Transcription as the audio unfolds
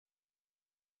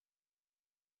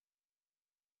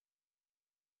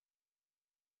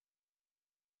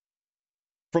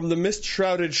From the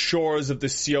mist-shrouded shores of the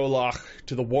Siolach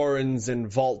to the warrens and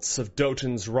vaults of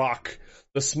Dotan's Rock,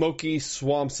 the smoky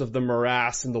swamps of the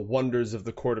morass and the wonders of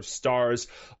the Court of Stars,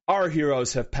 our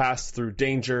heroes have passed through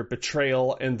danger,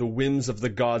 betrayal, and the whims of the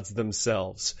gods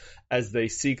themselves, as they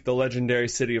seek the legendary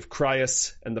city of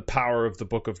Cryas and the power of the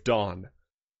Book of Dawn.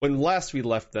 When last we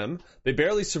left them, they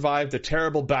barely survived a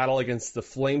terrible battle against the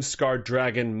flame-scarred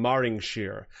dragon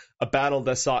Maringshir, a battle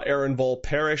that saw Erenvol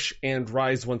perish and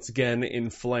rise once again in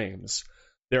flames.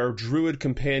 Their druid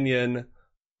companion,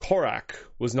 Korak,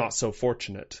 was not so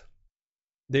fortunate.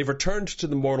 They've returned to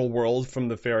the mortal world from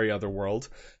the fairy otherworld,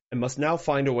 and must now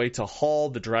find a way to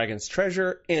haul the dragon's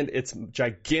treasure and its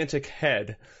gigantic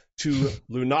head to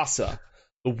Lunasa,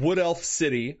 the wood elf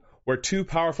city where two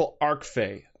powerful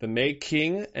Archfey, the May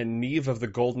King and Neve of the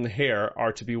Golden Hair,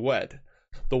 are to be wed.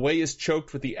 The way is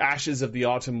choked with the ashes of the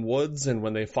autumn woods, and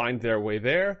when they find their way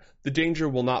there, the danger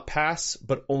will not pass,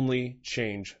 but only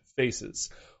change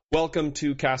faces. Welcome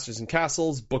to Casters and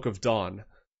Castles, Book of Dawn.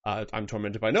 I'm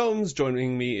Tormented by Gnomes.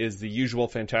 Joining me is the usual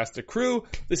fantastic crew.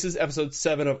 This is episode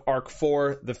 7 of Arc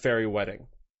 4, The Fairy Wedding.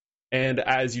 And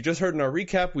as you just heard in our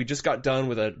recap, we just got done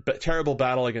with a terrible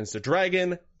battle against a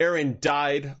dragon. Eren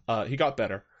died. He got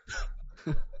better.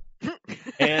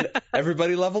 And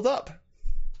everybody leveled up.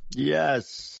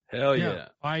 Yes. Hell yeah.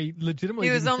 I legitimately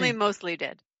He was only mostly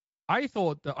dead. I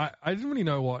thought that I didn't really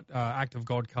know what Act of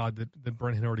God card that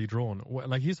Brent had already drawn.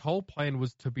 Like, his whole plan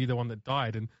was to be the one that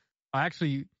died, and I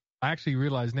actually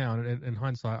realize now, in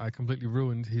hindsight, I completely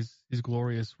ruined his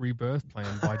glorious rebirth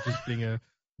plan by just being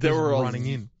running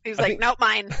in. He was like, nope,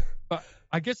 mine. But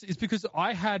I guess it's because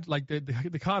I had, like,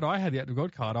 the card I had, the Act of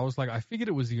God card, I was like, I figured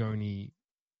it was the only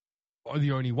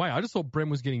way. I just thought Bren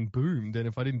was getting boomed, and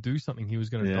if I didn't do something, he was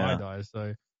going to die.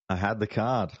 So I had the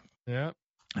card. Yeah.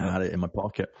 I had it in my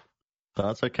pocket. But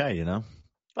that's okay, you know?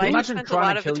 Well, you spent a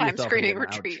lot of the time screening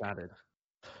retreat.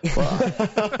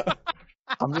 Well,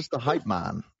 I'm just the hype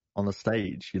man on the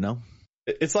stage, you know?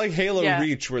 It's like Halo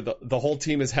Reach, where the whole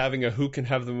team is having a who can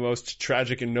have the most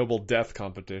tragic and noble death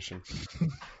competition.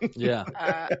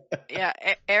 Yeah.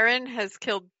 Eren has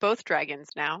killed both dragons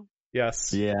now.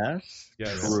 Yes.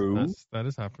 True. That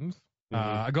has happened.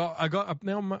 I got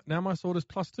now my sword is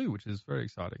 +2, which is very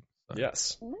exciting. So.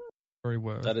 Yes. Very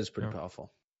well. That is pretty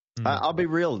powerful. I'll be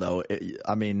real, though.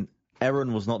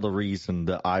 Eren was not the reason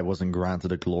that I wasn't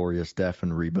granted a glorious death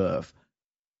and rebirth.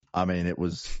 I mean, it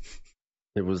was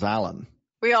Alan.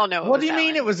 We all know. What do you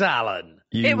mean it was Alan?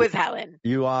 It was Alan.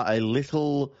 You are a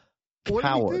little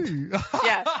coward.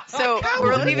 Yeah. So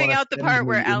we're leaving out the part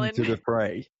where Alan to the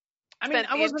fray. spent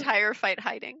the entire fight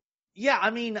hiding. Yeah,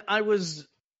 I mean, I was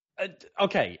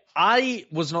okay. I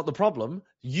was not the problem.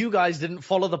 You guys didn't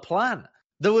follow the plan.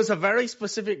 There was a very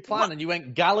specific plan, and you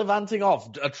went gallivanting off,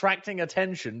 attracting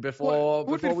attention before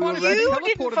we were ready. You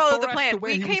didn't follow the plan.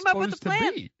 We came up with the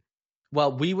plan.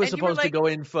 Well, we were supposed to go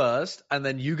in first, and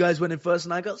then you guys went in first,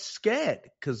 and I got scared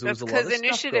because there was a lot of stuff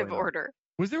initiative going on. order.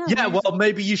 Was there a reason? Well,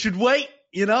 maybe you should wait.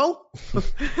 You know. Would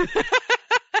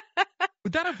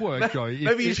that have worked, Joe?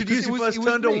 Maybe you should use your first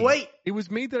turn to wait. It was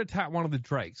me that attacked one of the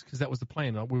drakes because that was the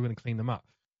plan. We were going to clean them up.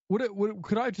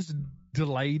 Could I have just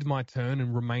delayed my turn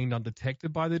and remained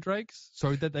undetected by the drakes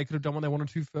so that they could have done what they wanted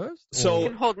to first? So you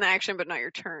can hold an action, but not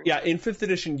your turn. Yeah, in 5th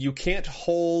edition, you can't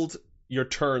hold your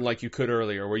turn like you could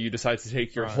earlier, where you decide to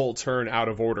take your whole turn out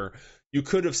of order. You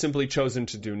could have simply chosen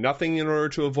to do nothing in order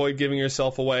to avoid giving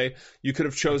yourself away. You could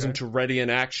have chosen to ready an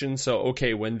action. So,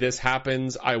 when this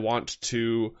happens, I want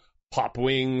to pop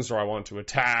wings, or I want to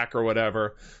attack, or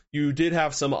whatever. You did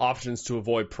have some options to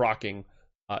avoid proccing,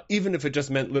 even if it just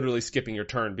meant literally skipping your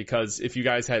turn, because if you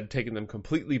guys had taken them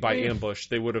completely by ambush,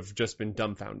 they would have just been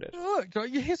dumbfounded. Look, Joe,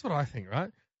 here's what I think,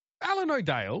 right? Alan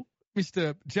O'Dale,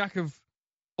 Mr. Jack of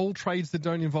all trades that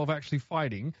don't involve actually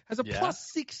fighting, has a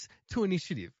 +6 to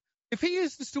initiative. If he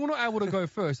is still not able to go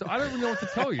first, I don't really know what to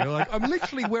tell you. Like, I'm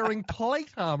literally wearing plate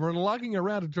armor and lugging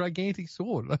around a gigantic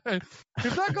sword. If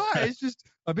that guy is just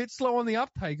a bit slow on the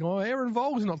uptake, Eren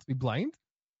Vol's not to be blamed.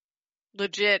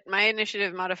 Legit, my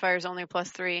initiative modifier is only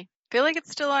 +3. Feel like it's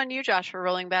still on you, Josh, for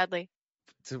rolling badly.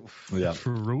 Yeah.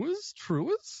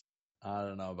 Truers? I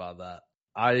don't know about that.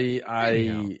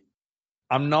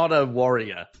 I'm not a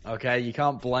warrior, okay? You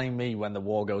can't blame me when the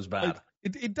war goes bad.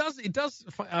 It does.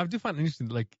 I do find it interesting.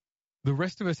 Like, the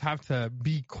rest of us have to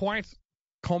be quite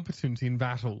competent in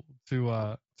battle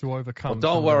to overcome. Well,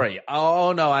 don't worry.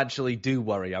 Oh no, actually, do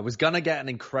worry. I was gonna get an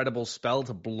incredible spell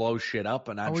to blow shit up,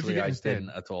 and actually, I didn't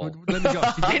at all. Let me go.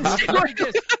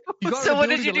 You got So an what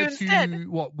did ability you that do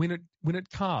lets instead? Win at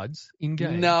cards in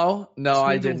game. No,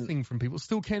 I Steal didn't. Thing from people.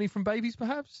 Steal candy from babies,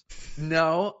 perhaps.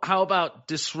 No. How about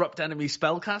disrupt enemy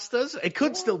spellcasters? It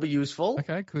could still be useful.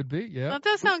 Okay, could be. Yeah. That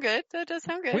does sound good. That does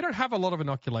sound good. We don't have a lot of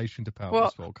inoculation to power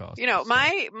Well, spellcasters. You know, so-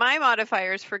 my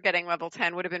modifiers for getting level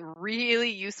 10 would have been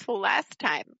really useful last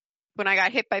time when I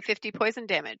got hit by 50 poison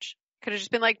damage. Could have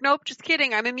just been like, nope, just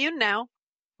kidding. I'm immune now.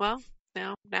 Well,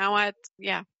 now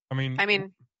yeah. I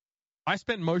mean, I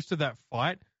spent most of that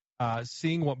fight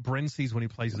seeing what Bren sees when he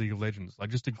plays League of Legends, like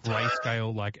just a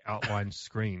grayscale like outline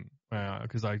screen,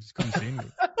 because I just couldn't see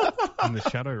anything in the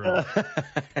shadow realm.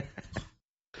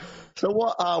 So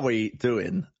what are we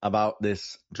doing about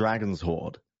this Dragon's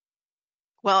Horde?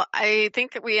 Well, I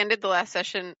think that we ended the last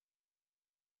session.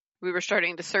 We were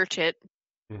starting to search it.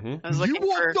 Mm-hmm. I was You looking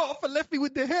walked for. off and left me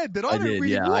with the head that I I don't did,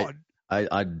 really yeah, want.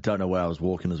 I don't know where I was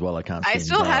walking as well. I can't see I in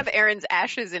still the dark. have Aaron's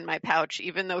ashes in my pouch,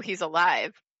 even though he's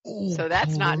alive. Oh, So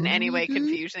that's not in any way dude.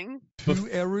 confusing. 2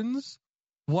 errands,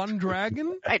 1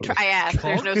 dragon. I asked.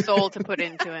 There's no soul to put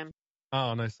into him.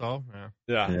 Oh, no soul. Yeah.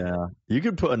 Yeah. Yeah. You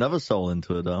could put another soul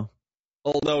into it, though.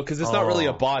 Well, no, because it's not really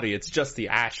a Oh. body. It's just the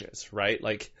ashes, right?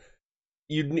 Like,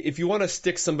 if you want to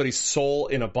stick somebody's soul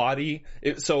in a body,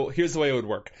 so here's the way it would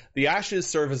work. The ashes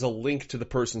serve as a link to the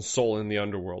person's soul in the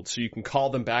underworld, so you can call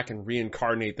them back and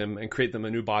reincarnate them and create them a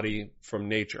new body from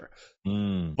nature.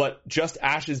 Mm. But just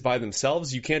ashes by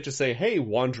themselves, you can't just say, hey,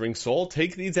 wandering soul,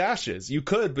 take these ashes. You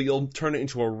could, but you'll turn it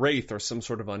into a wraith or some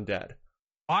sort of undead.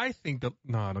 I think that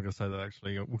no, I'm not gonna say that.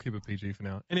 Actually, we'll keep it PG for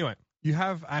now. Anyway, you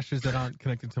have ashes that aren't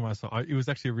connected to my soul. It was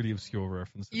actually a really obscure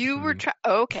reference. You were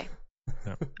okay.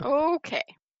 Yeah. Okay.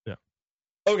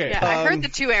 Okay, Yeah, I heard the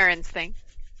 2 Aarons thing.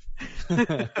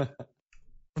 I'm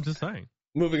just saying.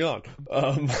 moving on.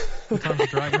 Sometimes the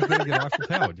dragons better get Eiffel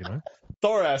Towered, you know.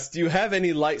 Thoras, do you have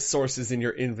any light sources in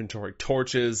your inventory?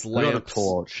 Torches, I got a lamps?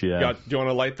 torch, yeah. Do you want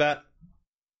to light that?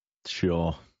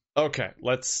 Sure. Okay,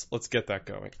 let's get that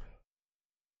going.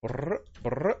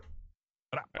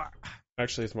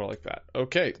 Actually, it's more like that.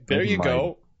 Okay, there Maybe you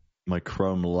go. My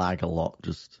Chrome lag a lot,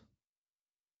 just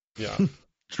Yeah,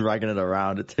 dragging it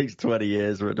around. It takes 20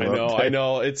 years for it to I know. update. I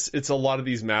know. It's a lot of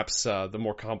these maps. The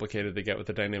more complicated they get with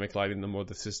the dynamic lighting, the more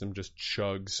the system just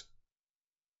chugs.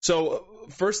 So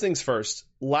first things first.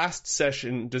 Last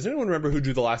session, does anyone remember who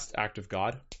drew the last act of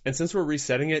God? And since we're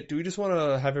resetting it, do we just want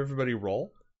to have everybody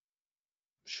roll?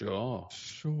 Sure.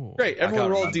 Sure. Great, everyone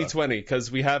can't roll a remember. d20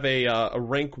 because we have a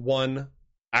rank 1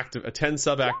 active, a 10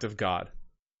 sub act of God.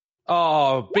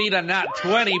 Oh, beat a nat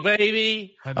 20,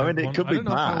 baby. I mean, it could be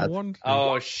bad.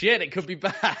 Oh, shit, it could be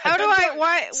bad. How do I?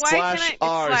 Why Slash can I?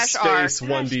 R It's slash R. space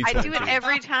 1d20. I do it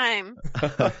every time.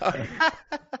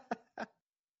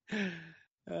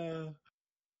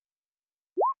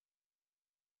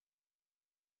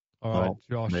 All right, Oh,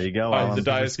 Josh. there you go. Alright, Alan. the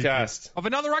die is cast. Of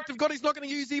another act of God he's not going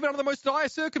to use even under the most dire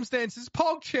circumstances.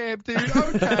 PogChamp, dude.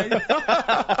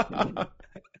 Okay.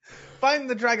 Fighting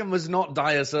the dragon was not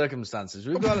dire circumstances.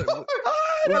 We've got some.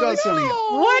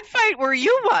 What fight were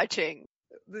you watching?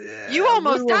 You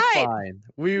almost we were died. Fine.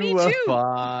 We Me were too.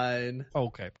 fine.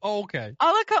 Okay. Okay.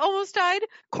 Alaka almost died.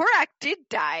 Korak did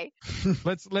die.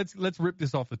 Let's rip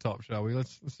this off the top, shall we?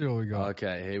 Let's see what we got.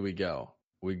 Okay, here we go.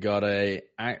 We got a.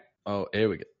 Oh, here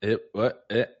we go.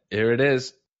 Here it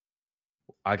is.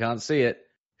 I can't see it.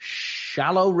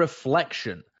 Shallow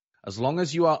reflection. As long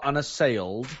as you are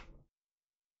unassailed,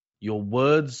 your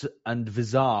words and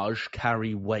visage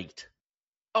carry weight.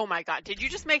 Oh my god! Did you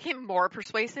just make him more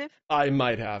persuasive? I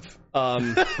might have. Oh.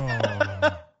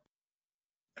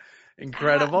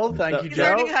 Incredible. Thank you, He's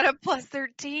already Joe. got a plus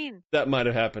 13. That might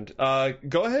have happened.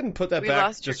 Go ahead and put that We back.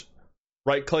 lost your- Just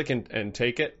right click and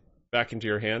take it back into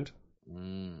your hand.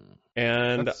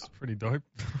 And That's pretty dope.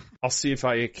 I'll see if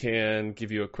I can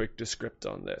give you a quick descript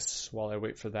on this while I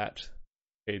wait for that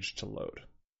page to load.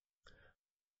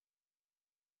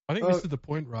 I think this is the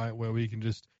point, right, where we can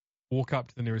just walk up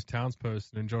to the nearest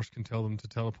townsperson and Josh can tell them to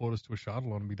teleport us to a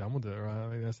shuttle and be done with it, right? I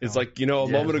think that's It's how- like, a Yeah,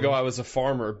 moment ago well. I was a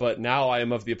farmer, but now I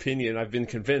am of the opinion, I've been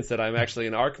convinced that I'm actually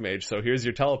an archmage, so here's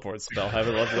your teleport spell. Have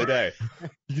a lovely day.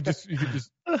 you could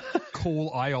just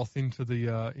call Ioth into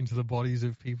the bodies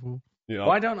of people. You know,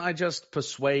 Why don't I just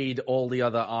persuade all the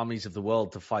other armies of the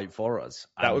world to fight for us?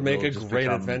 that And would make we'll a just great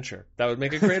become- adventure. That would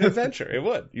make a great adventure. It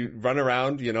would. You run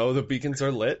around, the beacons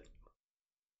are lit.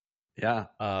 Yeah.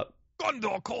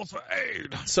 Gondor calls for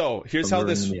aid. So here's how Thundering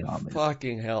this in the army.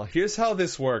 fucking hell. Here's how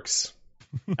this works,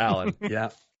 Alan.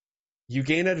 Yeah. You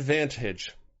gain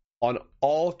advantage on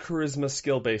all charisma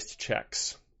skill-based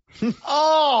checks.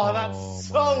 Oh,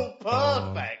 Oh my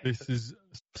God. This is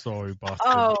so busted.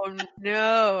 Oh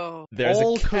no! There's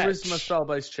all a catch. charisma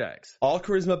spell-based checks. All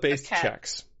charisma-based Okay.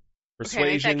 checks.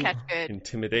 Persuasion, catch good.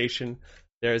 intimidation.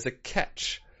 There is a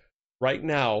catch. Right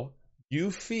now, you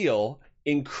feel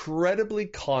incredibly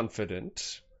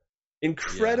confident,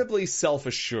 incredibly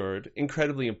self-assured,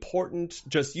 incredibly important.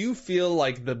 Just you feel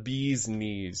like the bee's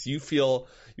knees. You feel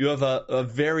you have a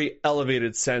very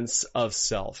elevated sense of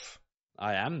self.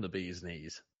 I am the bee's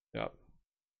knees. Yeah.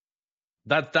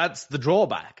 That's the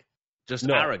drawback. Just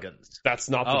No. arrogance. That's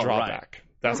not the drawback.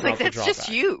 That's not the That's drawback. just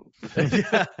you.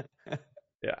 Yeah.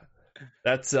 Yeah.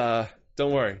 That's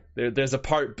don't worry. There's a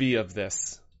part B of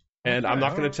this. And I'm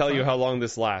not going to tell you how long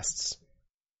this lasts.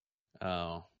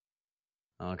 Oh.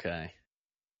 Okay.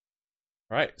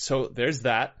 All right. So there's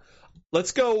that.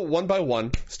 Let's go one by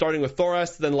one, starting with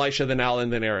Thoras, then Lisha, then Alan,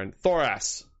 then Aaron.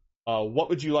 Thoras, what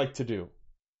would you like to do?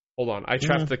 Hold on. I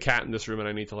trapped the cat in this room and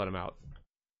I need to let him out.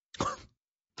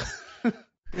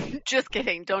 Just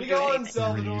kidding. Don't Be do gone, anything.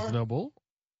 Salvador. Reasonable.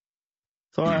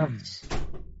 Thoras.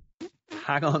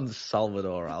 Hang on,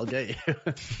 Salvador. I'll get you.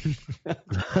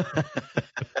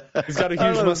 He's got a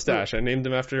huge mustache. I named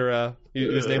him after, he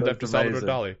was named after Salvador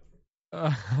Dali.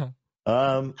 I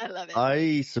love it.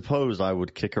 I suppose I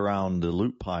would kick around the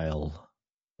loot pile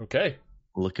Okay.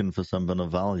 looking for something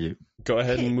of value. Go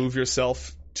ahead and move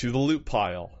yourself to the loot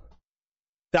pile.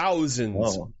 Thousands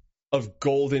Whoa. of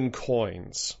golden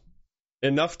coins.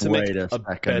 Enough to Wait make a a bed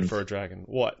second. for a dragon.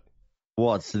 What?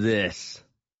 What's this?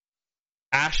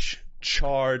 Ash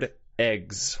charred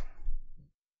eggs.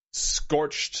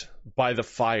 Scorched by the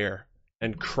fire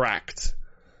and cracked.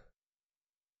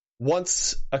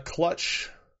 Once a clutch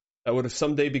that would have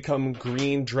someday become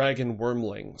green dragon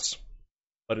wormlings.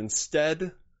 But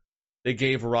instead, they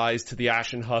gave rise to the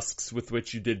ashen husks with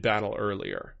which you did battle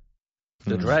earlier.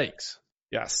 The drakes.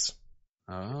 Yes.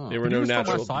 Oh. They were Can no you restore my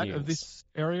natural sight beings. of this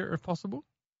area if possible?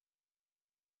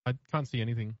 I can't see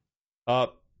anything. Where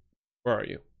are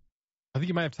you? I think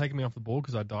you may have taken me off the board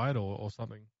because I died or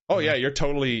something. Oh yeah, you're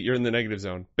in the negative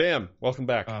zone. Bam! Welcome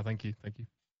back. Thank you.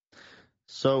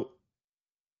 So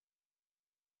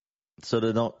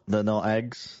they're not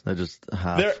eggs. They're just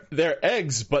half. They're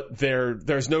eggs, but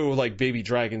there's no like baby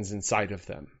dragons inside of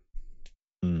them.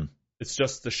 Hmm. It's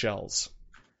just the shells,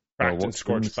 Well, cracked and what's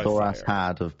scorched by Thoras fire.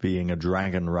 had of being a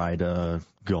dragon rider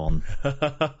gone?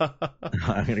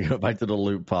 I'm gonna go back to the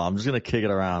loot pile. I'm just gonna kick it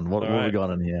around. What All right. we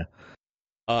got in here?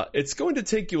 It's going to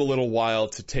take you a little while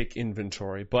to take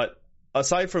inventory, but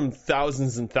aside from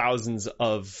thousands and thousands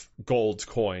of gold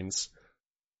coins,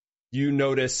 you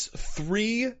notice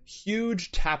 3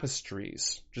 huge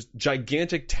tapestries, just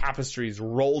gigantic tapestries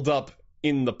rolled up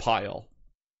in the pile.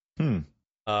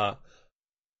 A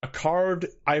carved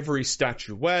ivory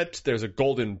statuette, there's a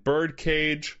golden bird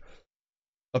cage,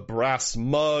 a brass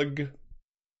mug.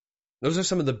 Those are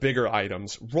some of the bigger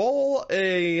items. Roll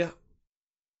a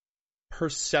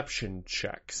perception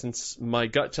check, since my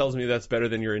gut tells me that's better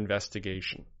than your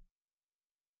investigation.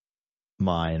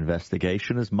 My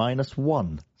investigation is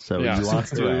 -1, so Yeah, you so are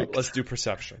correct. let's do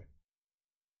perception.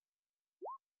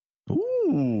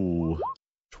 Ooh,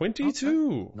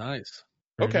 22. Nice.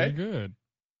 Okay. Very good.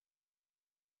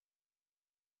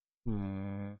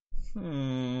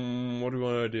 What do we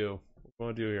want to do? What do we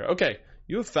want to do here? Okay,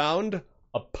 you have found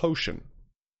a potion.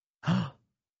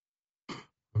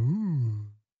 Ooh.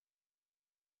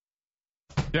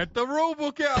 Get the rule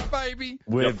book out, baby.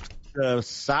 with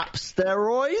sap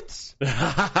steroids.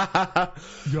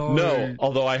 Yo. No,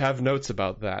 although I have notes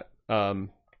about that.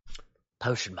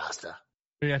 Potion master.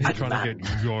 Yeah, he's trying to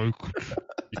get yoked.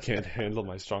 You can't handle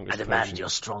my strongest I demand potion. your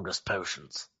strongest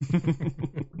potions.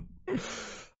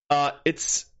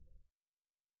 It's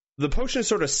the potion is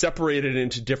sort of separated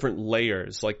into different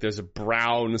layers. Like there's a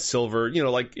brown, silver,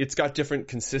 like it's got different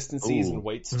consistencies Ooh. and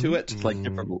weights to it. It's like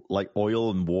different, like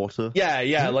oil and water.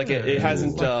 Yeah, like it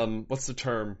hasn't. Ooh. What's the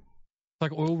term?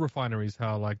 Like oil refineries,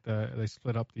 how like they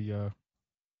split up the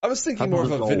I was thinking more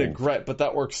of a vinaigrette, but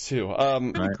that works too.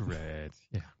 vinaigrette.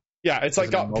 Yeah. Yeah, it's like Is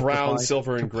it got brown, multiplied?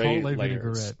 silver, and gray Chipotle layers.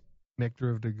 vinaigrette,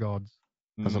 nectar of the gods.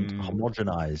 Hasn't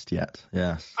homogenized yet.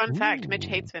 Yes. Fun fact: Mitch Ooh.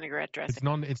 hates vinaigrette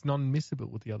dressing. It's non-miscible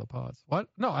with the other parts. What?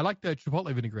 No, I like the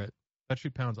chipotle vinaigrette. That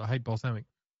shit pounds. I hate balsamic.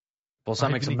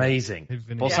 Balsamic's vinegar. amazing. I hate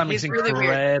vinegar. Balsamic's he's really weird.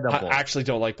 incredible. I actually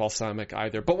don't like balsamic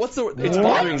either. But it's What?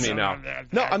 bothering me now.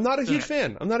 No, I'm not a huge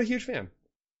fan.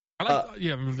 I like,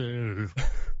 yeah.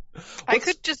 I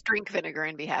could just drink vinegar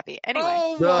and be happy. Anyway,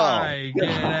 Oh my! Get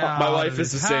out My of wife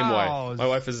is the this same way. house. My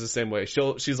wife is the same way.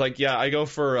 She's like, yeah, I go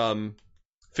for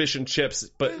fish and chips,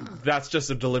 but that's just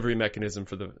a delivery mechanism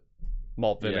for the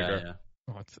malt vinegar.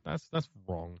 Yeah. Oh, that's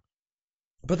wrong.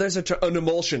 But there's an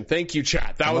emulsion. Thank you,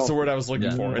 chat. That was the word I was looking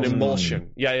Yeah. for. An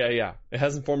emulsion. Yeah. It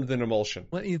hasn't formed an emulsion.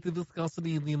 What is the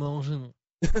viscosity of the emulsion?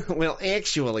 Well,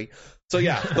 actually. So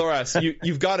yeah, Thoras,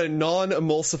 you've got a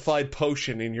non-emulsified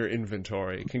potion in your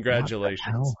inventory.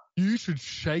 Congratulations. You should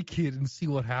shake it and see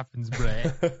what happens,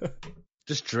 bruh.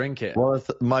 Just drink it. Well,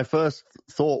 my first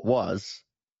thought was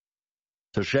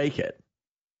to shake it.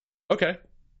 Okay.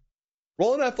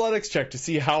 Roll an athletics check to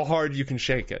see how hard you can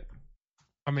shake it.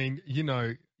 I mean, you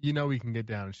know we can get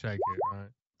down and shake it, right?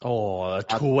 Oh,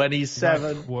 27.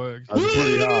 That works. That's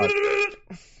pretty hard.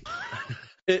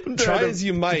 Try as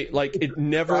you might, like it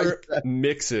never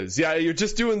mixes. Yeah, you're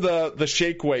just doing the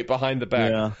shake weight behind the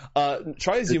back. Yeah.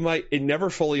 Try as you might, it never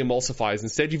fully emulsifies.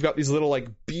 Instead, you've got these little like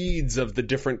beads of the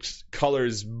different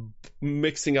colors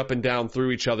mixing up and down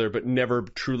through each other, but never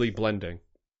truly blending.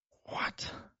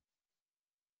 What?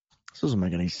 This doesn't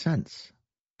make any sense.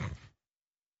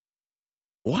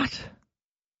 What?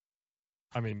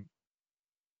 I mean,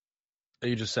 Are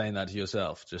you just saying that to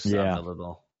yourself? Just Yeah. having a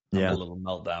little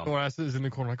meltdown. Thoras is in the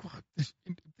corner like, what? This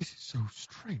is so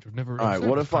strange. I've never. All right,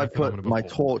 what if I observed this put phenomenon my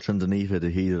before. torch underneath it to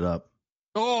heat it up?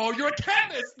 Oh, you're a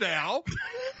chemist now.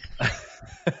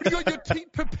 You got your teeth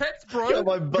pipettes, bro. Got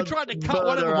my We tried to cut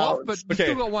one of them burner off, out. but we Okay.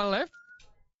 still got one left.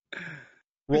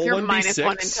 With Roll your 1d6.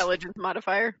 -1 intelligence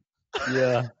modifier.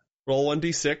 Yeah. Roll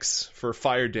 1d6 for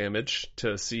fire damage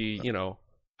to see,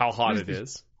 how hot it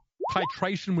is.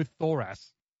 Titration with Thoras.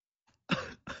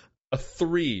 A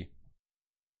 3.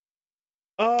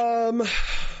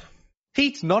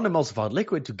 Heat non-emulsified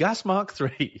liquid to gas mark 3.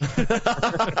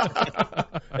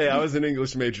 Hey, I was an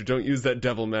English major. Don't use that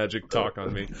devil magic talk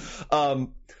on me.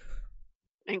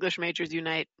 English majors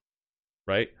unite.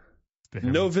 Right?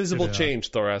 Damn. No visible Get it out.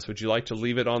 change, Thoras. Would you like to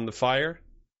leave it on the fire?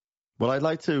 Well, I'd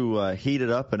like to heat it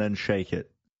up and then shake it.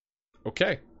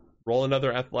 Okay. Roll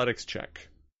another athletics check.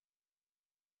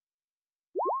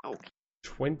 Oh.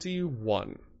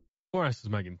 21. Thoras is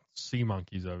making sea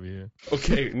monkeys over here.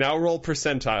 Okay, now roll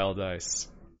percentile dice.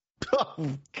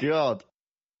 Oh, God.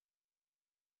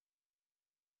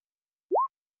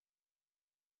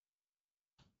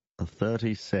 A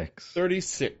 36.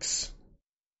 36.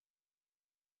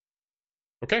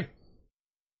 Okay.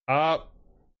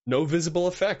 No visible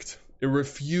effect. It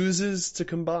refuses to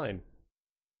combine.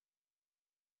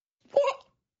 What?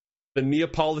 The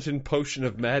Neapolitan potion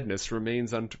of madness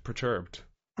remains unperturbed.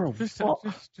 Bro,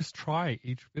 Just try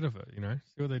each bit of it,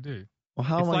 see what they do. Well,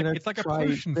 how It's am I like going it's to like a try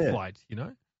potion this? flight,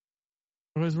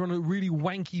 Whereas we're on a really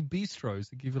wanky bistros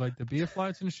that give you like the beer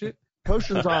flights and shit.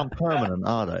 Potions aren't permanent,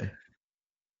 are they?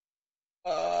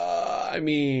 I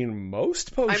mean,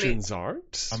 most potions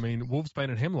aren't. I mean, Wolfsbane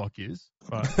and Hemlock is,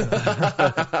 but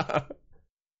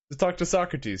Just talk to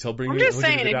Socrates. He'll bring I'm you. just he'll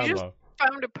give saying, you the if you down low.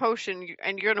 found a potion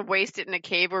and you're going to waste it in a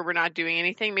cave where we're not doing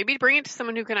anything, maybe bring it to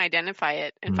someone who can identify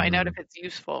it and find out if it's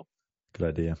useful. Good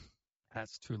idea.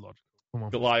 that's too logical. Come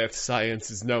on. Goliath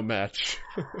science is no match.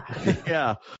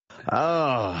 Yeah.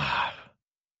 Oh.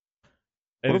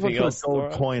 What if I Anything put else? a gold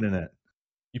Laura? coin in it?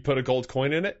 You put a gold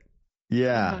coin in it?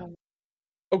 Yeah.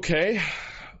 Okay.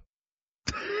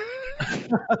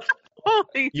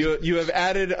 Holy You have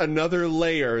added another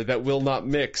layer that will not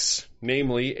mix,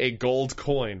 namely a gold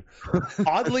coin.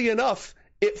 Oddly enough,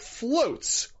 it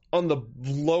floats on the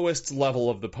lowest level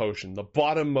of the potion, the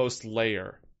bottommost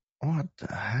layer. What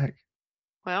the heck?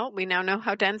 Well, we now know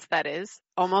how dense that is.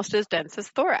 Almost as dense as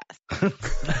Thoras. All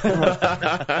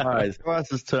right,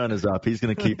 Thoras' turn is up. He's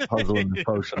going to keep puzzling the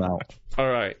potion out. All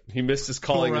right, he missed his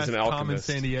calling as an Carmen alchemist.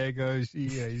 San Diego.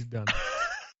 Yeah, he's done.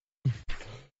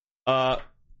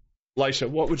 Lisha,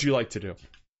 what would you like to do?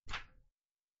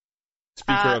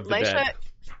 Speaker of the Leisha dead.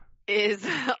 is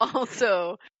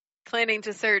also planning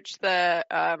to search the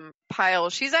pile.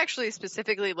 She's actually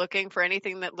specifically looking for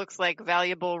anything that looks like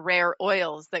valuable rare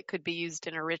oils that could be used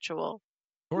in a ritual.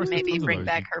 Thoras has Maybe tons of bring those.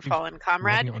 back He her keeps fallen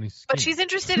comrade. rubbing it on his But skin. she's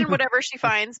interested in whatever she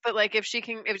finds. But like if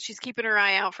she's keeping her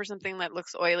eye out for something that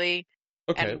looks oily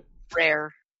Okay. and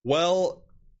rare. Well,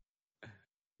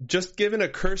 just given a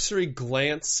cursory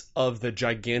glance of the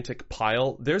gigantic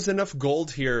pile, there's enough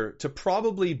gold here to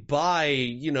probably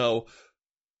buy,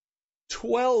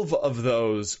 12 of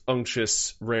those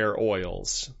unctuous rare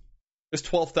oils. There's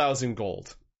 12,000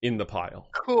 gold in the pile.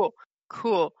 Cool.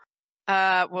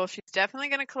 Well, she's definitely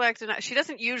going to collect. She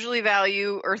doesn't usually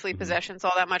value earthly possessions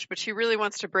all that much, but she really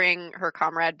wants to bring her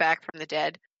comrade back from the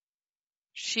dead.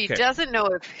 She Okay. doesn't know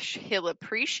if he'll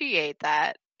appreciate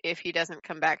that if he doesn't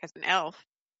come back as an elf.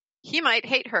 He might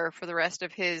hate her for the rest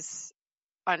of his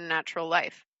unnatural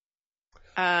life.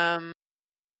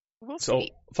 We'll So,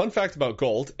 see. fun fact about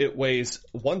gold, it weighs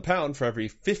 1 pound for every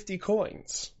 50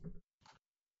 coins.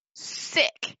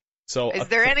 Sick. So Is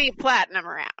there any platinum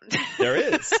around? There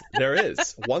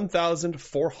is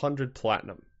 1,400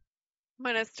 platinum. I'm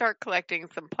going to start collecting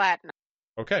some platinum.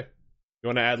 Okay. You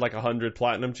want to add like 100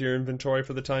 platinum to your inventory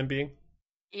for the time being?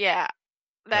 Yeah.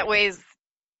 That weighs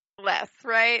less,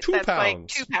 right? 2 That's like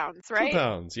pounds. 2 pounds, right? 2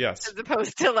 pounds, yes. As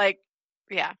opposed to like,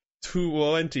 yeah.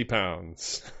 20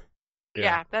 pounds.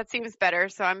 Yeah, that seems better.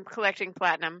 So I'm collecting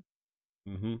platinum.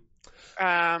 Mm-hmm.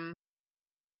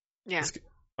 Yeah.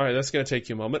 All right, that's going to take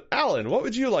you a moment. Alan, what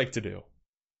would you like to do?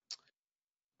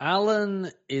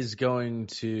 Alan is going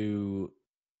to.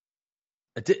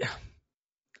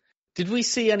 Did we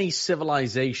see any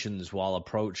civilizations while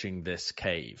approaching this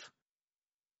cave?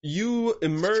 You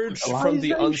emerged from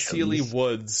the Unseelie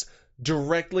Woods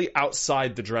directly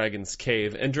outside the Dragon's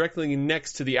Cave and directly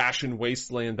next to the ashen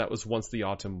wasteland that was once the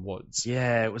Autumn Woods.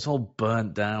 Yeah, it was all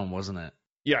burnt down, wasn't it?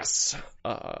 Yes.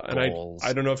 And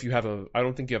I don't know if you have I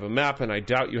don't think you have a map, and I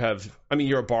doubt you have. I mean,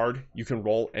 you're a bard. You can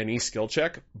roll any skill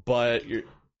check, but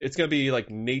it's going to be like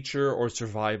nature or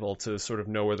survival to sort of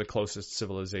know where the closest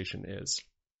civilization is.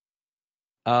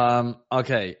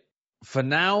 Okay. For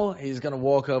now, he's going to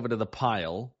walk over to the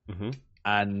pile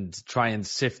and try and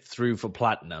sift through for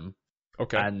platinum.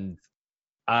 Okay. And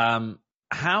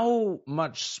how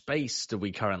much space do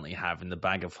we currently have in the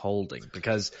bag of holding?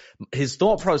 Because his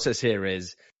thought process here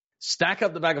is stack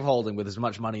up the bag of holding with as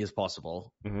much money as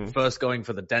possible. First going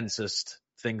for the densest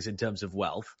things in terms of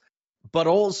wealth. But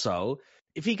also,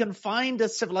 if he can find a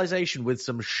civilization with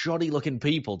some shoddy-looking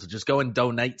people to just go and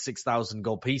donate 6,000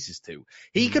 gold pieces to,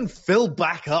 he can fill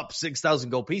back up 6,000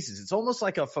 gold pieces. It's almost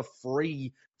like a for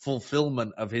free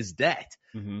fulfillment of his debt.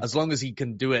 As long as he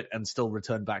can do it and still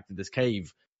return back to this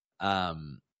cave,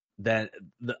 then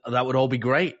that would all be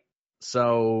great.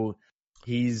 So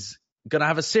he's going to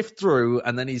have a sift through,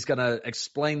 and then he's going to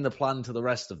explain the plan to the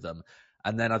rest of them.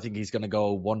 And then I think he's going to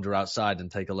go wander outside and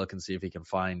take a look and see if he can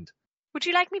find... Would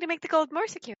you like me to make the gold more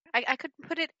secure? I could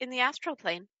put it in the astral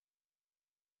plane.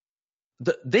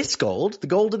 This gold? The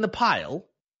gold in the pile?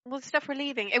 Well, the stuff we're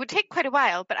leaving. It would take quite a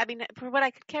while, but I mean, for what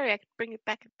I could carry, I could bring it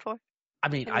back and forth. I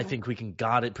mean, I think we can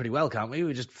guard it pretty well, can't we?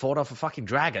 We just fought off a fucking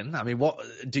dragon. I mean, what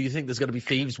do you think there's going to be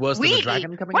thieves worse than a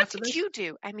dragon coming after this? What did you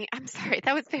do? I mean, I'm sorry,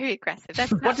 that was very aggressive.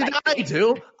 That's not what did I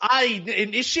do? I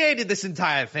initiated this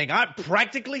entire thing. I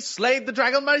practically slayed the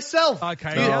dragon myself.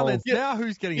 Okay, So, now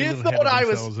who's getting a little ahead of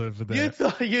themselves over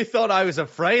there? You thought I was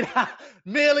afraid?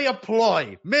 Merely a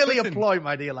ploy. Merely a ploy,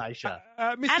 my dear Elisha.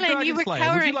 Mr. Alan, you were Dragonslayer,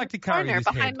 cowering would you like to carry corner this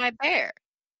behind head? my bear.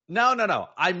 No.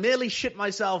 I merely shit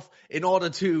myself in order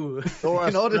to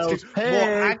Sora smells more piss.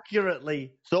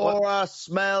 accurately. Sora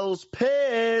smells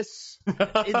piss.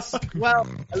 It's a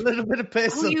little bit of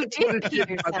piss. Oh, you and- did pee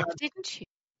yourself, didn't you?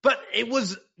 But it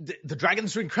was the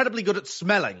dragons are incredibly good at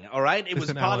smelling. All right, it was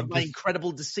Listen, part Alan, of my just-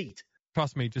 incredible deceit.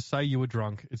 Trust me, just say you were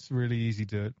drunk. It's really easy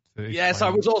to Yes, I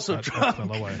explain was also that drunk.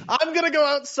 fell away. I'm gonna go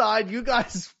outside. You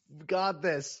guys guard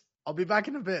this. I'll be back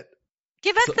in a bit.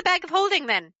 Give us the bag of holding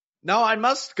then. No, I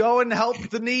must go and help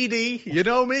the needy. You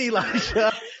know me,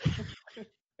 Elisha.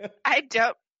 I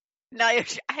don't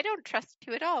trust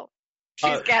you at all.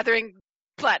 She's gathering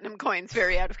platinum coins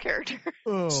very out of character.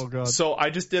 Oh, God. So I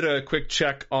just did a quick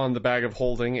check on the bag of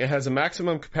holding. It has a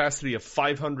maximum capacity of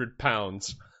 500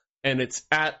 pounds, and it's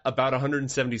at about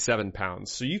 177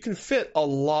 pounds. So you can fit a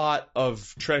lot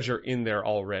of treasure in there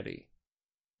already.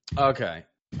 Okay.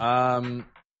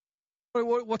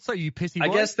 What's that, you pissy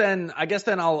boy? I guess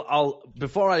then I'll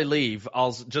before I leave,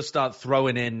 I'll just start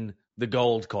throwing in the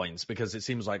gold coins because it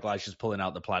seems like Elisha's pulling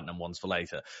out the platinum ones for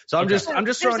later. So I'm just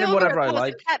throwing in whatever I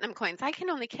like. Platinum coins. I can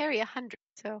only carry 100.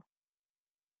 So.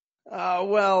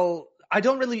 Well, I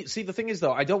don't really see. The thing is,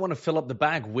 though, I don't want to fill up the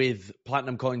bag with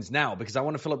platinum coins now because I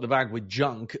want to fill up the bag with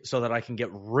junk so that I can get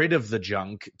rid of the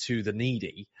junk to the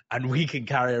needy and we can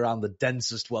carry around the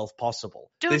densest wealth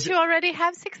possible. Don't you already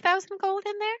have 6,000 gold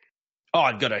in there? Oh,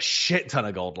 I've got a shit ton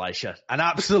of gold, Elisha. An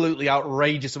absolutely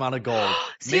outrageous amount of gold.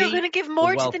 So you're going to give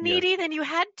more to the needy than you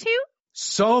had to?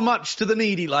 So much to the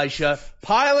needy, Elisha.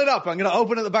 Pile it up. I'm going to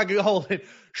open up the bag of gold.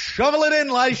 Shovel it in,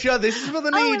 Elisha. This is for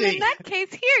the needy. Oh, and in that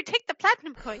case, here, take the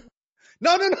platinum coin.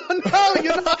 No.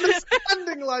 You're not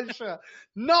understanding, Elisha.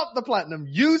 Not the platinum.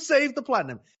 You save the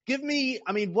platinum. Give me,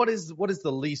 what is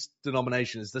the least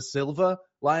denomination? Is the silver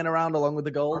lying around along with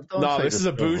the gold? No, this is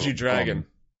a bougie dragon.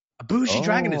 A bougie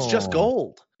dragon, it's just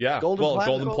gold. Yeah, gold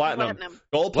and platinum.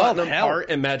 Gold, platinum, hell. art,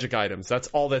 and magic items. That's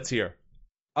all that's here.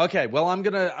 Okay, well, I'm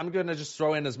gonna just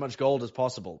throw in as much gold as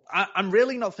possible. I'm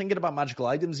really not thinking about magical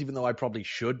items, even though I probably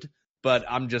should, but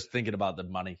I'm just thinking about the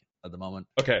money at the moment.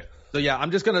 Okay. So yeah, I'm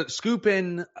just gonna scoop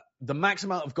in the max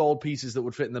amount of gold pieces that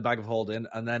would fit in the bag of holding,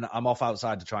 and then I'm off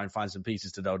outside to try and find some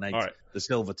pieces to donate the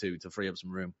silver to free up some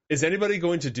room. Is anybody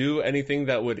going to do anything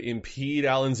that would impede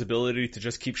Alan's ability to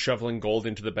just keep shoveling gold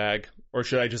into the bag? Or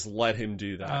should I just let him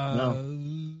do that?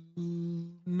 No.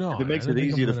 No, If it makes I don't it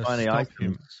think I'm easier to gonna find the stop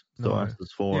him. items, so No.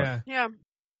 that's for. Yeah, Yeah.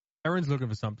 Aaron's looking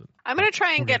for something. I'm going to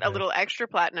try and We'll get get a there. little extra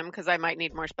platinum because I might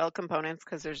need more spell components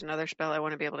because there's another spell I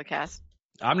want to be able to cast.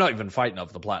 I'm not even fighting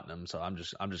over the platinum, so I'm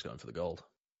just going for the gold.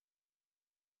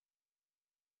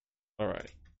 All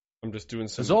right. I'm just doing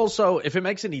some. There's also, if it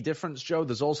makes any difference, Joe,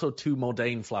 there's also 2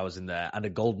 Modane flowers in there and a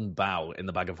golden bow in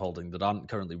the bag of holding that aren't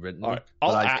currently written. All right.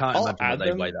 But I can't I'll imagine add that they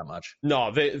them. weigh that much.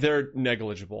 No, they're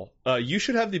negligible. You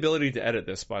should have the ability to edit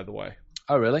this, by the way.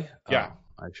 Oh, really? Yeah.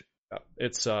 Oh, Yeah,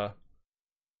 it's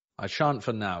I shan't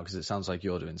for now because it sounds like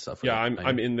you're doing stuff. yeah,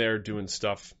 I'm in there doing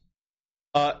stuff.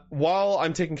 While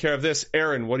I'm taking care of this,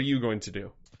 Aaron, what are you going to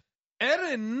do?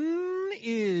 Aaron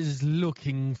is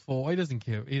looking for. He doesn't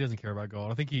care. He doesn't care about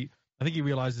gold. I think he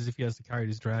realizes if he has to carry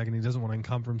his dragon, he doesn't want to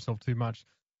encumber himself too much.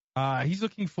 He's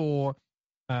looking for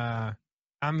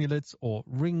amulets or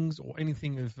rings or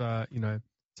anything of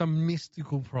some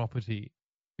mystical property.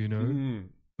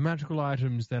 Magical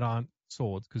items that aren't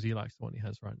swords, because he likes the one he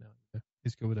has right now.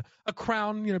 He's good with a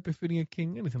crown, befitting a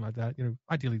king, anything like that.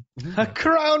 Ideally, A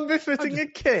crown befitting a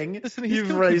king. Listen, he's You've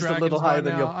killing raised a dragons little higher right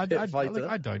than now. your pit fighter.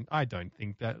 I don't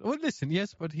think that. Well, listen,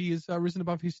 yes, but he has risen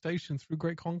above his station through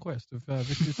great conquest of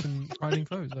vicious and riding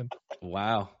foes. And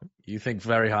Wow, you think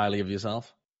very highly of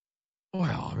yourself.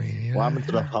 well, I mean, What happened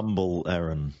to the humble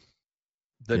Aaron?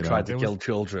 That You know, tried to there kill was-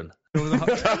 children.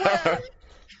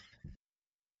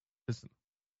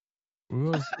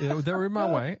 Listen, they were in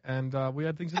my way, and we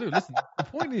had things to do. Listen, the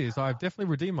point is, I've definitely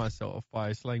redeemed myself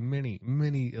by slaying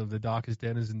many of the darkest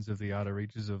denizens of the outer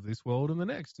reaches of this world and the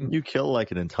next. And You kill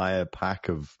like an entire pack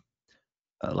of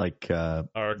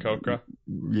Aarakocra.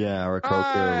 yeah,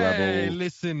 Aarakocra Hey, rebels.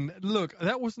 listen, look,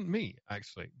 that wasn't me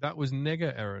actually. That was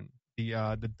Nega Aaron,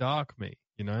 the dark me.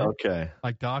 Okay.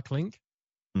 Like Dark Link.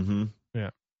 Mm-hmm. Yeah.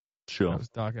 Sure. That was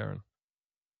Dark Aaron.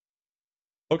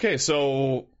 Okay,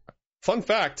 so fun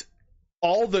fact: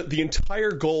 all the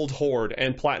entire gold hoard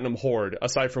and platinum hoard,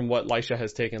 aside from what Lisha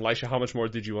has taken. Lisha, how much more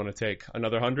did you want to take?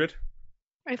 Another 100?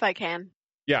 If I can.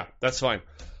 Yeah, that's fine.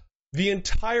 The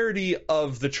entirety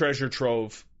of the treasure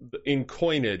trove in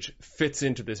coinage fits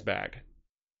into this bag.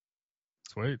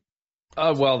 Sweet.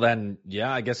 Well then,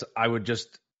 yeah, I guess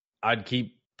I'd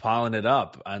keep piling it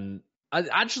up. And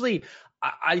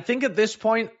I think at this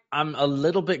point, I'm a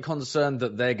little bit concerned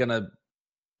that they're going to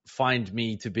find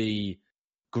me to be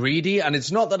greedy. And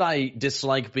it's not that I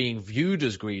dislike being viewed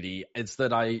as greedy. It's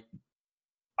that I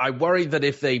worry that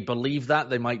if they believe that,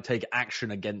 they might take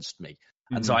action against me.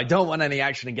 And so I don't want any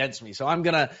action against me. So I'm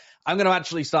gonna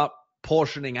actually start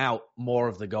portioning out more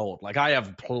of the gold. Like I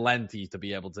have plenty to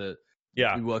be able to be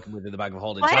working with in the bag of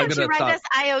holding. Why So I'm don't you gonna write start. us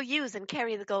IOUs and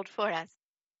carry the gold for us?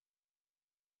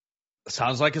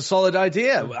 Sounds like a solid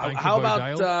idea. Thank you, How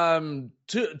Bodale.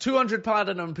 about 200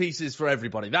 platinum pieces for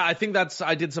everybody? I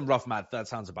did some rough math. That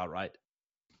sounds about right.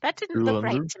 That didn't look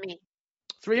right 200? to me.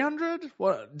 300?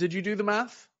 What? Did you do the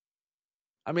math?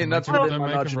 I mean, Well, that's don't within my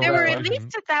make 'em margin roll There of were error. at Right.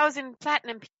 least 1,000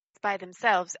 platinum pieces by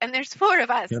themselves, and there's 4 of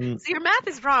us. Can- So your math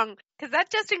is wrong, because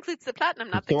that just includes the platinum,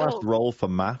 not the So I have to gold. roll for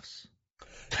maths.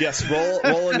 Yes,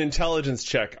 roll an intelligence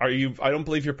check. I don't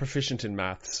believe you're proficient in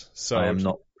maths, so I am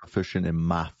not proficient in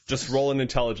maths. just roll an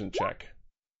intelligence check.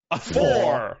 A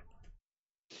 4.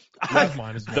 That's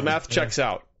mine as well. The math Yeah. checks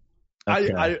out.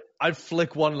 Okay. I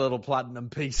flick one little platinum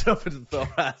piece up into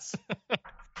Thoras.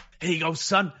 Here you go,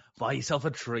 son. Buy yourself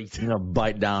a treat. I'm gonna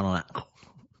bite down on it.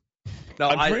 No,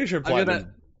 I'm pretty sure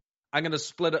platinum. I'm gonna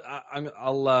split it.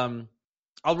 I'll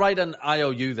write an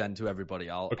IOU then to everybody.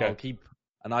 I'll keep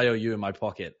an IOU in my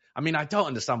pocket. I mean, I don't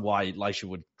understand why Lisha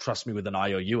would trust me with an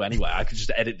IOU anyway. I could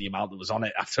just edit the amount that was on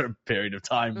it after a period of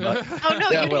time. But Oh, no,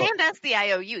 Yeah, you well- hand us the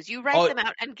IOUs. You write them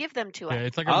out and give them to us. Yeah,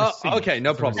 it's like a receipt. okay,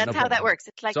 no It's a problem. receipt. That's no how that problem. works.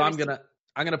 It's like So a I'm receipt.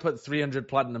 gonna put 300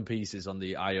 platinum pieces on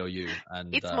the IOU,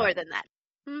 and It's more than that.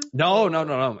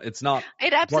 No. It's not.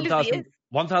 It absolutely is.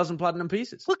 1,000 platinum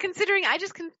pieces. Well, considering I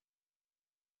just can.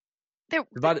 There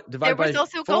Divide was by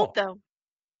also 4. gold, though.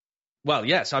 Well,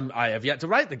 yes, I have yet to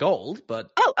write the gold,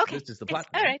 but Oh, okay. this is the Yes,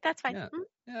 platinum. all right, that's fine. Yeah. Mm.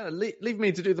 Yeah, leave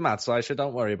me to do the maths, Aisha.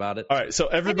 Don't worry about it. All right, so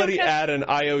everybody trust- add an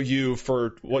IOU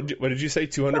for what did you say?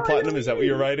 200 platinum? Is that what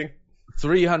you're writing?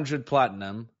 300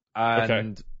 platinum. And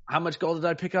Okay. how much gold did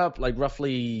I pick up? Like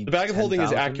roughly. The bag of holding is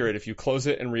 10,000? accurate. If you close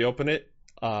it and reopen it,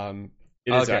 it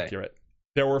is Okay. accurate.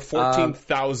 There were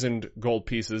 14,000 gold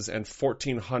pieces and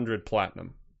 1,400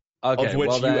 platinum, Okay, of which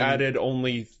well you then, added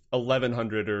only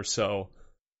 1,100 or so.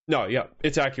 No, yeah,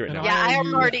 it's accurate And now. Yeah, I am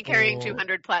IOU already carrying for-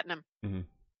 200 platinum.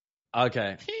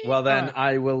 Okay. Well then, Alright.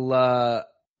 I will.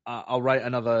 I'll write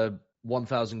another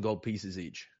 1,000 gold pieces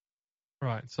each.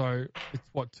 Right, so it's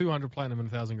what 200 platinum and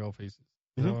 1,000 gold pieces.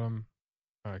 Is that what I'm-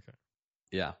 okay.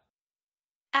 Yeah.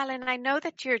 Alan, I know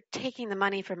that you're taking the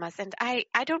money from us, and I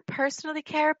don't personally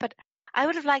care, but I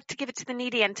would have liked to give it to the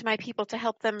needy and to my people to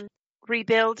help them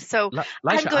rebuild. So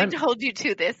I'm going to hold you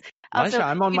to this. Also, Lisha,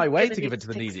 I'm on my way to give it to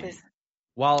the fix needy. this.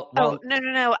 Well, Oh,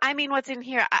 no. I mean, what's in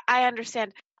here. I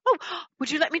understand. Oh,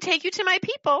 would you let me take you to my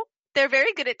people? They're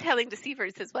very good at telling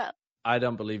deceivers as well. I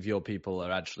don't believe your people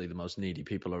are actually the most needy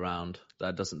people around.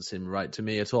 That doesn't seem right to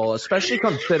me at all, especially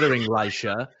considering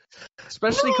Lisha.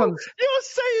 Especially You're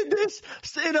saying this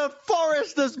in a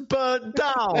forest that's burnt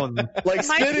down. Like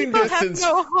My spitting people have distance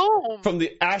no home. from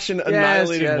the ashen,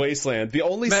 annihilated yes. wasteland. The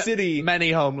only city.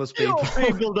 Many homeless people. Your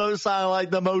people don't sound like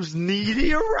the most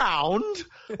needy around.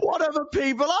 What other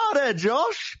people are there,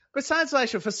 Josh? Besides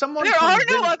Lisha, for someone There are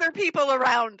no other people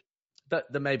around.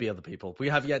 There may be other people. We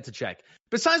have yet to check.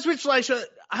 Besides which, Lisha,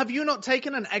 have you not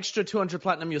taken an extra 200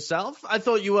 platinum yourself? I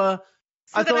thought you were...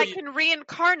 So that I can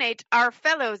reincarnate our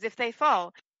fellows if they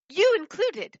fall. You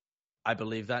included. I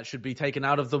believe that should be taken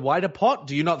out of the wider pot.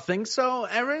 Do you not think so,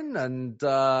 Erin and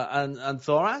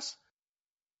Thoras?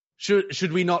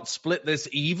 Should we not split this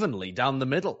evenly down the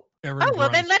middle? Erin Oh, well,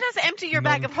 then grunts let us empty your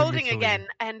bag of holding non-committally. again,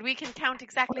 and we can count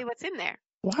exactly what's in there.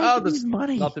 Why do you There's need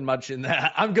money? nothing much in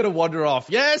there. I'm going to wander off.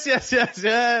 Yes.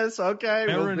 Okay,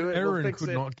 we'll do it. Erin We'll fix could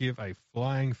it. not give a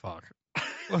flying fuck.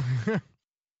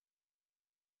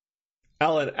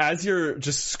 Alan, as you're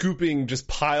just scooping just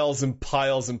piles and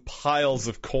piles and piles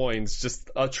of coins,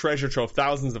 just a treasure trove,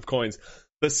 thousands of coins,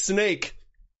 the snake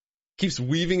keeps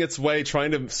weaving its way, trying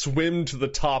to swim to the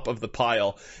top of the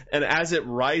pile. And as it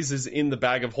rises in the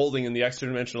bag of holding in the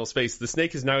extra-dimensional space, the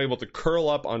snake is now able to curl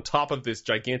up on top of this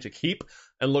gigantic heap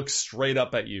and look straight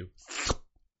up at you.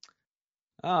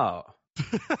 Oh.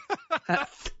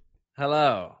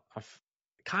 Hello. I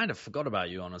kind of forgot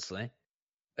about you, honestly.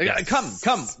 Yes.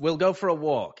 Come. We'll go for a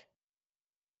walk.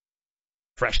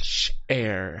 Fresh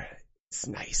air. It's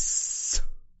nice.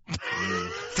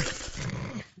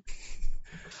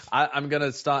 I'm going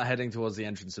to start heading towards the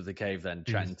entrance of the cave then,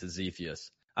 chatting to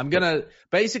Zephyus.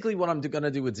 Basically what I'm going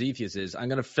to do with Zephyus is I'm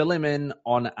going to fill him in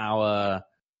on our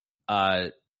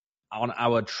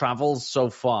travels so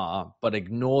far, but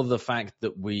ignore the fact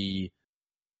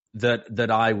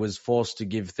that I was forced to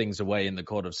give things away in the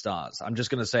Court of Stars. I'm just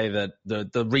going to say that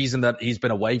the reason that he's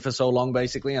been away for so long,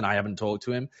 basically, and I haven't talked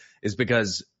to him, is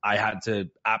because I had to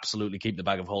absolutely keep the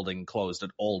bag of holding closed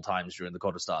at all times during the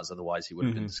Court of Stars, otherwise he would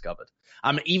have been discovered.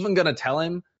 I'm even going to tell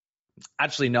him,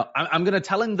 actually no, I'm going to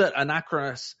tell him that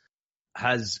Anachrus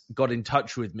has got in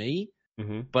touch with me,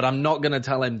 but I'm not going to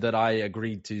tell him that I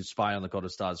agreed to spy on the Court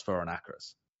of Stars for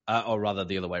Anachrus, or rather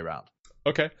the other way around.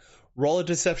 Okay. Roll a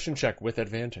deception check with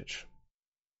advantage.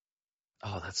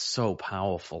 Oh, that's so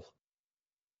powerful.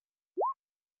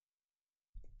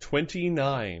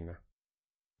 29.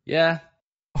 Yeah.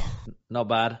 Not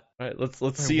bad. All right,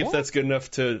 let's see if that's good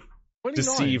enough to 29.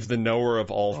 deceive the knower of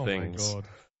all things. Oh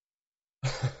my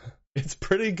god. It's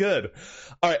pretty good.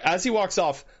 All right, as he walks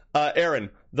off, Aaron,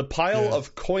 the pile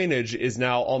of coinage is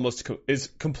now is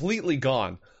completely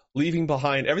gone, leaving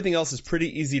behind everything else is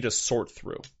pretty easy to sort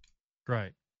through.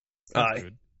 Great. That's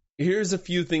good. Here's a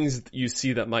few things that you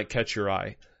see that might catch your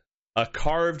eye. A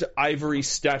carved ivory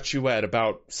statuette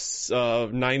about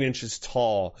 9 inches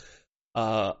tall.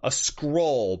 A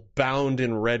scroll bound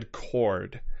in red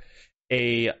cord.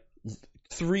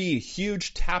 3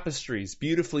 huge tapestries,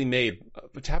 beautifully made.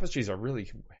 Tapestries are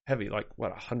really heavy, like,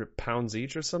 100 pounds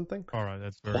each or something? All right,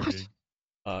 that's very big.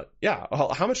 Yeah.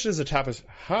 How much does a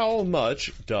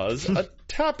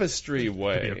tapestry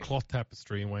weigh? Maybe a cloth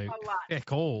tapestry and weigh. A lot.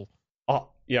 Heck all. Oh,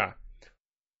 yeah.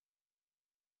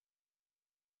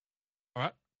 All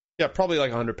right. Yeah, probably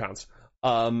like 100 pounds.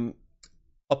 A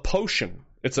potion.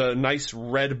 It's a nice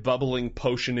red bubbling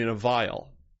potion in a vial.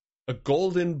 A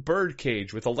golden bird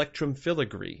cage with electrum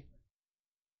filigree.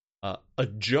 A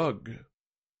jug.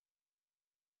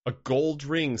 A gold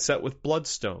ring set with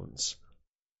bloodstones.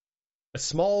 A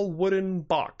small wooden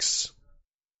box.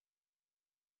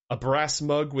 A brass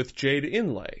mug with jade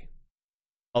inlay.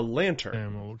 A lantern.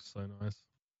 Damn, it looks so nice.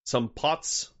 Some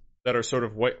pots that are sort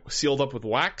of sealed up with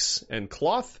wax and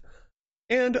cloth.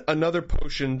 And another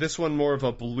potion, this one more of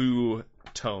a blue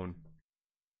tone.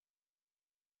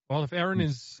 Well, if Aaron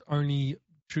is only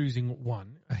choosing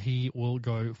one, he will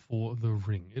go for the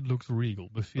ring. It looks regal,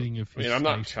 befitting of his I'm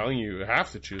not station. telling you you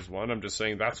have to choose one. I'm just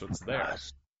saying that's what's there.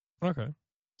 Okay.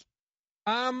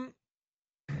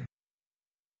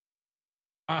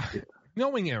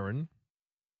 Knowing Aaron,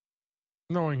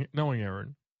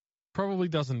 probably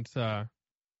doesn't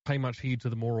pay much heed to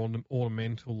the more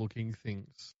ornamental looking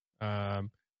things.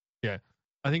 Yeah,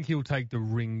 I think he'll take the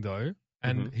ring though,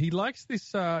 And he likes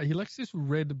this. He likes this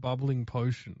red bubbling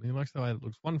potion. He likes the way it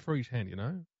looks. One for each hand, you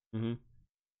know. Mm-hmm.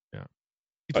 Yeah.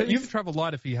 He can travel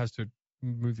light if he has to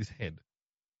move his head.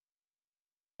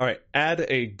 All right. Add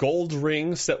a gold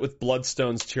ring set with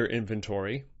bloodstones to your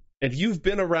inventory, and you've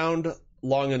been around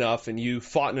long enough, and you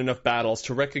fought in enough battles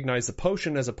to recognize the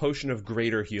potion as a potion of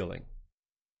greater healing.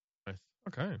 Nice.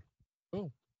 Okay.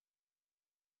 Cool.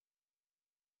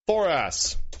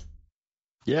 Thoras.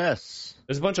 Yes.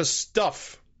 There's a bunch of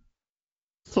stuff.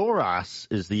 Thoras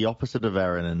is the opposite of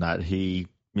Eren in that he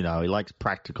likes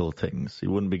practical things. He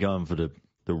wouldn't be going for the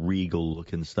regal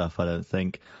looking stuff, I don't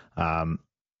think. And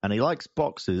he likes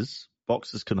boxes.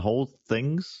 Boxes can hold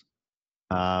things.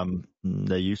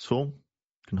 They're useful.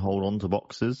 Can hold on to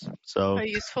boxes. So A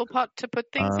useful pot to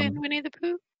put things in, Winnie the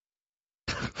Pooh?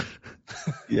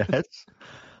 Yes.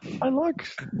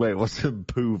 Wait, what's the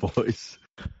Pooh voice?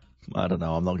 I don't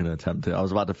know. I'm not going to attempt it. I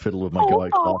was about to fiddle with my go. We're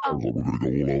going to go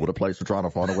all over the place. We're trying to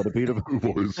find out where the Peter Pooh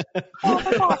voice.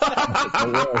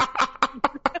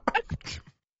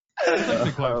 It's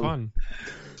actually quite fun.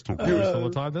 All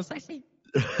the time. That's sexy.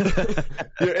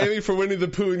 You're aiming for Winnie the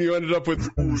Pooh, and you ended up with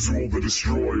Usul the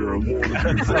Destroyer, Lord of the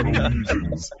Infernal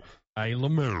Legions. Hey,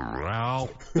 Lemur.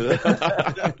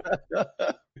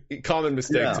 Common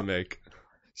mistake to make.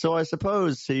 So I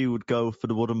suppose he would go for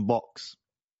the wooden box.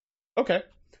 Okay.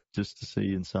 Just to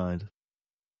see inside.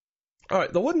 All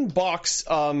right. The wooden box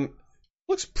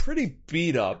looks pretty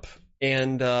beat up,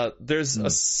 and there's a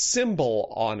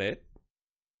symbol on it.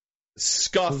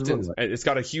 Scuffed, and it's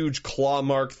got a huge claw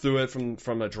mark through it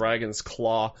from a dragon's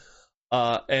claw,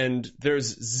 and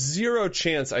there's zero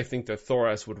chance I think that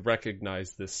Thoras would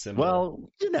recognize this symbol.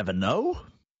 Well, you never know.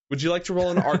 Would you like to roll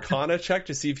an Arcana check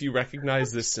to see if you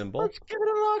recognize this symbol? Let's give it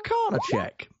an Arcana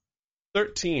check.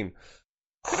 13.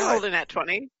 I rolled in at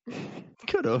 20.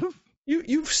 Could have.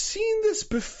 You've seen this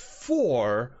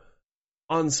before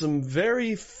on some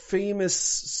very famous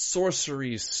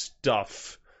sorcery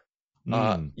stuff.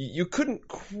 You couldn't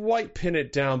quite pin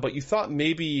it down, but you thought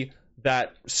maybe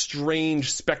that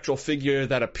strange spectral figure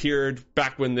that appeared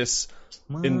back when this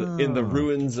in the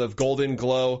ruins of Golden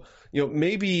Glow,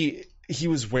 maybe he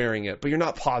was wearing it, but you're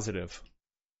not positive.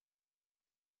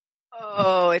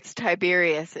 Oh, it's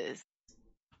Tiberius's.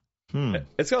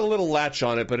 It's got a little latch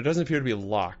on it, but it doesn't appear to be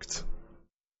locked.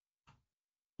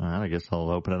 All right, I guess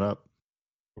I'll open it up.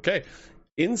 Okay.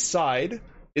 Inside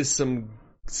is some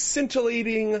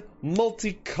scintillating,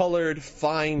 multicolored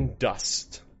fine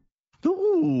dust.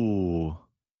 Ooh.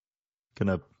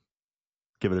 Gonna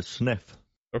give it a sniff.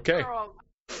 Okay.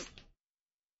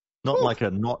 Not like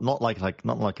an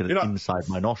inside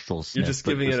my nostrils sniff. You're just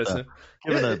giving it a sniff.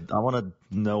 I want to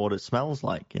know what it smells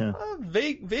like. Yeah.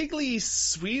 Vaguely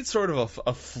sweet, sort of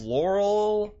a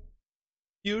floral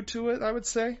hue to it, I would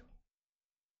say.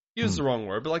 Use the wrong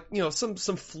word, but some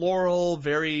floral,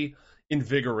 very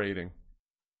invigorating.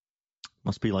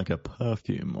 Must be like a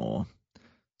perfume or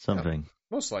something. Yeah,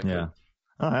 most likely. Yeah.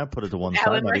 All right, I'll put it to one side.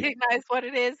 Alan recognize what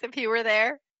it is if he were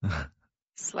there.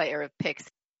 Slayer of Pixies.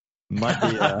 Might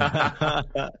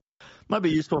be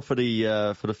useful for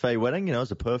the Fae wedding,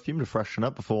 as a perfume to freshen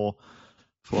up before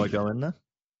I go in there.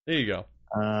 There you go.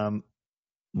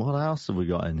 What else have we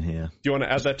got in here? Do you want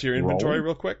to add that to your inventory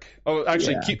real quick? Oh,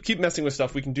 actually, keep messing with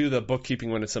stuff. We can do the bookkeeping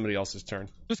when it's somebody else's turn.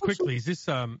 Just quickly, is this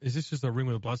just a ring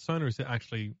with a bloodstone, or is it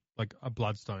actually like a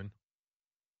bloodstone,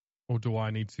 or do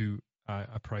I need to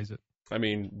appraise it? I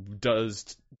mean,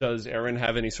 does Eren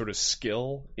have any sort of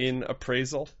skill in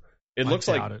appraisal? It looks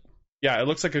like it. Yeah, it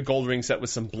looks like a gold ring set with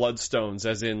some bloodstones,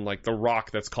 as in like the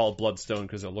rock that's called bloodstone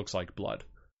because it looks like blood.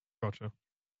 Gotcha.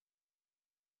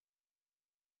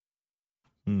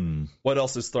 What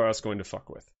else is Thoras going to fuck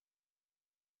with?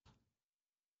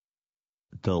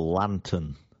 The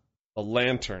lantern. A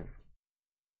lantern.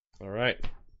 All right.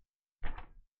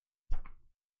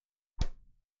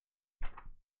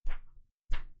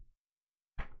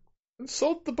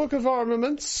 Consult the Book of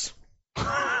Armaments. All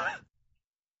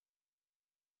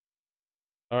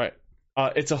right.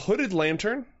 It's a hooded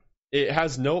lantern. It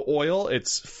has no oil.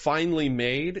 It's finely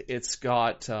made. It's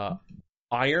got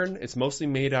iron. It's mostly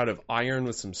made out of iron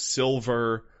with some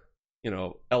silver,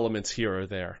 elements here or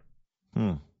there.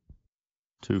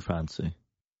 Too fancy.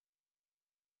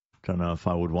 Don't know if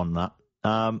I would want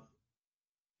that.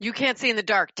 You can't see in the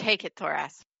dark. Take it,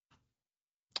 Thoras.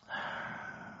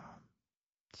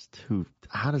 It's too.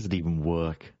 How does it even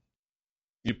work?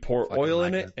 You pour oil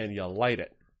in it and you light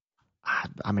it.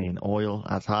 I mean, oil,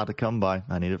 that's hard to come by.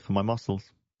 I need it for my muscles.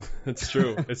 It's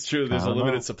true. It's true. There's a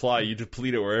limited supply. You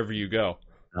deplete it wherever you go.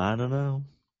 I don't know.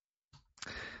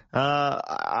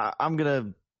 I'm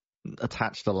going to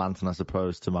attach the lantern, I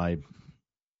suppose, to my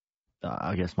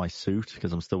I guess my suit,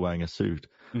 because I'm still wearing a suit.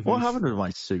 Mhm. What happened with my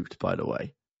suit, by the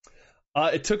way?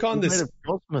 It took on It's this. made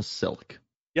of cosmos silk.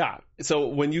 Yeah. So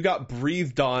when you got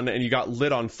breathed on and you got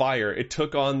lit on fire, it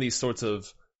took on these sorts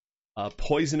of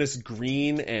poisonous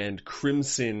green and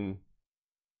crimson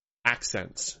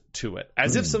accents to it,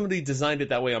 as if somebody designed it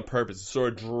that way on purpose,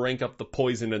 sort of drank up the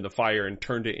poison in the fire and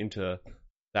turned it into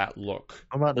that look.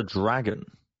 How about the dragon?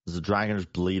 Is the dragon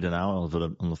just bleeding out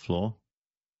on the floor?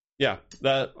 Yeah.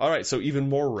 All right. So even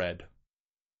more red.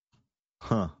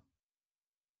 Huh.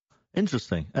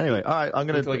 Interesting. Anyway, all right. I'm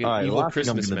gonna Look like an all right, evil last thing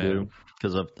I'm Christmas gonna man. do,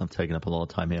 because I'm taking up a lot of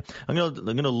time here. I'm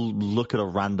gonna look at a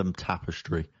random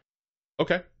tapestry.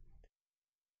 Okay.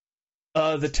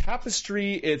 The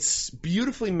tapestry, it's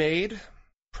beautifully made,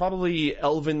 probably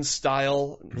elven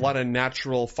style, a lot of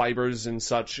natural fibers and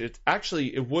such.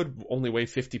 It would only weigh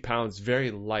 50 pounds,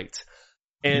 very light.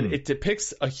 And it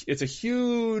depicts a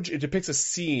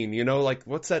scene, you know, like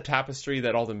what's that tapestry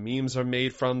that all the memes are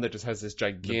made from that just has this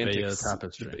gigantic The Bayeux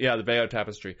tapestry. Yeah, the Bayeux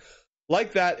tapestry.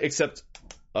 Like that, except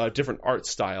a different art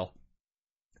style.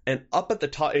 And up at the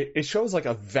top, it shows like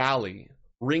a valley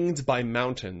ringed by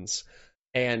mountains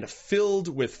and filled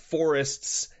with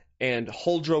forests and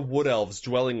Huldra wood elves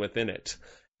dwelling within it.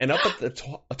 And up at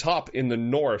the top in the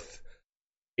north,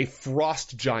 a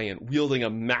frost giant wielding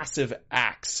a massive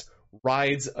axe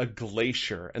rides a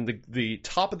glacier, and the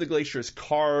top of the glacier is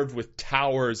carved with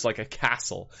towers like a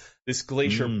castle. This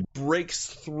glacier breaks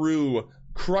through,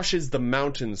 crushes the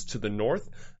mountains to the north,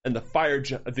 and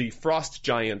the frost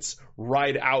giants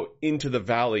ride out into the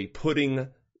valley, putting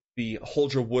the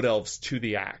Huldra wood elves to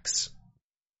the axe.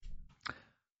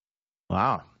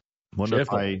 Wow. Wonder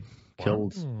Cheerful. if I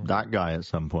killed that guy at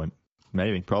some point.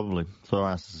 Maybe, probably.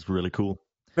 Thoras is really cool.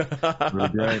 Really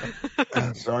great.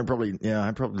 So I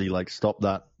probably like stop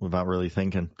that without really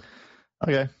thinking.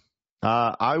 Okay.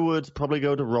 I would probably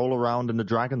go to roll around in the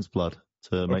dragon's blood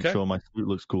to make sure my suit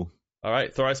looks cool. All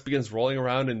right, Thoras begins rolling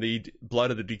around in the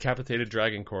blood of the decapitated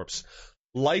dragon corpse.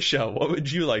 Lisha, what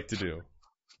would you like to do?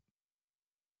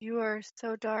 You are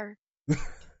so dark.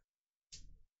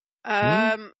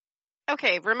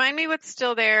 Okay, remind me what's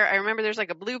still there. I remember there's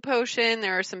like a blue potion.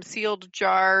 There are some sealed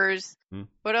jars.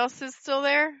 What else is still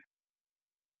there?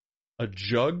 A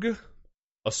jug,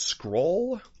 a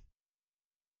scroll,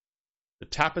 the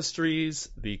tapestries,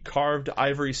 the carved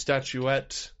ivory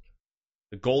statuette,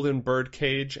 the golden bird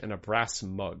cage, and a brass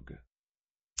mug.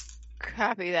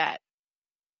 Copy that.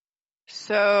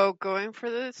 So, going for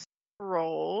the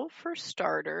scroll for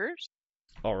starters.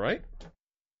 All right.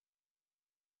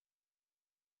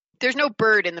 There's no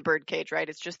bird in the bird cage, right?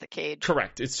 It's just the cage.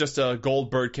 Correct. It's just a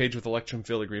gold bird cage with electrum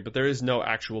filigree, but there is no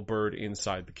actual bird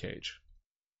inside the cage.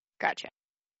 Gotcha.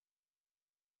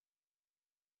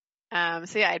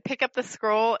 So yeah, I'd pick up the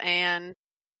scroll and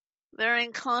very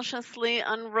cautiously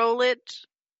unroll it.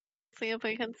 See if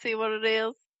we can see what it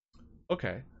is.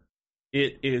 Okay.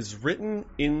 It is written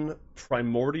in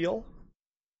primordial,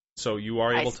 so you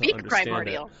are able to understand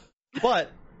primordial. it. But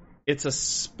it's a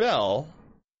spell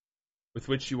with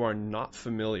which you are not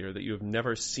familiar, that you have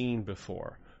never seen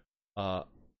before.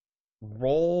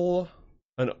 Roll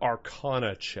an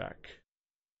Arcana check.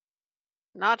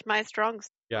 Not my strong suit.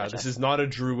 Yeah, this is not a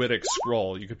druidic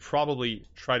scroll. You could probably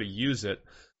try to use it.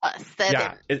 7.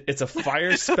 Yeah, it's a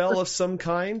fire spell of some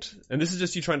kind, and this is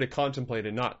just you trying to contemplate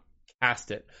and not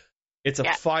cast it. It's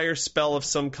a fire spell of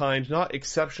some kind, not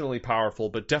exceptionally powerful,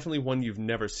 but definitely one you've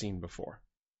never seen before.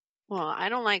 Well, I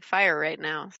don't like fire right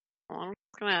now, so I'm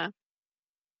just gonna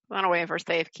run away for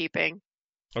safekeeping.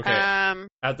 Okay,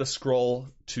 add the scroll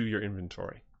to your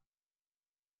inventory.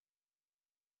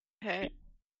 Okay.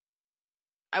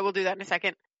 I will do that in a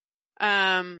second.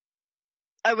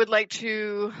 I would like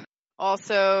to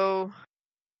also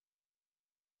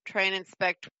try and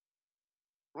inspect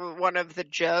one of the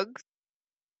jugs.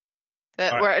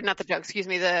 Not the jug, excuse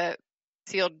me, the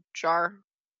sealed jar.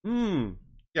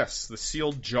 Yes, the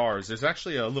sealed jars. There's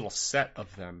actually a little set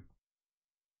of them.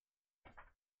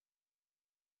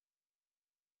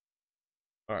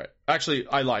 All right. Actually,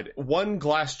 I lied. One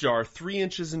glass jar, 3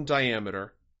 inches in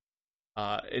diameter.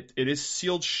 It is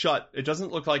sealed shut. It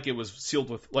doesn't look like it was sealed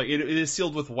with, like, it is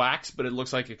sealed with wax, but it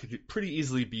looks like it could pretty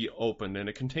easily be opened, and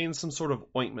it contains some sort of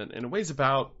ointment, and it weighs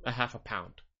about a half a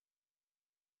pound.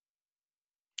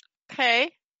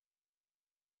 Okay.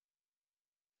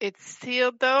 It's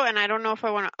sealed though, and I don't know if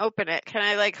I want to open it. Can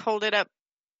I like hold it up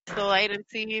to the light and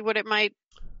see what it might?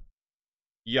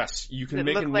 Yes, you can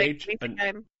make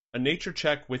a nature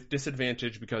check with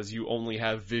disadvantage because you only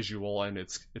have visual and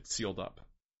it's sealed up.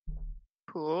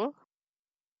 Cool.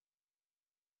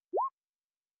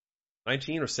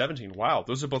 19 or 17. Wow,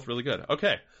 those are both really good.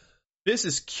 Okay. This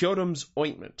is Kyotum's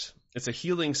ointment. It's a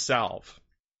healing salve.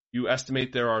 You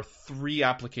estimate there are 3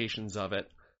 applications of it.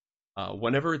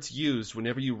 Whenever it's used,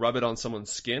 whenever you rub it on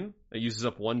someone's skin, it uses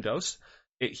up 1 dose.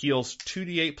 It heals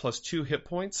 2d8 plus 2 hit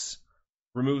points,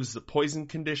 removes the poison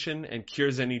condition, and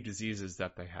cures any diseases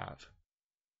that they have.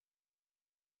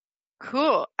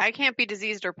 Cool. I can't be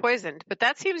diseased or poisoned, but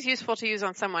that seems useful to use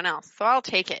on someone else, so I'll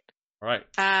take it. All right.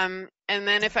 And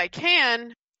then if I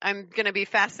can, I'm going to be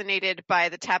fascinated by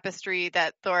the tapestry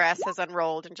that Thoras has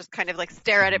unrolled and just kind of like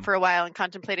stare at it for a while and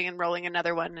contemplating unrolling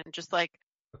another one and just like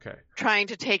trying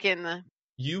to take in the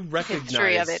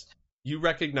history of it. You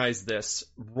recognize this.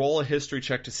 Roll a history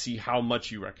check to see how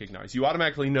much you recognize. You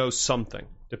automatically know something.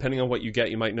 Depending on what you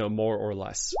get, you might know more or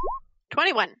less.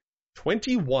 21.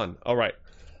 21. All right.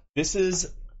 This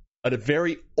is a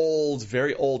very old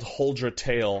Huldra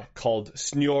tale called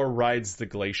Snjor Rides the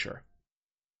Glacier.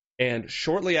 And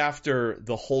shortly after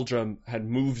the Huldra had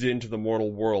moved into the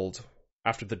mortal world,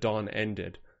 after the dawn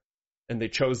ended, and they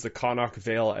chose the Connacht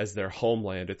Vale as their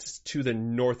homeland, it's to the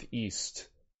northeast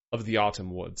of the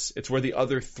Autumn Woods. It's where the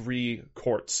other 3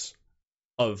 courts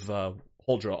of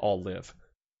Huldra all live.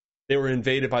 They were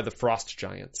invaded by the Frost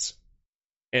Giants.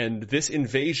 And this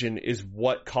invasion is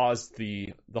what caused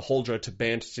the Huldra to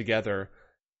band together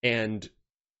and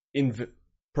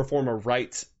perform a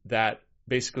rite that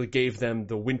basically gave them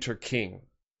the Winter King,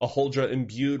 a Huldra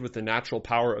imbued with the natural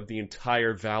power of the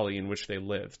entire valley in which they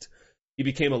lived. He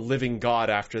became a living god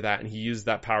after that, and he used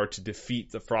that power to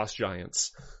defeat the Frost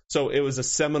Giants. So it was a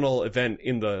seminal event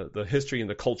in the history and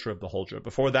the culture of the Huldra.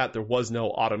 Before that, there was no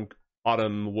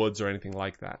Autumn Woods or anything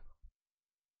like that.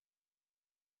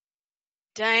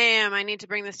 Damn, I need to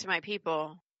bring this to my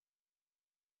people.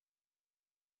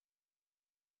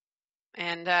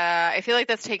 And I feel like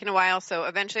that's taken a while, so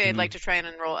eventually I'd like to try and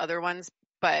enroll other ones,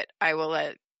 but I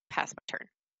will pass my turn.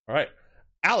 All right.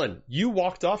 Alan, you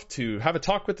walked off to have a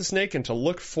talk with the snake and to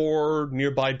look for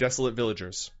nearby desolate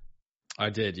villagers.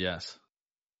 I did, yes.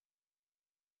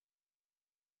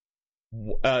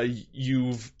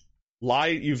 You've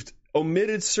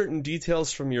omitted certain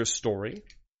details from your story.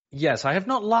 Yes, I have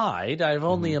not lied. I've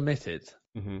only omitted.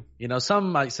 Mm-hmm. You know,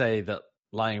 some might say that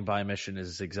lying by omission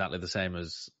is exactly the same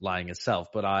as lying itself,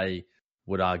 but I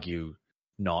would argue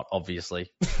not,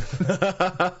 obviously.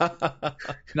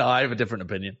 No, I have a different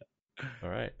opinion. All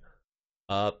right.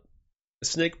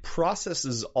 Snake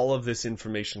processes all of this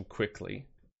information quickly.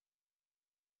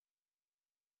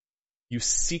 You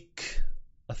seek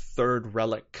a 3rd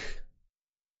relic.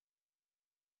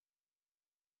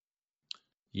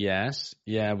 Yes,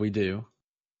 yeah, we do.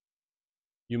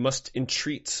 You must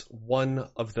entreat one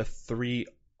of the 3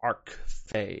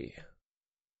 Archfey.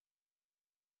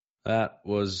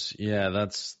 That's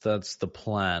the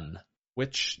plan.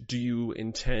 Which do you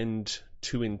intend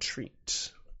to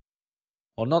entreat?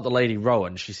 Well, not the Lady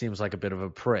Rowan. She seems like a bit of a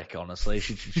prick, honestly.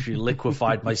 She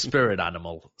liquefied my spirit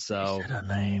animal, so... Is that her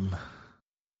name?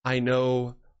 I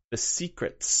know the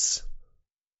secrets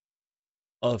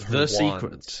of her The wand.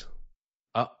 secrets?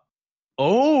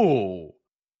 Oh,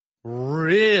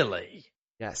 really?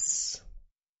 Yes.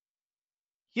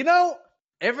 You know,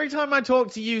 every time I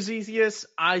talk to you, Zethius,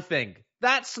 I think,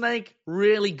 that snake,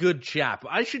 really good chap.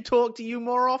 I should talk to you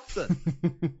more often.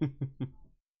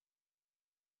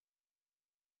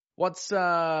 What's the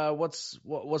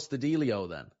dealio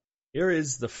then? Here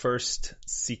is the first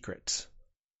secret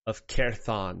of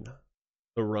Caerthon,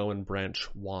 the Rowan Branch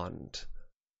Wand.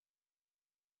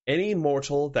 Any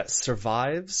mortal that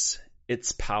survives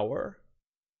its power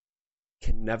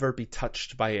can never be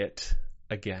touched by it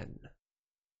again.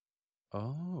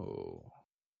 Oh,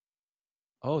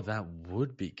 that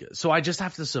would be good. So I just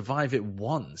have to survive it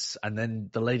once, and then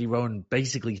the Lady Rowan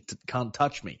basically can't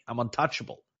touch me. I'm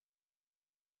untouchable.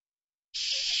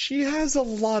 She has a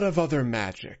lot of other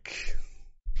magic.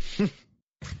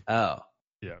 Oh.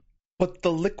 Yeah. But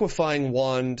the liquefying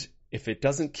wand, if it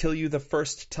doesn't kill you the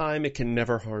first time, it can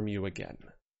never harm you again.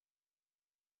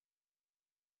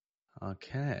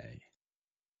 Okay.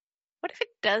 What if it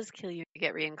does kill you to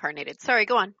get reincarnated? Sorry,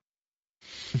 go on.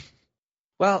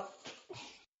 Well,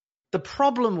 the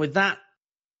problem with that,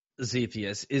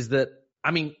 Zethius, is that, I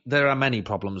mean, there are many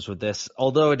problems with this.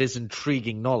 Although it is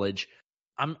intriguing knowledge,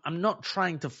 I'm not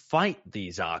trying to fight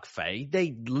these Archfey.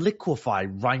 They liquefy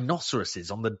rhinoceroses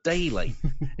on the daily.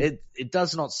 It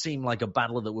does not seem like a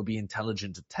battle that would be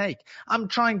intelligent to take. I'm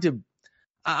trying to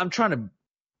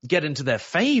get into their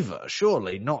favor,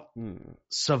 surely, not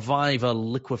survive a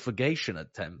liquefaction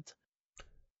attempt.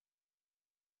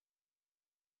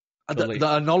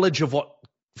 The knowledge of what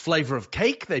flavor of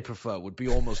cake they prefer would be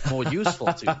almost more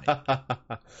useful to me.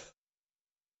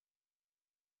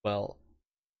 Well,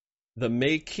 The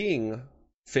May King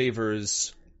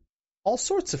favors all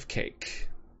sorts of cake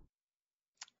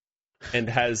and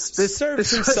has served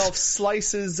himself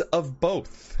slices of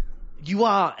both. You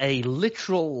are a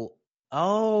literal...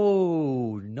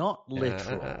 Oh, not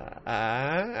literal.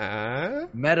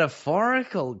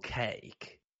 Metaphorical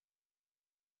cake.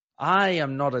 I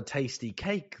am not a tasty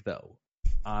cake, though.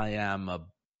 I am a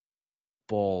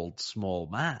bald, small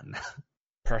man.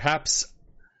 Perhaps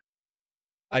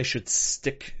I should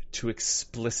stick to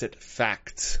explicit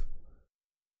fact.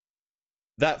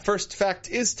 That first fact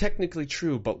is technically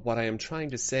true, but what I am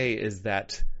trying to say is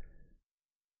that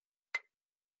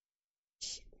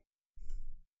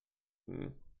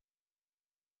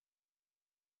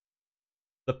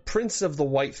the Prince of the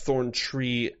Whitethorn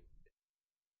Tree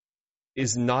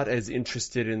is not as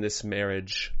interested in this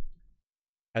marriage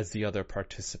as the other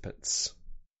participants.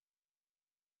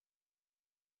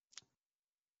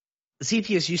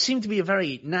 Zethius, you seem to be a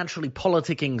very naturally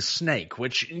politicking snake,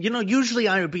 which, usually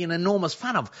I would be an enormous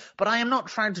fan of, but I am not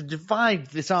trying to divide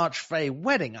this Archfey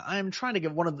wedding. I am trying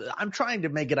to I'm trying to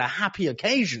make it a happy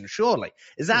occasion, surely.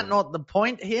 Is that not the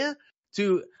point here?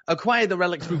 To acquire the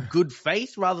relic through good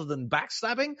faith rather than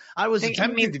backstabbing? I was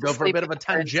attempting to go for a bit of a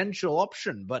tangential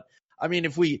option, but I mean,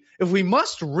 if we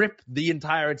must rip the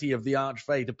entirety of the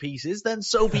Archfey to pieces, then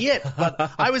so be it.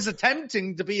 But I was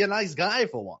attempting to be a nice guy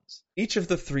for once. Each of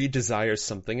the three desires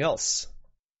something else.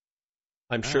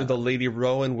 I'm sure the Lady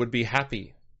Rowan would be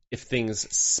happy if things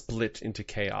split into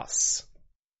chaos.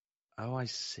 Oh, I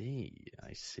see.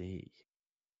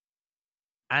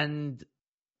 And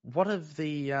what of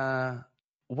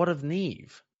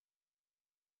Neve?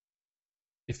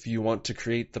 If you want to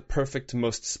create the perfect,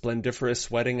 most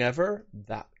splendiferous wedding ever,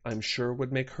 that, I'm sure,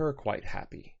 would make her quite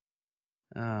happy.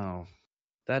 Oh,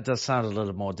 that does sound a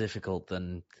little more difficult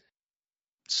than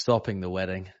stopping the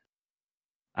wedding.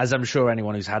 As I'm sure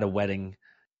anyone who's had a wedding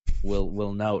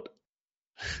will note.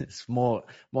 It's more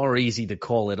easy to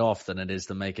call it off than it is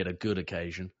to make it a good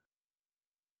occasion.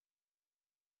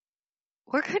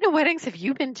 What kind of weddings have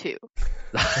you been to?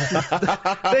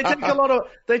 They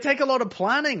take a lot of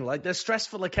planning. Like, they're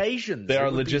stressful occasions. They are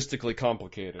logistically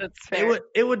complicated. That's fair.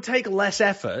 It would take less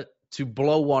effort to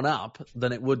blow one up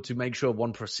than it would to make sure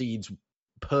one proceeds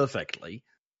perfectly,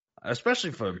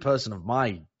 especially for a person of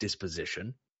my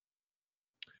disposition.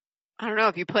 I don't know.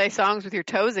 If you play songs with your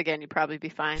toes again, you'd probably be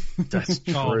fine. That's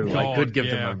true. Oh, God, I could give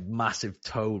them a massive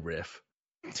toe riff.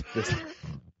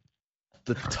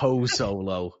 The toe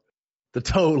solo. The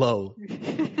Tolo.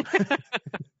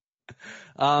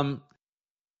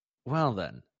 Well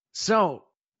then. So,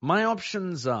 my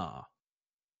options are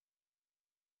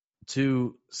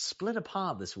to split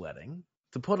apart this wedding,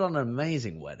 to put on an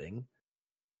amazing wedding,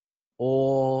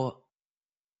 or,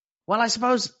 well, I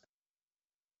suppose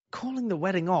calling the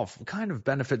wedding off kind of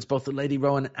benefits both the Lady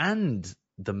Rowan and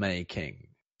the May King.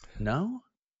 No?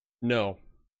 No.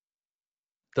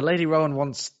 The Lady Rowan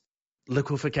wants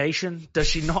liquefaction? Does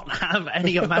she not have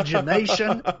any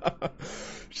imagination?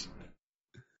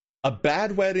 A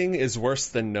bad wedding is worse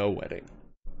than no wedding.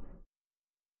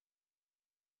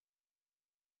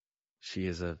 She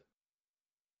is a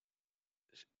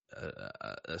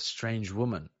strange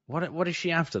woman. What is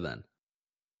she after then?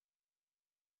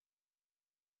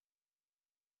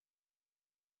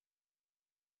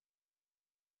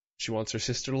 She wants her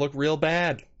sister to look real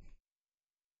bad.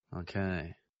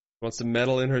 Okay. Wants to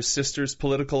meddle in her sister's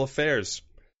political affairs.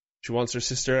 She wants her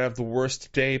sister to have the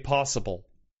worst day possible.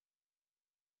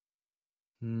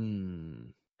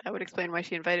 That would explain why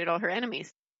she invited all her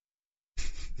enemies.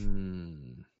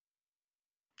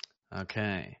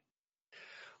 Okay.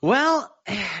 Well,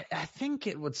 I think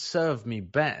it would serve me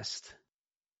best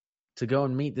to go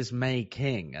and meet this May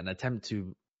King and attempt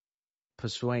to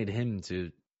persuade him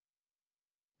to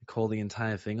call the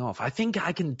entire thing off. I think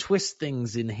I can twist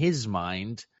things in his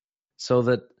mind so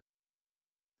that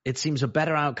it seems a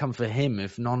better outcome for him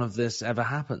if none of this ever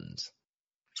happens.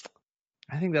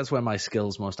 I think that's where my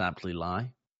skills most aptly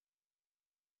lie.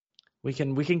 We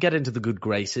can get into the good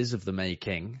graces of the May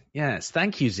King. Yes,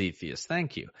 thank you, Zethius,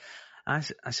 thank you. I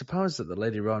suppose that the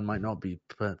Lady Rowan might not be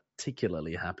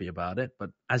particularly happy about it, but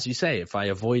as you say, if I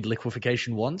avoid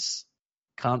liquefaction once,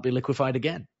 can't be liquefied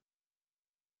again.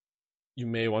 You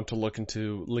may want to look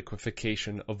into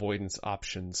liquefaction avoidance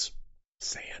options.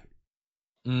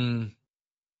 Saying.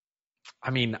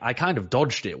 I mean, I kind of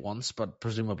dodged it once, but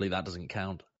presumably that doesn't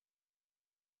count.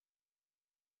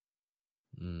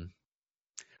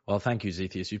 Well, thank you,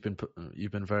 Zethius.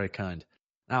 You've been very kind.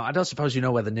 Now, I don't suppose you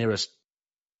know where the nearest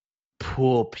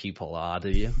poor people are, do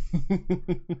you?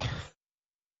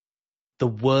 The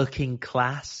working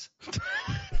class?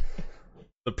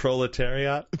 The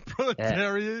proletariat?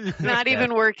 Proletariat. Not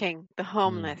even working. The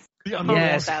homeless. The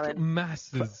Yes. unlocked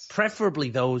masses. Preferably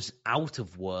those out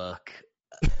of work,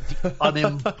 the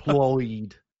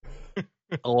unemployed,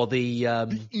 or the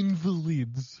The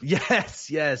invalids. yes.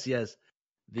 Those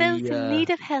in need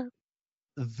of help.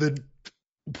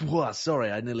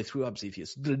 Sorry, I nearly threw up,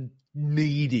 Cepheus. The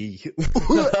needy.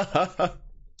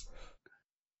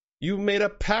 You made a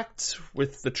pact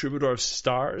with the Troubadour of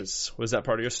Stars. Was that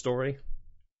part of your story?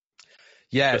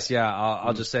 Yes, yeah.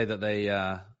 I'll just say that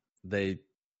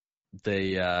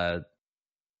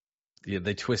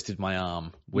they twisted my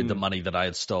arm with the money that I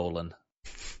had stolen.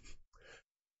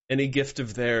 Any gift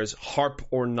of theirs, harp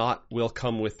or not, will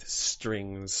come with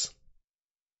strings.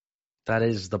 That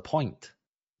is the point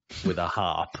with a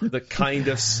harp. The kind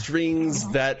of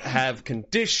strings that have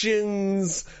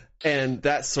conditions and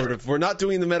that sort of... We're not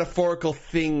doing the metaphorical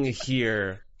thing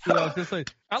here. Yeah, I was gonna say,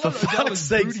 Alan fuck's O'Dell's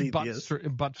sake, booty Cepheus.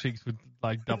 butt cheeks with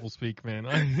like double speak, man.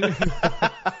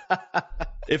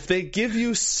 If they give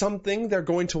you something, they're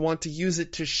going to want to use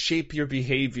it to shape your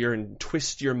behavior and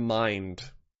twist your mind.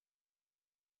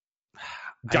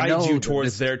 Guide you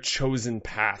towards their chosen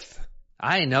path.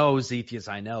 I know, Cepheus,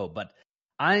 I know, but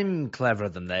I'm cleverer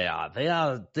than they are.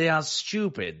 They are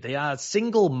stupid. They are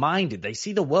single-minded. They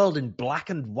see the world in black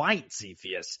and white,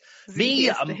 Cepheus. Me,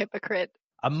 Cepheus the hypocrite.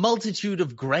 a multitude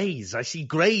of greys. I see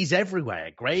greys everywhere.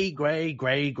 Gray, gray,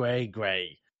 gray, gray,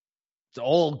 gray. It's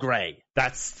all gray.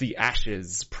 That's the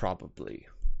ashes, probably.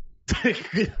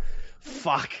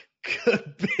 Fuck.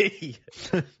 Could be.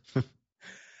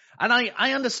 And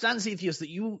I understand, Cepheus, that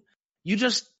you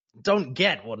just don't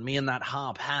get what me and that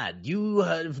harp had. You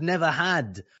have never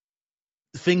had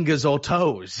fingers or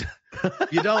toes.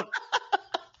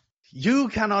 You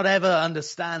cannot ever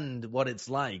understand what it's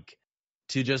like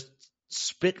to just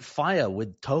spit fire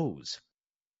with toes.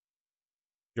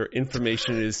 Your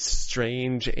information is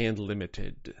strange and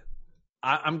limited.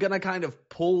 I'm going to kind of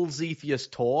pull Cepheus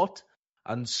taut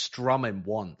and strum him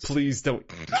once. Please don't.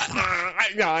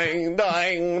 Dying,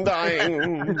 dying,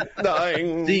 dying,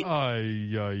 dying. See,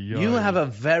 You have a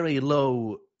very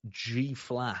low G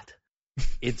flat.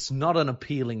 It's not an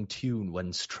appealing tune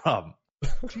when strummed.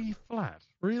 G flat,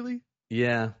 really?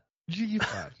 Yeah, G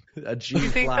flat. a G You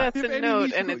think flat. that's a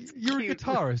note and it's You're cute. a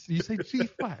guitarist. You say G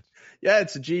flat. Yeah,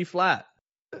 it's a G flat.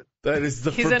 That is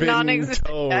the He's a forbidden non-existent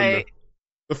tone. guy.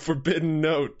 The forbidden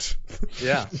note.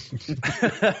 Yeah.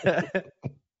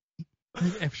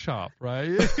 F sharp, right?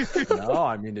 No,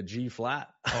 I mean a G flat.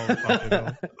 Oh, fucking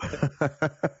hell.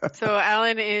 So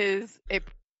Alan is a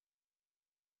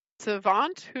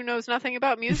savant who knows nothing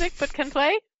about music but can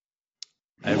play?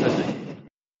 Everything.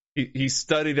 He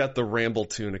studied at the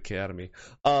Rambletoon Academy.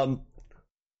 All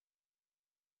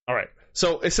right.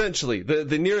 So essentially,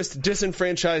 the nearest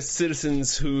disenfranchised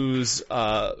citizens who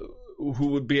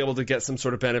would be able to get some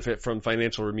sort of benefit from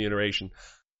financial remuneration.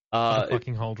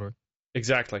 Fucking Holdra.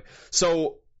 Exactly.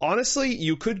 So honestly,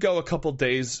 you could go a couple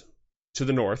days to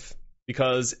the north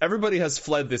because everybody has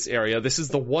fled this area. This is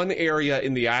the one area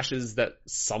in the ashes that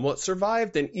somewhat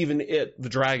survived, and even the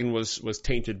dragon was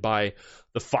tainted by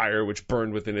the fire which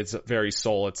burned within its very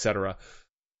soul, etc.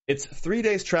 It's 3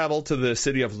 days travel to the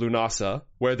city of Lunasa,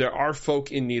 where there are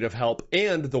folk in need of help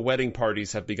and the wedding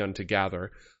parties have begun to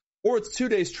gather. Or it's 2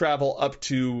 days travel up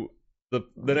to the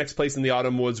next place in the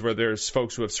Autumn Woods where there's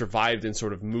folks who have survived and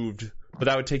sort of moved, but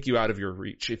that would take you out of your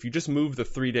reach. If you just move the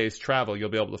 3 days travel, you'll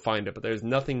be able to find it, but there's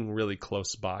nothing really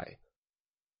close by.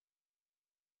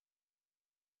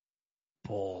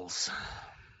 Balls.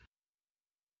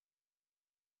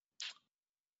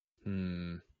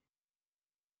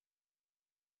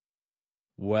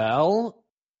 Well,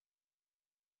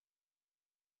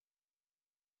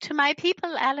 To my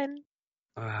people, Alan.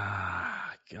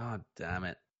 God damn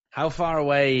it. How far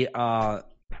away are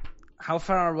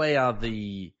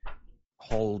the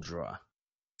Holdra?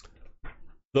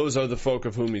 Those are the folk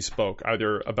of whom he spoke,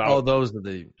 either about... Oh, those are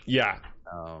the... Yeah,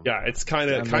 it's kind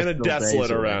of still desolate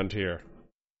days away. around here.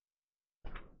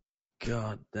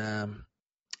 God damn.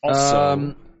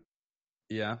 Also,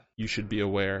 Yeah. you should be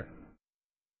aware,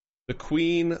 the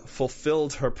Queen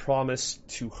fulfilled her promise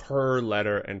to her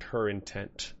letter and her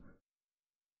intent.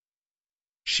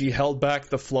 She held back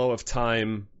the flow of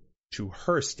time to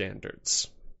her standards.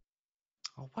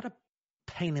 Oh, what a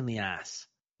pain in the ass.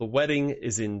 The wedding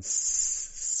is in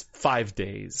 5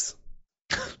 days.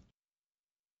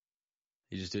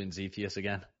 You just doing Cepheus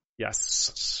again? Yes.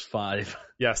 It's 5.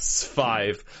 Yes,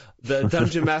 5. The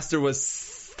Dungeon Master was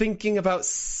thinking about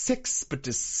 6, but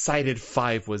decided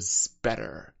 5 was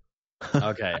better.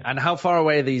 Okay. And how far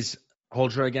away are these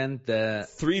Holdra again?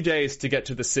 3 days to get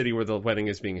to the city where the wedding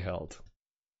is being held.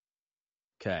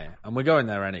 Okay, and we're going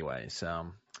there anyway,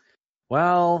 so...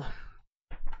 Well,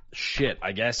 shit,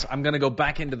 I guess. I'm going to go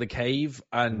back into the cave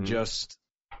and just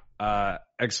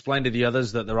explain to the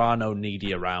others that there are no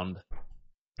needy around.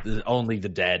 There's only the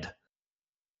dead.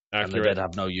 Accurate. And the dead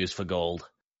have no use for gold.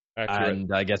 Accurate.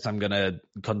 And I guess I'm going to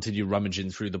continue rummaging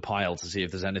through the pile to see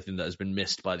if there's anything that has been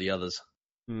missed by the others.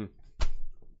 All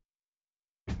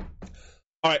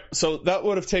right, so that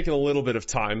would have taken a little bit of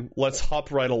time. Let's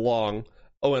hop right along.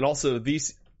 Oh, and also,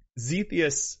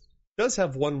 Zethius does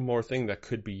have one more thing that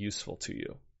could be useful to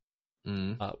you,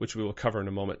 which we will cover in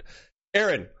a moment.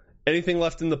 Aaron, anything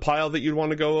left in the pile that you'd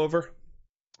want to go over?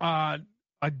 I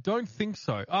don't think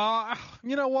so.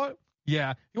 You know what?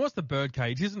 Yeah, he wants the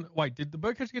birdcage. Wait, did the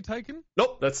birdcage get taken?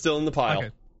 Nope, that's still in the pile.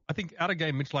 Okay. I think out of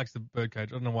game, Mitch likes the birdcage.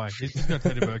 I don't know why. He's just going to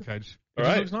take the birdcage. All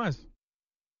right. It looks nice.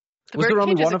 The Was there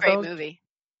only Birdcage is one a of great those? movie.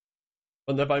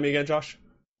 Run that by me again, Josh?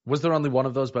 Was there only one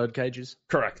of those bird cages?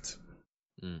 Correct.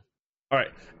 All right,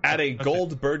 add a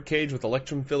gold birdcage with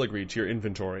Electrum filigree to your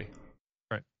inventory.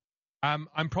 Right.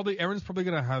 Aaron's probably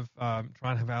going to have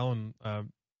try and have Alan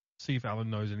see if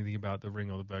Alan knows anything about the ring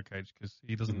or the birdcage because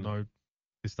he doesn't know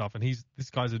this stuff, and this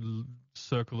guy's a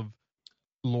circle of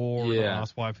lore and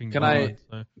ass-wiping. Can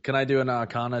I do an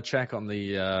Arcana check on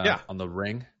the on the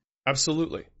ring?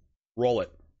 Absolutely. Roll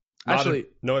it.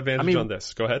 No advantage on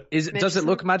this. Go ahead. Does it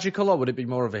look magical, or would it be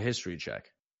more of a history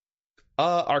check?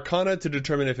 Arcana to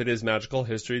determine if it is magical.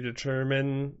 History to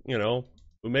determine,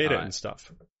 who made it and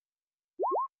stuff.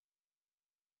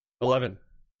 11.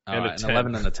 And a 10. An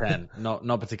 11 and a 10.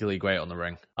 Not particularly great on the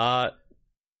ring.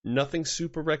 Nothing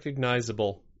super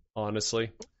recognizable,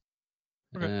 honestly.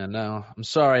 Okay. No, I'm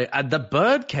sorry. The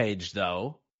birdcage,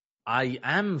 though, I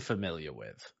am familiar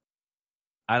with,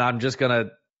 and I'm just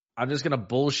gonna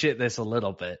bullshit this a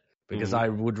little bit because I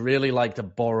would really like to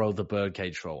borrow the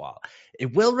birdcage for a while.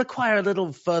 It will require a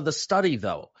little further study,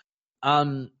 though.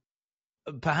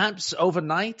 Perhaps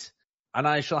overnight, and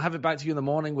I shall have it back to you in the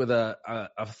morning with a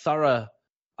thorough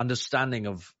understanding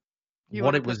of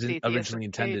what it was originally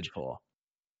intended for.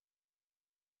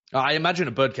 I imagine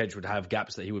a birdcage would have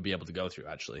gaps that he would be able to go through,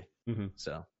 actually.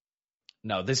 So,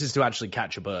 no, this is to actually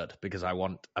catch a bird because I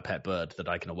want a pet bird that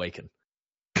I can awaken.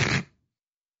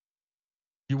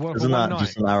 Isn't that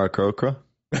just an Aarakocra?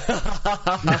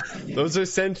 Those are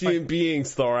sentient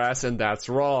beings, Thoras, and that's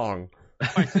wrong.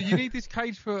 Wait, so you need this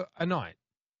cage for a night?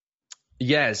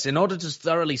 Yes, in order to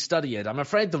thoroughly study it. I'm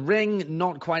afraid the ring,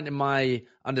 not quite in my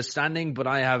understanding, but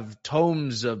I have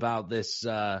tomes about this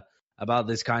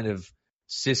kind of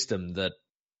system that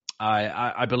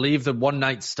I believe that one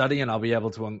night study and I'll be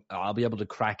able to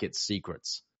crack its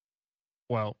secrets.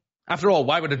 Well, after all,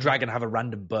 why would a dragon have a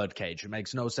random bird cage? It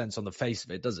makes no sense on the face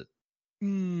of it, does it?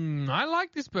 I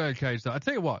like this bird cage though. I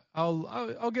tell you what,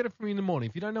 I'll get it from you in the morning.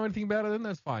 If you don't know anything about it, then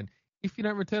that's fine. If you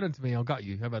don't return it to me, I'll gut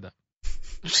you. How about that?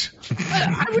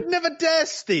 I would never dare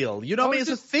steal. You know me as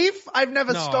a thief? I've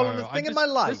never stolen a thing in my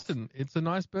life. Listen, it's a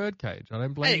nice bird cage. I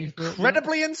don't blame you for it.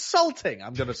 Incredibly insulting.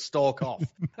 I'm going to stalk off.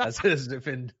 As if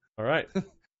in... All right.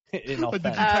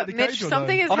 Mitch,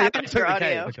 something has happened to your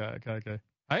audio. Okay.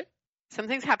 Hey?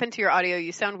 Something's happened to your audio.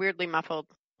 You sound weirdly muffled.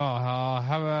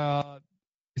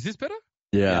 Is this better?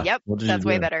 Yeah. Yep, that's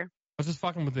way better. I was just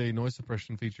fucking with the noise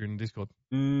suppression feature in Discord.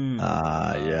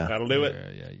 Yeah. That'll do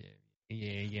it.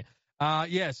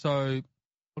 Yeah. So,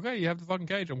 okay, you have the fucking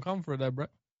cage. I'm coming for it, though, bro.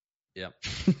 Yep.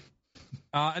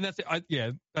 And that's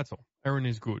it. That's all. Aaron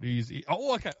is good.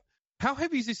 Okay. How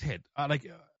heavy is this head?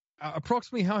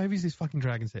 Approximately how heavy is this fucking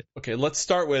dragon's head? Okay, let's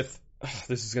start with.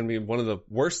 This is going to be one of the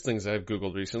worst things I've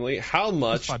Googled recently. How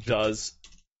much does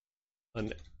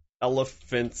an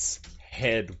elephant's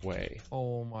head weigh?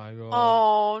 Oh my god.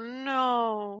 Oh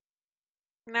no.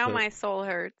 Now my soul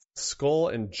hurts. Skull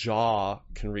and jaw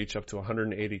can reach up to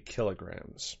 180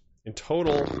 kilograms. In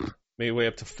total, may weigh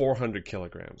up to 400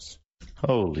 kilograms.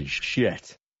 Holy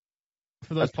shit.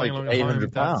 For those playing along at 800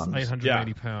 home, pounds. that's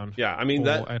 880 pounds. Yeah, I mean,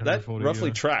 that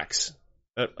roughly tracks.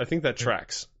 I think that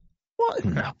tracks. What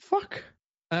in the fuck?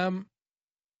 I mean,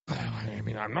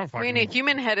 I'm not fucking... I mean, a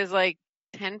human head is like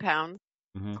 10 pounds,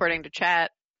 according to chat.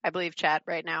 I believe chat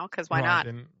right now, because why not?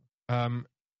 Then,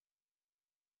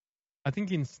 I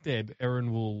think instead,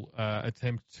 Aaron will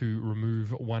attempt to remove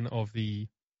one of the...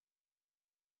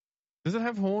 Does it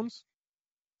have horns?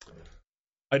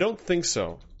 I don't think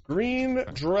so. Green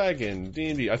Dragon,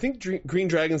 D&D. I think green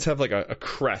dragons have like a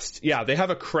crest. Yeah, they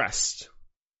have a crest.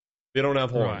 They don't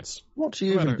have horns. What do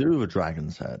you even do with a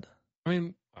dragon's head? I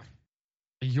mean,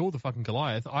 you're the fucking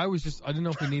Goliath. I didn't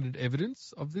know if we needed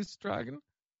evidence of this dragon.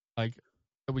 Like,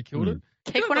 that we killed it.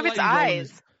 Take one of its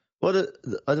eyes. I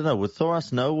don't know. Would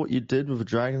Thoras know what you did with a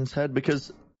dragon's head?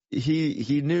 Because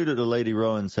he knew that the Lady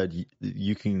Rowan said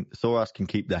you can Thoras can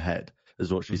keep the head,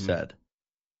 is what she said.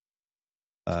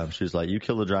 She was like, you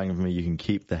kill the dragon for me, you can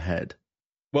keep the head.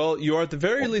 Well, you are at the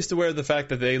very least aware of the fact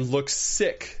that they look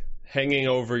sick hanging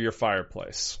over your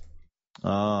fireplace.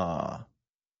 Ah,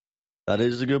 that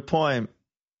is a good point.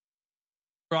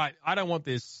 Right, I don't want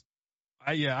this.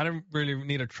 I don't really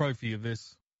need a trophy of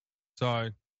this. So,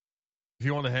 if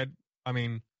you want the head, I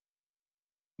mean,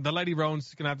 the Lady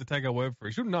Rowan's going to have to take our word for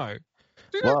it. She'll know.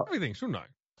 Everything, she'll know.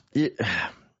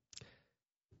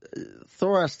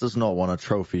 Thoras does not want a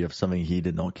trophy of something he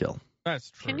did not kill. That's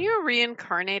true. Can you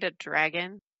reincarnate a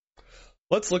dragon?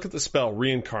 Let's look at the spell,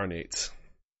 Reincarnate.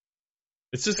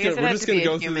 It's just I guess we're it'd just have to going to be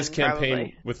a go through this human, campaign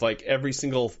probably. with like every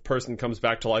single person comes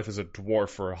back to life as a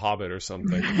dwarf or a hobbit or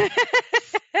something.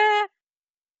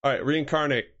 All right,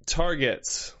 Reincarnate.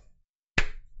 Targets.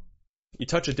 You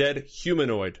touch a dead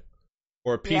humanoid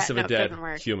or a piece of a dead doesn't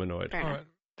work. humanoid. Fair All enough. right.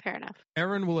 Fair enough.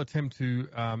 Aaron will attempt to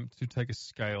take a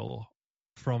scale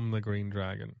from the green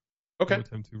dragon. Okay. He'll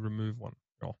attempt to remove one.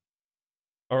 Oh.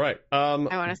 All right. I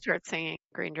want to start singing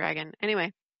Green Dragon.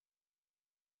 Anyway.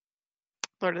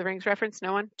 Lord of the Rings reference?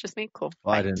 No one? Just me? Cool.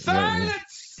 I Bye. didn't.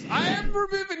 Silence! I am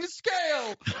removing the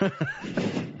scale!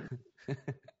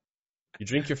 You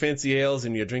drink your fancy ales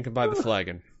and you drink them by the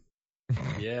flagon.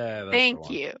 Yeah. That's Thank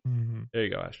you. Mm-hmm. There you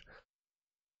go, Ash.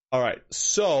 All right.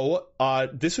 So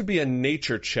this would be a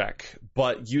nature check,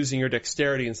 but using your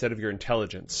dexterity instead of your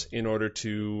intelligence in order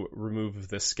to remove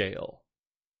the scale.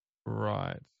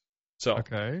 Right. So,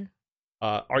 Okay.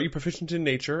 are you proficient in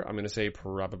nature? I'm going to say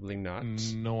probably not.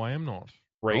 No, I am not.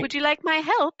 Great. Would you like my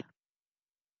help?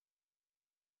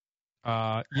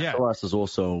 Yeah. Thoras is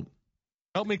also.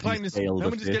 Help me claim this. Scale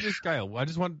Help the me just get fish. this scale. I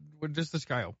just want just the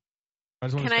scale. I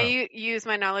just want Can the scale. I use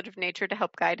my knowledge of nature to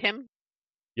help guide him?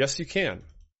 Yes, you can.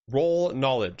 Roll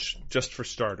knowledge, just for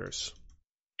starters.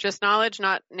 Just knowledge,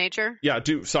 not nature? Yeah,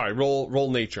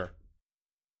 roll nature.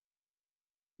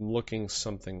 I'm looking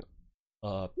something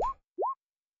up.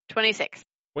 26.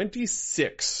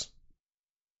 26.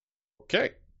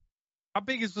 Okay. How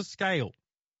big is the scale?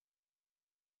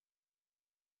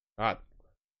 God.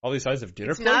 All these size of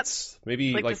dinner It's not plates?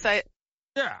 Maybe Like like the si-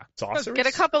 Yeah. saucers? Get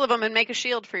a couple of them and make a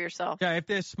shield for yourself. Yeah, if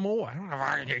they're small, I don't know.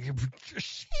 A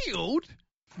shield?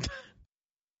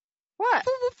 What?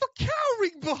 For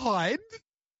cowering behind?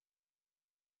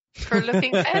 For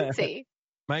looking fancy.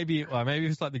 Maybe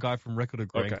it's like the guy from Record of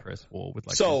Okay. Graincrest War with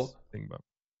like So- this thing,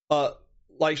 but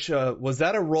Lisha, was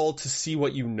that a roll to see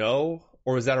what you know,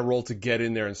 or was that a roll to get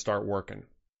in there and start working?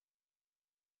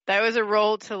 That was a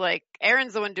role to like,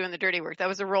 Aaron's the one doing the dirty work. That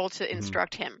was a role to Mm-hmm.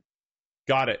 instruct him.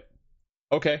 Got it.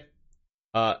 Okay.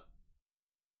 And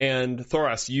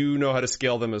Thoras, you know how to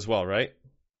scale them as well, right?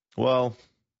 Well,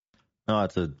 no, I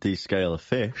have to descale a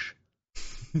fish.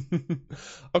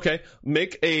 Okay.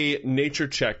 Make a nature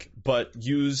check, but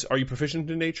are you proficient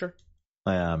in nature?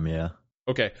 I am, yeah.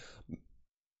 Okay.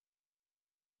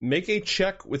 Make a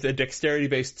check with a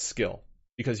dexterity-based skill,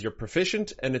 because you're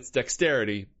proficient and it's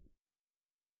dexterity,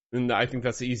 and I think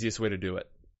that's the easiest way to do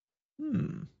it.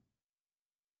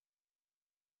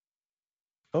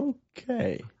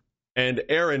 Okay. And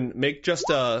Aaron, make just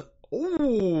a...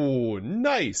 Ooh,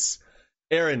 nice.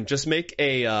 Aaron, just make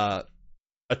a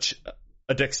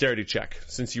dexterity check,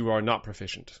 since you are not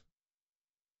proficient.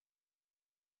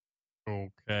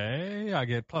 okay. I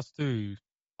get +2.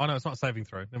 Oh no, it's not a saving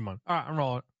throw. Never mind. All right, I'm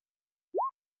rolling.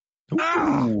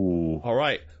 Ooh. All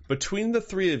right. Between the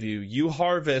three of you, you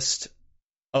harvest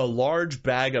a large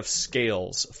bag of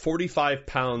scales, 45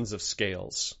 pounds of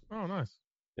scales. Oh, nice.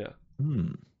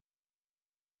 Hmm.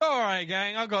 All right,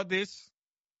 gang, I got this.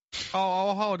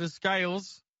 I'll hold the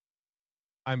scales.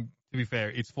 To be fair,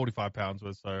 it's 45 pounds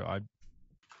worth, so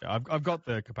I've got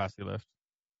the capacity left.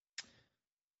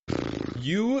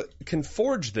 You can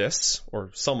forge this, or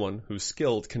someone who's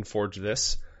skilled can forge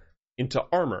this, into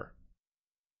armor.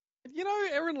 You know,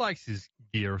 Aaron likes his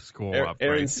gear score upgrades.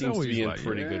 Aaron He's seems to always be in like,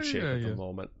 pretty good shape at the yeah.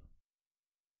 moment.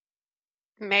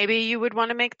 Maybe you would want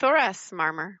to make Thoras some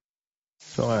armor.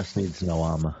 Thoras needs no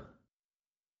armor.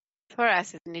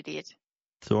 Thoras is an idiot.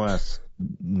 Thoras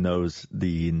knows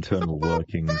the internal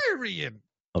workings Barbarian!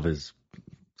 of his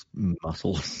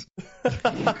muscles.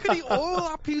 How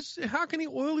can he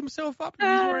oil himself up if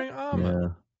he's wearing armor?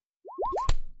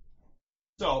 Yeah.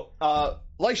 So,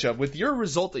 Lisha, with your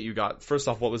result that you got, first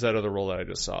off, what was that other roll that I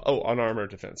just saw? Oh, on armor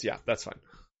defense. Yeah, that's fine.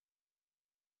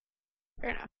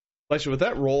 Fair enough. Lisha, with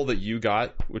that roll that you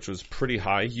got, which was pretty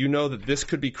high, you know that this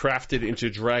could be crafted into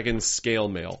dragon scale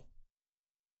mail.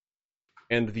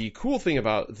 And the cool thing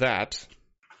about that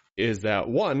is that,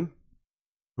 one,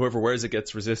 whoever wears it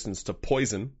gets resistance to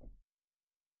poison.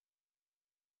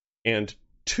 And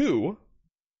 2.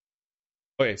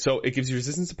 Okay, so it gives you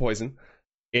resistance to poison.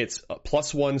 It's a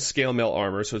 +1 scale mail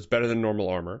armor, so it's better than normal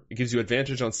armor. It gives you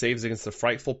advantage on saves against the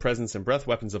frightful presence and breath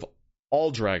weapons of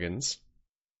all dragons.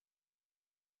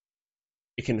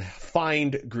 It can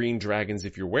find green dragons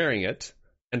if you're wearing it.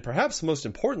 And perhaps most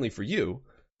importantly for you,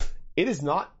 it is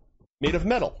not made of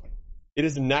metal. It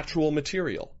is a natural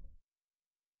material.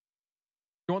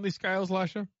 You want these scales,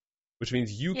 Lasha? Which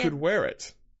means you could wear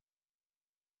it.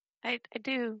 I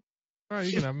do. All right,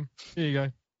 you can have them. Here you go.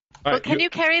 All Well, right, can you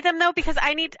carry them though? Because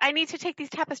I need to take these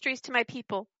tapestries to my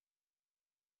people.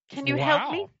 Can you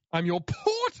help me? I'm your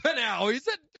porter now, is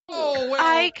it? Oh, well.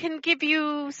 I can give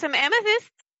you some amethysts.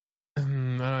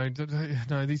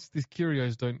 No, these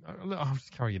curios don't. I'll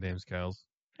just carry your damn scales.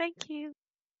 Thank you.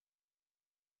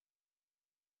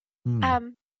 Hmm.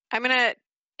 I'm gonna.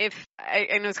 If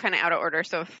I know it's kind of out of order,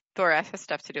 so if Thoras has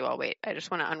stuff to do, I'll wait. I just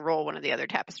want to unroll one of the other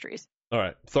tapestries. All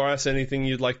right. Thoras, anything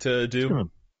you'd like to do?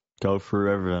 Go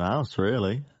through everything else,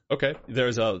 really. Okay.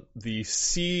 There's the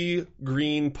sea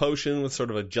green potion with sort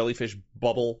of a jellyfish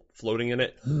bubble floating in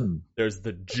it. There's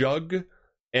the jug.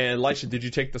 And Lisha, did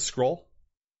you take the scroll?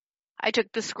 I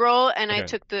took the scroll and I Okay.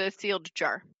 took the sealed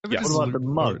jar. Yes. What about the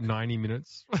mug? 90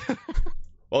 minutes.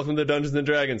 Welcome to Dungeons and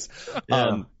Dragons.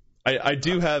 Yeah. I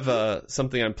do have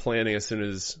something I'm planning as soon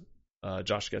as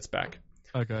Josh gets back.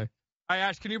 Okay. Hey,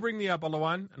 Ash, can you bring the bottle of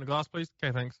wine and a glass, please?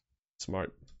 Okay, thanks.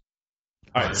 Smart.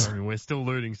 All right. I mean, we're still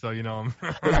looting, so you know I'm.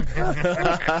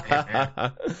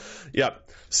 Yeah.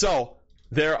 So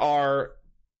there are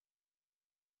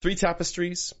 3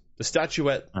 tapestries, the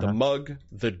statuette, the mug,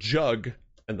 the jug,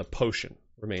 and the potion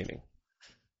remaining.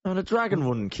 I mean, a dragon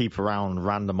wouldn't keep around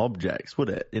random objects, would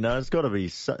it? You know, it's got to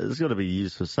be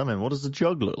used for something. What does the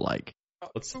jug look like?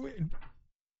 Were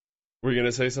you going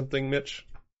to say something, Mitch?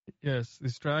 Yes,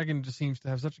 this dragon just seems to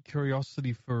have such a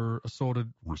curiosity for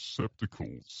assorted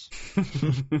receptacles.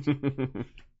 The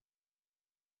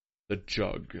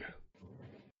jug.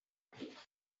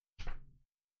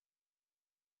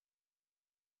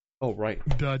 Oh, right.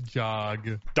 The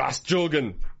jug. Das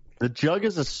Juggen. The jug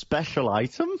is a special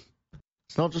item?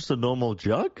 It's not just a normal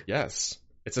jug? Yes.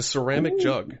 It's a ceramic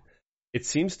jug. It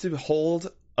seems to hold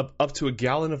up to a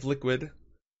gallon of liquid.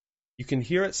 You can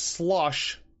hear it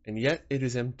slosh, and yet it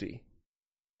is empty.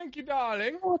 Thank you,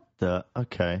 darling. What the?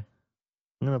 Okay.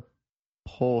 I'm going to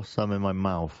pour some in my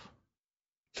mouth.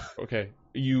 Okay.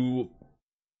 You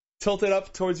tilt it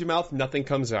up towards your mouth, nothing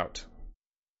comes out.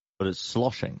 But it's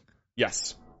sloshing.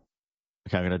 Yes.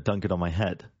 Okay, I'm going to dunk it on my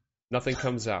head. Nothing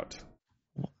comes out.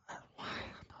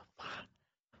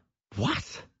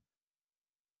 What?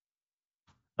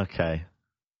 Okay.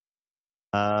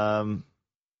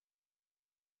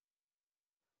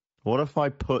 What if I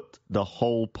put the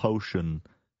whole potion,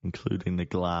 including the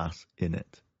glass, in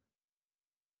it?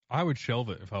 I would shelve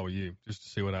it if I were you, just to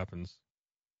see what happens.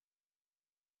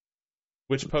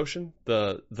 Which potion?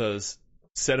 The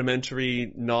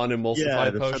sedimentary,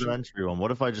 non-emulsified the potion? sedimentary one.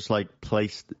 What if I just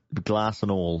place the glass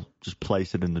and all, just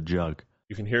place it in the jug?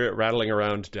 You can hear it rattling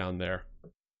around down there.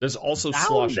 There's also Down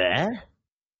slosh. there?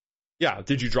 Yeah,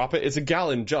 did you drop it? It's a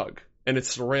gallon jug, and it's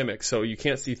ceramic, so you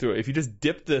can't see through it. If you just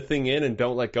dip the thing in and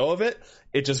don't let go of it,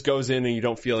 it just goes in and you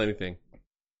don't feel anything.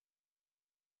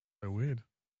 So weird.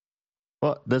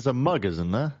 What? There's a mug,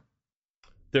 isn't there?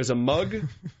 There's a mug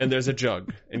and there's a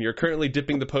jug, and you're currently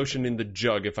dipping the potion in the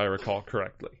jug, if I recall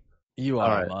correctly. You are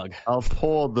All a right. mug. I'll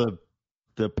pour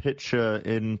the pitcher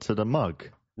into the mug.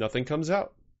 Nothing comes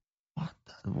out. What?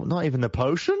 Not even the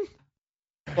potion?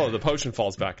 Oh, the potion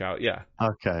falls back out, yeah.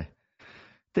 Okay.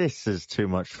 This is too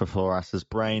much for Floras's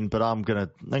brain, but I'm gonna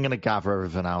gather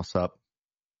everything else up.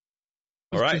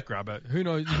 All right. Just grab it. Who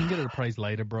knows? You can get it appraised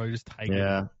later, bro. Just take it.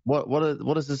 Yeah.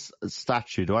 What is this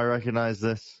statue? Do I recognize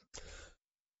this?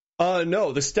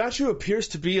 No, the statue appears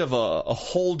to be of a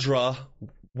Huldra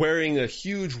wearing a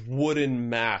huge wooden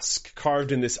mask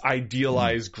carved in this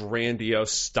idealized,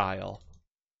 grandiose style.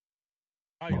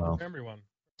 Oh, you Well. got everyone.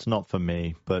 It's not for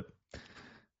me, but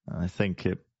I think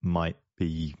it might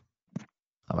be.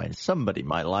 I mean, somebody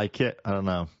might like it. I don't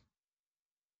know.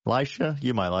 Lisha,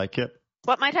 you might like it.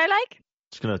 What might I like?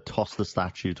 Just gonna toss the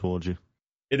statue towards you.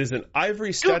 It is an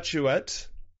ivory statuette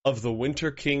of the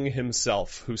Winter King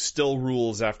himself, who still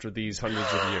rules after these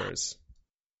hundreds of years.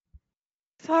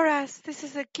 Thoras, this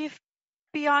is a gift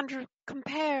beyond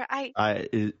compare. I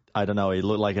don't know. He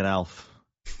looked like an elf.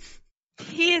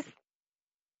 He is.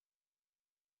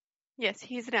 Yes,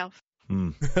 he's an elf.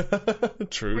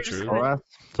 True. Thoras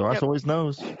Yep. always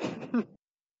knows.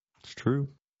 It's true.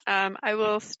 I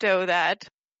will stow that.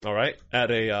 All right,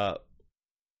 add a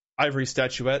ivory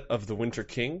statuette of the Winter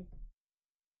King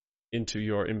into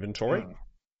your inventory.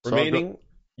 Remaining,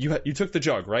 you took the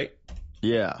jug, right?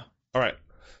 Yeah. All right.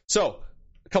 So,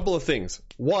 a couple of things.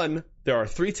 One, there are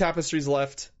 3 tapestries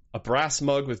left, a brass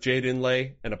mug with jade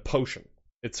inlay, and a potion.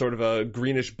 It's sort of a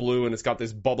greenish blue, and it's got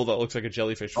this bubble that looks like a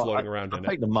jellyfish floating around in it.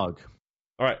 I'll take the mug.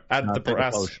 All right, add the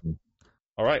brass. Potion.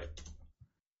 All right.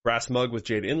 Brass mug with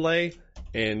jade inlay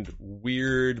and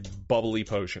weird bubbly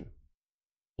potion.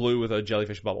 Blue with a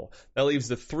jellyfish bubble. That leaves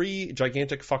the 3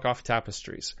 gigantic fuck-off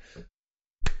tapestries.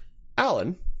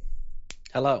 Alan.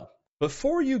 Hello.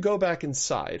 Before you go back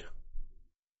inside,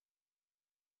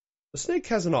 the snake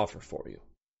has an offer for you.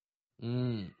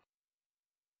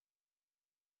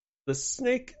 The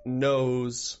snake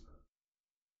knows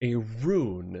a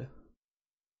rune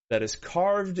that is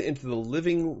carved into the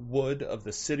living wood of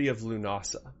the city of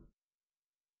Lunasa.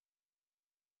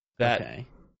 That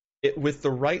with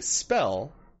the right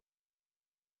spell,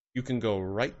 you can go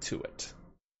right to it.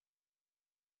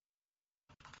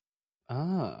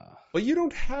 But you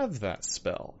don't have that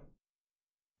spell.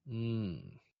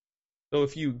 So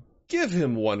if you give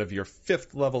him one of your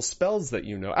 5th level spells that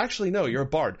you know, actually no, you're a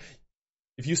bard.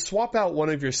 If you swap out one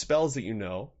of your spells that you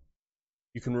know,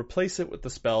 you can replace it with the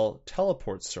spell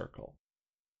Teleport Circle.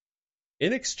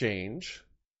 In exchange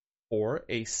for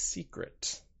a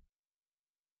secret.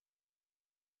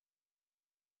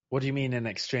 What do you mean in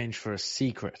exchange for a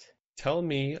secret? Tell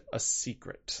me a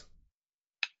secret.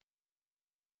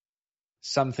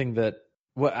 Something that...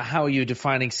 how are you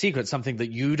defining secret? Something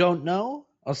that you don't know?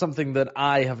 Or something that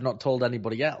I have not told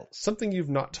anybody else? Something you've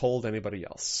not told anybody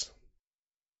else.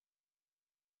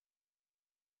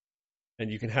 And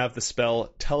you can have the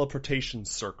spell Teleportation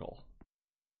Circle.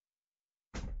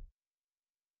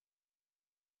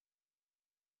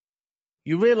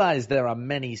 You realize there are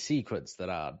many secrets that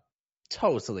are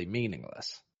totally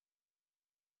meaningless.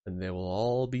 And they will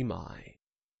all be mine.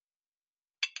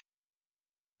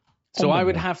 So I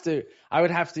would have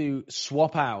to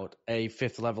swap out a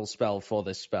 5th level spell for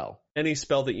this spell. Any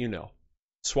spell that you know.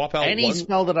 Swap out any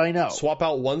spell that I know. Swap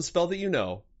out one spell that you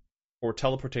know for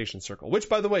Teleportation Circle, which,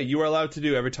 by the way, you are allowed to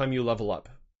do every time you level up.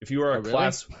 If you are a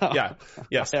class, yeah,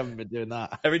 yes, I haven't been doing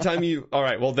that. Every time you, all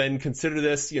right, well then consider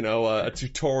this, a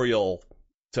tutorial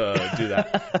to do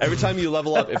that. Every time you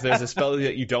level up, if there's a spell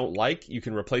that you don't like, you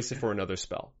can replace it for another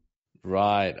spell.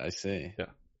 Right, I see. Yeah.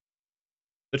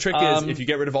 The trick is, if you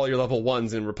get rid of all your level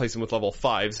 1s and replace them with level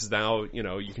 5s, now,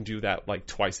 you can do that like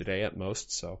twice a day at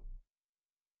most, so.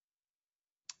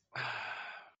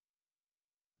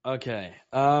 Okay.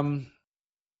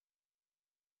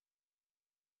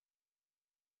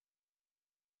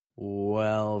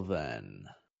 Well then.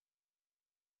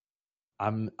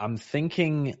 I'm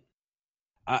thinking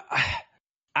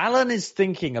Alan is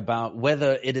thinking about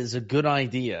whether it is a good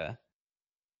idea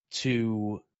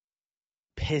to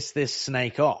piss this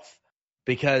snake off,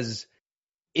 because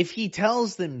if he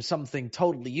tells them something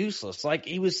totally useless, like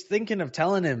he was thinking of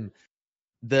telling him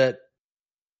that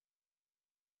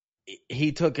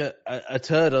he took a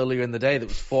turd earlier in the day that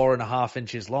was 4.5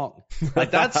 inches long. Like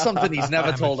that's something he's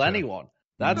never told anyone.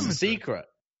 That's a secret.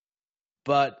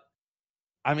 But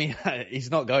I mean, he's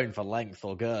not going for length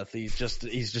or girth. He's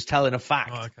just telling a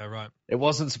fact. Oh, okay, right. It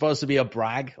wasn't supposed to be a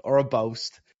brag or a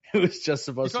boast. It was just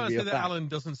supposed to be a fact. That Alan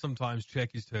doesn't sometimes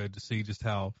check his turd to see just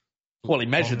how. Well, he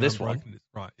measured this one.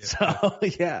 Right. Yeah. So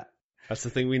yeah, that's the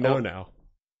thing we know now.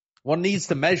 One needs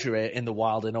to measure it in the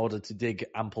wild in order to dig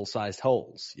ample-sized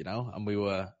holes, And we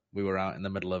were out in the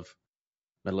middle of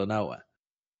nowhere.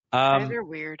 They're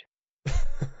weird.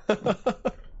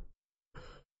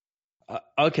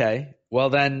 Okay, well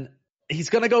then he's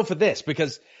going to go for this,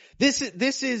 because this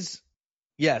is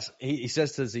yes. He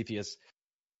says to Zethius,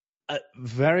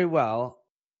 "Very well,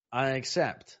 I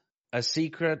accept a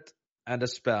secret and a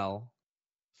spell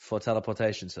for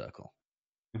Teleportation Circle."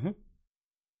 Mm-hmm.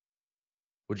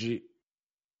 Would you?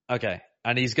 Okay,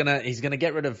 and he's gonna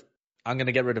get rid of. I'm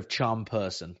gonna get rid of Charm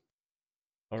Person.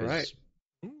 All right.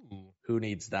 Who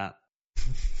needs that?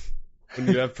 When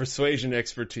you have persuasion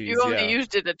expertise, you only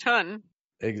used it a ton.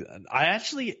 I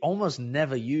actually almost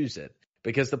never use it,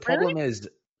 because the problem is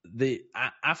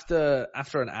after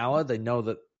an hour they know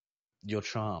that you're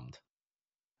charmed,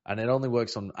 and it only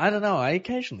works on. I don't know. I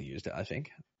occasionally used it. I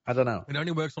think. I don't know. It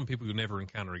only works on people you never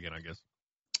encounter again, I guess.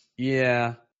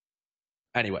 Yeah.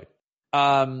 Anyway,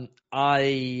 I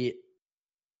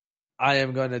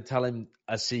am going to tell him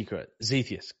a secret.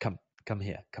 Zethius, come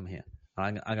here.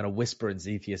 I'm going to whisper in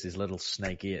Zethius' little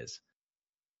snake ears.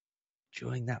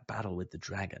 During that battle with the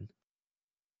dragon,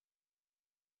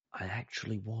 I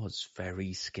actually was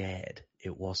very scared.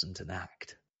 It wasn't an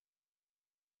act.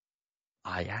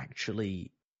 I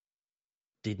actually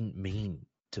didn't mean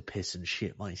to piss and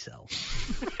shit myself.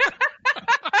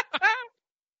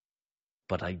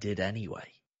 but I did anyway.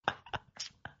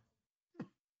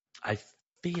 I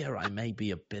fear I may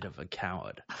be a bit of a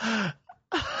coward.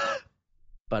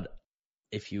 But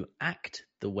if you act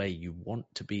the way you want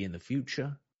to be in the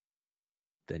future,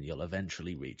 then you'll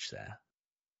eventually reach there.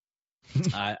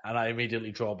 And I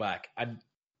immediately draw back.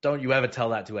 Don't you ever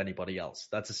tell that to anybody else.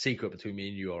 That's a secret between me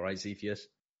and you, all right, Cepheus?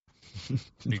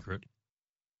 Secret.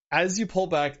 As you pull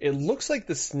back, it looks like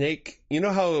the snake, you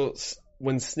know how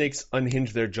when snakes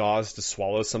unhinge their jaws to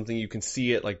swallow something, you can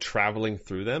see it like traveling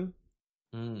through them?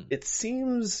 It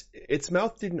seems its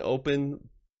mouth didn't open,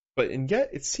 and yet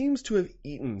it seems to have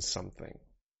eaten something.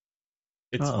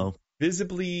 It's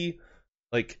visibly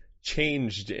like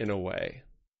changed in a way.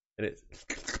 And it...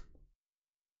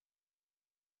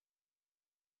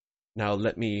 Now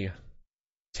let me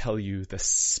tell you the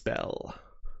spell.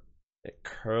 It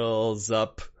curls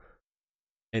up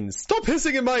and stop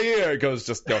hissing in my ear. It goes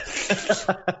just go.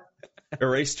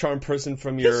 Erase charm person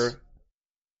from your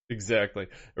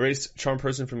erase charm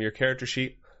person from your character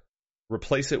sheet.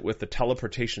 Replace it with the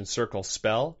teleportation circle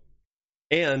spell,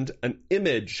 and an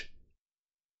image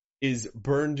is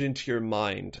burned into your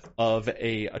mind of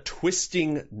a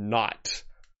twisting knot,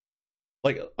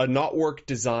 like a knotwork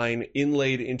design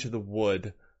inlaid into the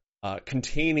wood,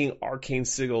 containing arcane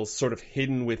sigils sort of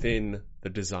hidden within the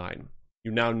design.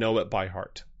 You now know it by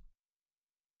heart.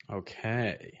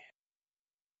 Okay.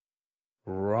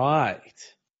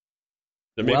 Right.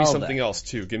 There may be something else,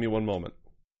 too. Give me one moment.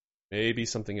 Maybe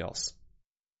something else.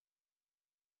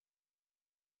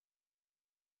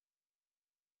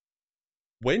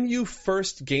 When you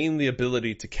first gain the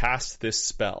ability to cast this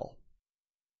spell,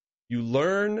 you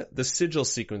learn the sigil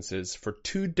sequences for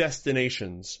 2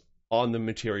 destinations on the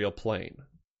material plane,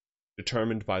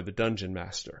 determined by the dungeon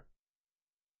master.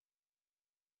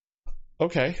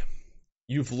 Okay.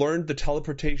 You've learned the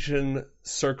teleportation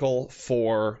circle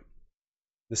for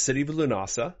the city of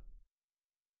Lunasa,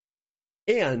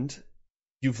 and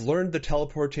you've learned the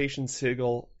teleportation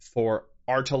sigil for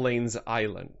Artelane's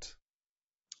island.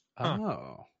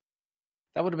 Oh.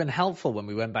 That would have been helpful when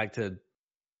we went back to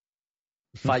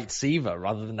fight Siva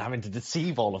rather than having to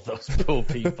deceive all of those poor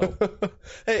people.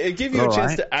 Hey, it gave you a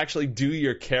chance to actually do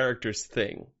your character's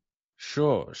thing.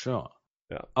 Sure.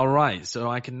 Yeah. All right, so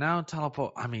I can now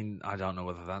teleport. I mean, I don't know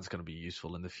whether that's going to be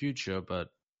useful in the future, but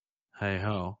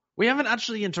hey-ho. We haven't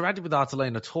actually interacted with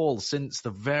Artelane at all since the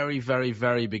very, very,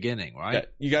 very beginning, right? Yeah,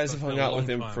 you guys have hung out with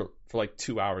him for like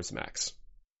 2 hours max.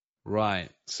 Right,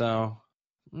 so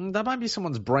that might be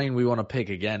someone's brain we want to pick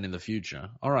again in the future.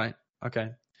 All right, okay.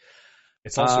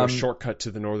 It's also a shortcut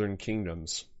to the Northern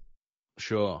Kingdoms.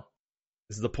 Sure.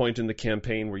 This is the point in the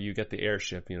campaign where you get the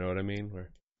airship, you know what I mean?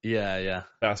 Where Yeah.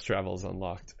 fast travel is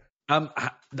unlocked.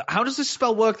 How does this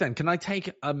spell work then? Can I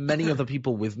take many other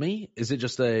people with me? Is it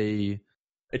just a...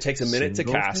 It takes a minute to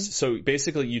cast. Thing? So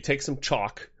basically you take some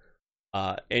chalk,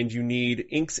 and you need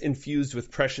inks infused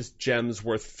with precious gems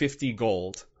worth 50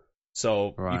 gold.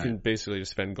 So you can basically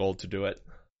just spend gold to do it.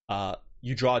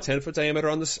 You draw a 10-foot diameter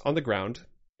on the ground,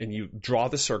 and you draw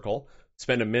the circle,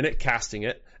 spend a minute casting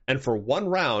it, and for 1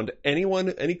 round,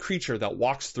 any creature that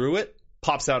walks through it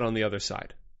pops out on the other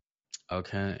side.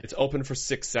 Okay. It's open for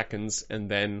 6 seconds, and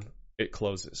then it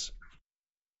closes.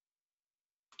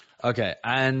 Okay,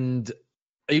 and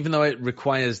even though it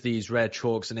requires these rare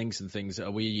chalks and inks and things,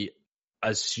 are we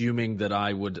assuming that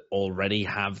I would already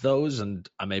have those and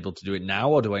I'm able to do it now,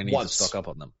 or do I need to stock up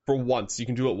on them? For once. You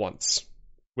can do it once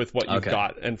with what you've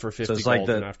got, and for 50 so it's gold,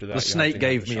 like and after that... The snake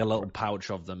gave me a little pouch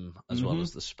of them, as well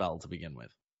as the spell to begin with.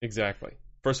 Exactly.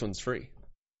 First one's free.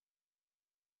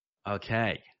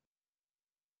 Okay.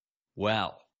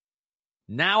 Well,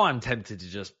 now I'm tempted to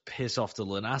just piss off to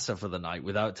Lunasa for the night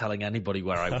without telling anybody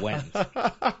where I went.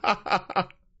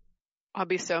 I'll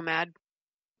be so mad.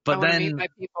 But I want to then, meet my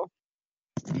people.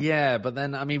 yeah, but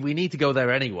then, I mean, we need to go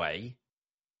there anyway.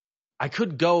 I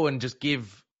could go and just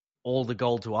give all the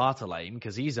gold to Artelane,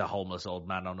 because he's a homeless old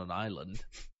man on an island.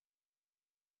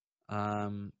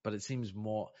 But it seems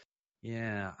more,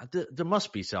 yeah, there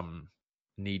must be some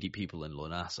needy people in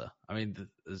Lunasa. I mean,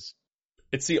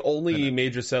 it's the only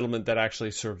major settlement that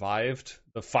actually survived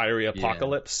the fiery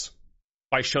apocalypse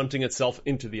by shunting itself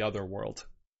into the other world.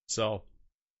 So,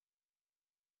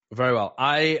 very well.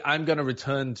 I'm going to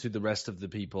return to the rest of the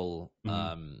people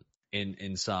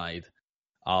inside.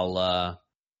 I'll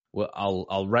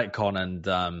retcon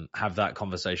and have that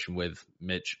conversation with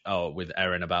with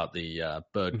Erin about the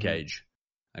bird cage,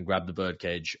 and grab the bird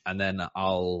cage, and then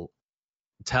I'll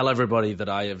tell everybody that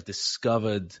I have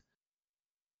discovered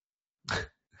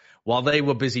while they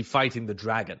were busy fighting the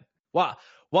dragon.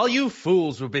 While you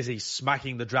fools were busy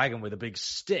smacking the dragon with a big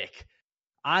stick,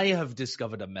 I have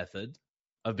discovered a method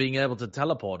of being able to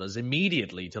teleport us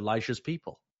immediately to Lisha's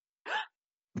people.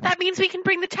 That means we can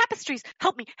bring the tapestries.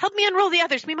 Help me unroll the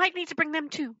others. We might need to bring them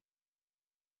too.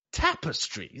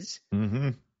 Tapestries? Mm-hmm.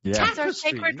 Yeah. These are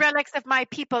sacred relics of my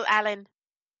people, Alan.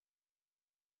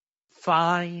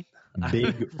 Fine.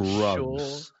 Big rugs.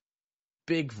 Sure.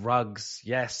 Big rugs.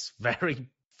 Yes, very,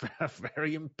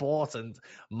 very important.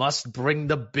 Must bring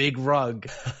the big rug.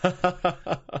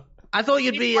 I thought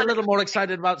you'd be a little more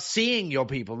excited about seeing your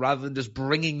people rather than just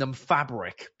bringing them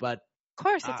fabric, but... Of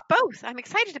course, it's both. I'm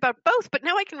excited about both, but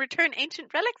now I can return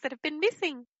ancient relics that have been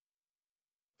missing.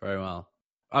 Very well.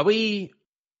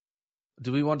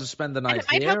 Do we want to spend the night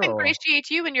I'd here? help ingratiate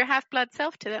you and your half-blood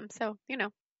self to them, so, you know.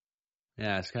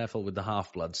 Yeah, it's careful with the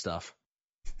half-blood stuff.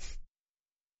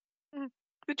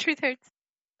 The truth hurts.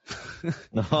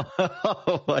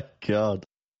 Oh my god.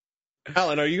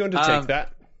 Alan, are you going to take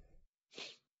that?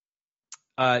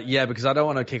 Yeah, because I don't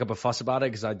want to kick up a fuss about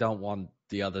it because I don't want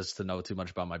the others to know too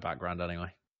much about my background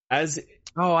anyway.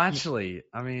 Actually,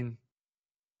 I mean,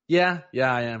 yeah,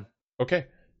 I am. Okay.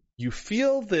 You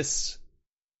feel this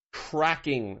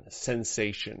cracking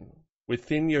sensation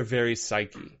within your very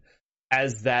psyche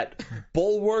as that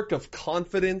bulwark of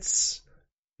confidence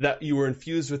that you were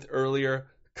infused with earlier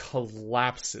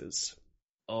collapses.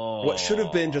 Oh. What should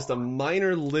have been just a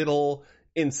minor little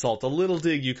insult, a little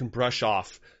dig you can brush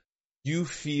off, you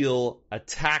feel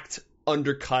attacked,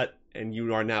 undercut, and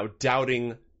you are now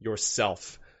doubting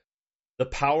yourself. The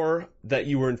power that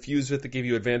you were infused with that gave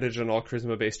you advantage on all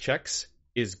charisma-based checks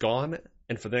is gone,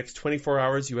 and for the next 24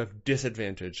 hours, you have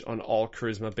disadvantage on all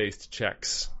charisma-based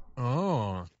checks.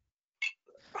 Oh.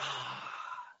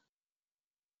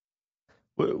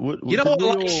 You know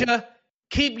what, Lisha?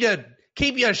 Keep your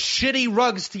shitty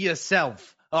rugs to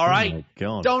yourself, all right? Oh my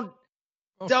God.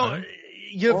 Don't.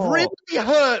 You've really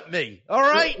hurt me, all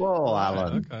right? Whoa,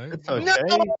 Alan. Okay. It's okay. No,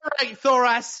 all right,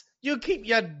 Thoras. You keep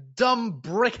your dumb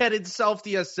brick-headed self to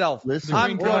yourself. Listen,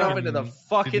 I'm going off into the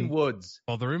fucking woods.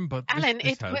 Bother him, but Alan,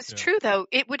 it was true though.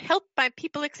 It would help my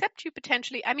people accept you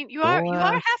potentially. I mean, you are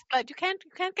half-blood. You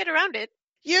can't get around it.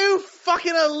 You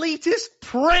fucking elitist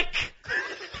prick!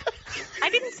 I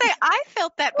didn't say I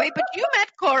felt that way, but you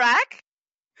met Korak.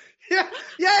 Yeah,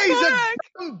 he's a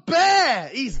dumb bear.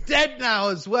 He's dead now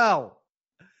as well.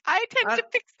 I attempt to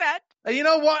fix that. And you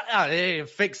know what?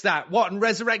 Fix that. What, and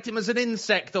resurrect him as an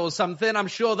insect or something? I'm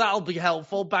sure that'll be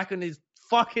helpful back in his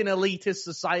fucking elitist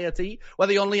society, where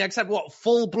they only accept,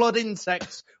 full-blood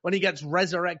insects when he gets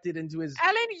resurrected into his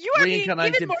Alan, you are being even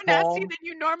more form. nasty than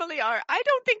you normally are. I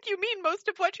don't think you mean most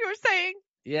of what you're saying.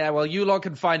 Yeah, well, you lot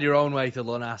can find your own way to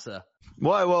Lunasa.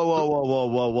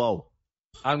 Whoa.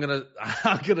 I'm gonna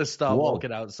start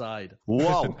walking outside. Whoa.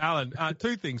 Listen, Alan,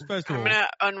 two things. First of all, I'm gonna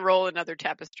unroll another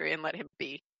tapestry and let him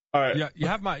be. All right. Yeah, you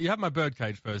have my bird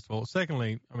cage. First of all.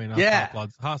 Secondly, I mean,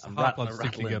 half-bloods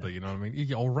stick together. You know what I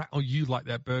mean? I'll rattle you like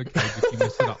that bird cage if you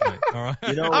mess it up, mate. All right.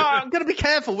 You know, I'm gonna be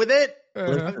careful with it.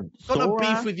 listen, Got no Thora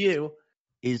beef with you.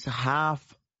 is half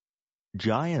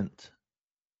giant.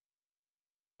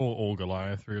 Or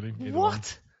Goliath, really. Either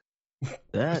What?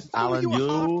 That, one. Alan, You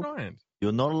are half giant.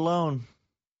 you're not alone.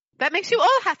 That makes you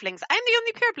all halflings. I'm the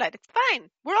only pureblood. It's fine.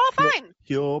 We're all fine.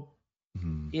 You're...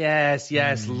 Yes,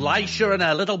 Lisha and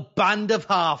her little band of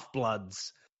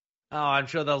half-bloods. Oh, I'm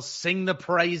sure they'll sing the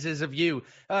praises of you.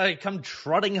 Come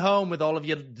trotting home with all of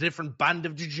your different band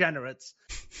of degenerates.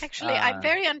 Actually, I'm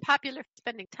very unpopular for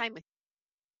spending time with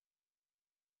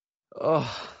you.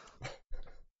 Oh.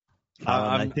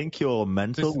 I think your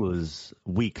mental was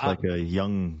weak like a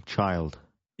young child.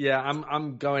 Yeah,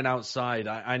 I'm going outside.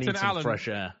 I need some Alan, fresh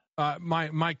air.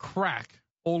 My crack,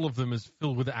 all of them is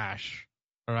filled with ash.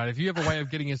 All right, if you have a way of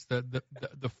getting us the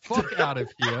fuck out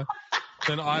of here,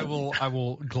 then I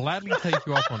will gladly take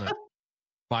you up on it.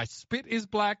 My spit is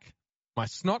black, my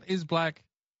snot is black,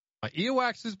 my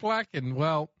earwax is black, and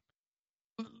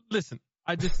listen,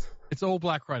 it's all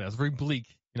black right now. It's very bleak.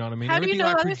 You know what I mean? How do you Everything know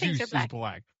I other things produce are black? is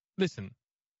black. Listen,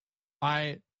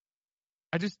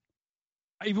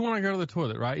 even when I go to the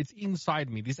toilet, right, it's inside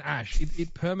me. This ash,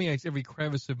 it permeates every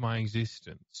crevice of my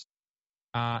existence.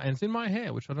 And it's in my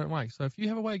hair, which I don't like. So if you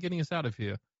have a way of getting us out of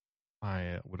here,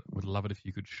 I would love it if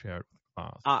you could share it with the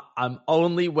class. I'm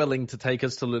only willing to take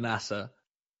us to Lunasa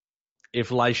if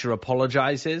Lisha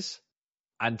apologizes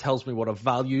and tells me what a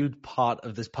valued part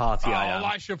of this party I am.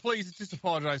 Elisha, please just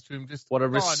apologize to him. What a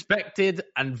respected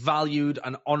and valued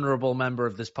and honourable member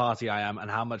of this party I am, and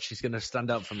how much she's going to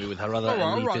stand up for me with her other elitist...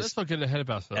 All right, let's not get ahead of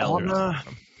ourselves.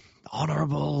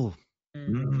 Honourable.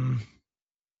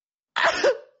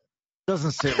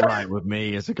 Doesn't sit right with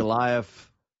me as a Goliath.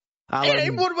 Alan,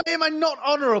 In what way am I not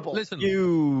honourable? Listen,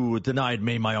 you denied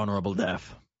me my honourable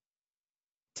death.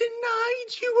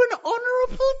 denied you an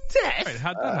honourable death. Wait,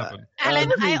 how'd that happen? Alan,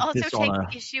 what do you I mean, also dishonor?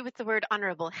 take issue with the word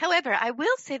honorable. However, I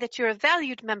will say that you're a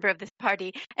valued member of this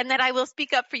party and that I will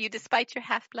speak up for you despite your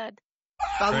half-blood.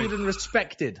 Valued and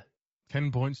respected.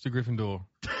 10 points to Gryffindor.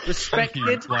 Thank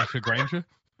Respected. you, Elisha Granger.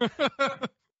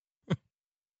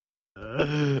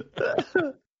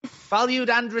 Valued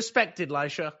and respected,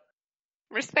 Lisha.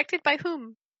 Respected by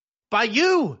whom? By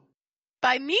you.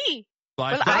 By me. Well,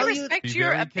 Elisha, I valued- respect be your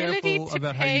very ability careful to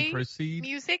about how you play proceed.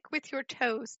 music with your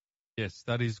toes. Yes,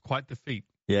 that is quite the feat.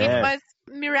 It Yeah. was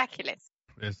miraculous.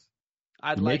 Yes.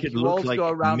 I'd You like make it you look all to like go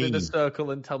around in me. a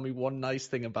circle and tell me one nice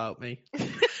thing about me.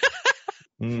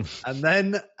 Mm.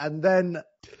 And then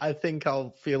I think I'll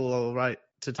feel all right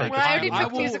to take Well, a I already few I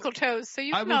took will- musical toes, so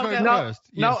you I can will all go go. No, first.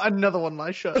 no, Yes. another one,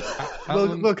 Lisha.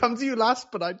 Alan, We'll come to you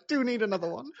last, but I do need another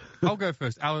one. I'll go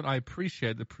first. Alan, I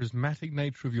appreciate the prismatic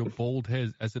nature of your bald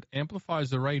head as it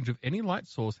amplifies the range of any light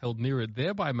source held near it,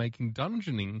 thereby making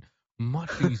dungeoning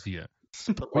much easier.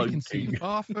 We can see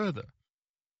far further.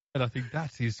 And I think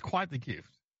that is quite the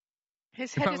gift.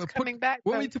 His In head fact, is we'll put- coming back.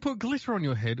 Were though. we to put glitter on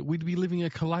your head, we'd be living a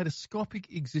kaleidoscopic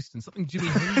existence, something Jimi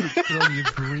Hendrix could only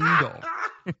have dreamed of.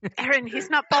 Aaron, he's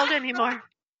not bald anymore.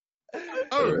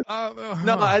 Oh,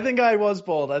 No, I think I was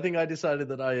bald. I think I decided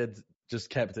that I had just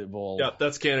kept it bald. Yeah,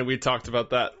 that's canon. We talked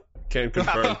about that. Can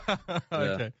confirm.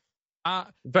 Okay.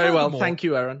 Very well. Furthermore- Thank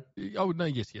you, Aaron. Oh, no,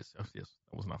 yes. That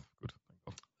was enough. Good.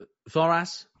 Thank God.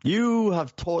 Thoras? You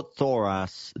have taught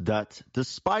Thoras that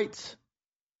despite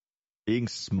being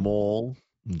small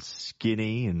and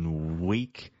skinny and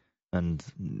weak and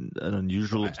an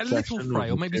unusual A obsession little with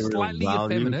frail, maybe material slightly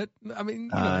value, effeminate. I mean,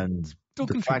 and still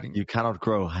the fact contributing. you cannot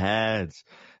grow hairs.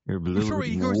 You're a I'm little sure bit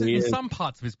he grows it in weird, some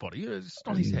parts of his body. It's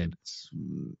not his head. and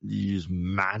You use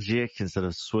magic instead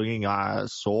of swinging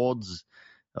swords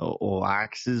or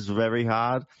axes very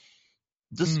hard.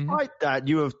 Despite that,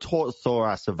 you have taught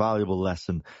Thoras a valuable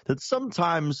lesson that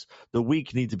sometimes the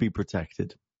weak need to be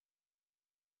protected.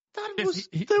 Yes,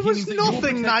 There he was means that you're nothing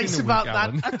protecting nice the weak, about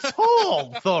Alan. that at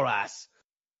all, Thoras.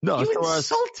 No, You Thoras,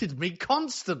 insulted me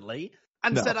constantly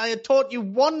and No. said I had taught you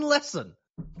one lesson.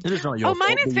 it is not your Oh,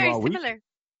 mine fault is that you very are weak.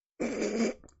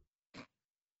 similar.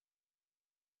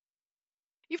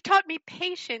 You've taught me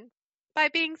patience by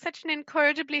being such an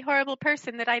incorrigibly horrible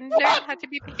person that I learned how to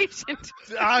be patient.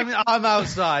 I'm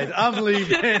outside. I'm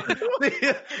leaving. I'm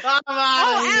out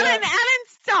Oh, of here. Alan,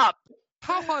 stop!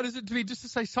 How hard is it to be just to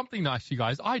say something nice to you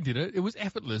guys? I did it. It was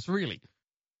effortless, really.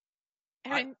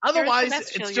 Aaron, Otherwise, you're a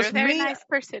celestial. it's You're just a very me. nice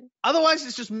person. Otherwise,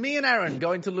 it's just me and Aaron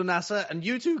going to Lunasa, and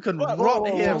you two can Whoa, rot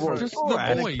whoa, here whoa, for whoa. Just all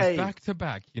right. the boys cave. back to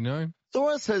back, you know?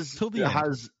 Thoras Till the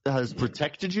end. has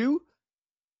protected you.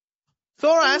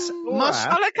 Thoras Ooh, must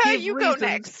Alaka, give you go reasons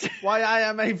next. why I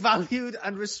am a valued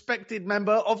and respected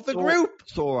member of the Thor- group.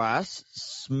 Thoras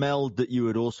smelled that you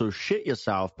had also shit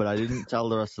yourself, but I didn't tell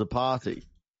the rest of the party.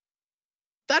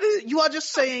 That is, you are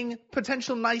just saying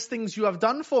potential nice things you have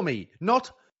done for me,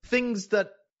 not things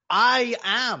that I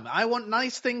am. I want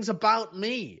nice things about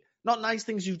me, not nice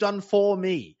things you've done for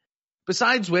me.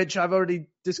 Besides which, I've already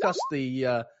discussed the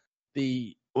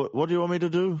What do you want me to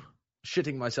do?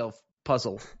 shitting myself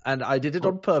puzzle, and I did it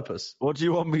on purpose. What do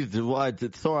you want me to do? Why?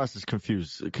 Thoras is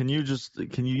confused. Can you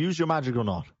use your magic or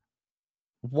not?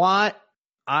 Why?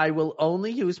 I will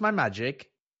only use my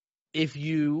magic if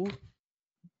you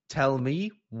tell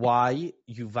me why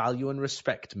you value and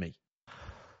respect me.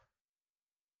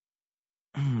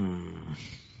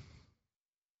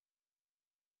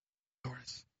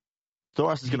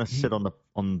 Thoras is going to sit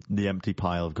on the empty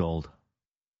pile of gold.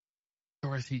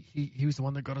 Doris, he was the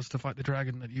one that got us to fight the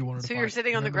dragon that you wanted to So fight. you're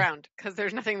sitting on the remember? ground because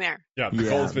there's nothing there. Yeah, the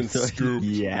gold's been scooped.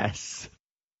 Yes.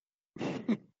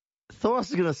 Thoras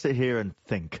is going to sit here and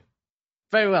think.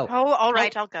 Very well. Oh, all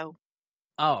right, I'll go.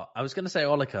 Oh, I was going to say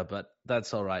Olika, but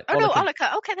that's all right. Oh, no,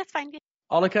 Alaka. Okay, that's fine.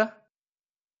 Olika?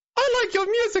 I like your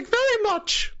music very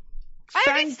much. I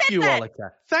already Thank said you, that.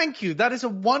 Olika. Thank you. That is a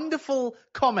wonderful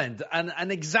comment and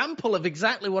an example of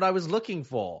exactly what I was looking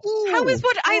for. How is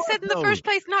what I said in the no. first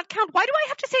place not count? Why do I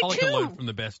have to say Alika two? learned from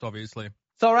the best, obviously.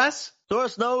 Thoras?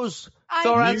 Thoras knows. I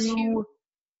Thoras, hate you.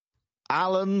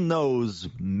 Alan knows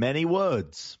many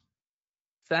words.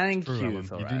 Thank True, you, Alan.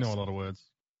 Thoras. You do know a lot of words.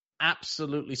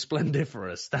 Absolutely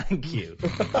splendiferous. Thank you.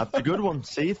 That's a good one.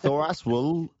 See, Thoras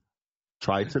will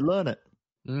try to learn it.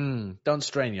 Don't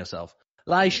strain yourself.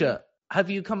 Lisha, have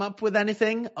you come up with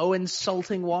anything? Oh,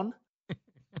 insulting one?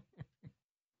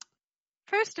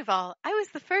 First of all, I was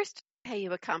the first to pay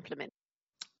you a compliment.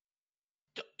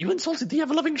 You insulted the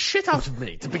ever-loving shit out of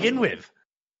me to begin with.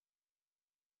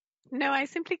 No, I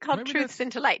simply called Maybe truths that's-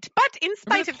 into light. But in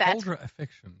Maybe spite that's of that, Huldra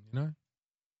affection, you know?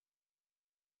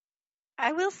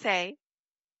 I will say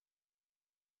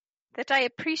that I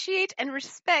appreciate and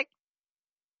respect.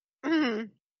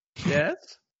 Yes?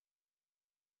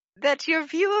 That your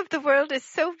view of the world is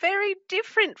so very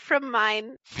different from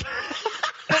mine.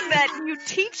 But that you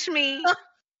teach me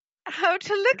how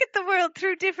to look at the world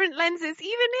through different lenses, even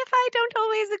if I don't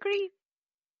always agree.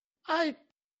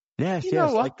 Yes, You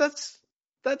know what?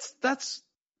 That's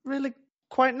really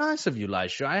quite nice of you,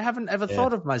 Lisha. I haven't ever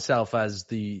thought of myself as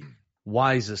the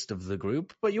wisest of the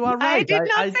group, but you are right. I did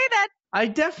not say that. I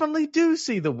definitely do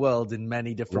see the world in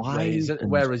many different ways,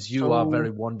 whereas you are very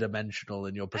one-dimensional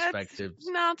in your perspectives. That's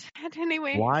not it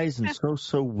anyway. Wise and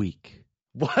so weak.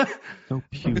 What? So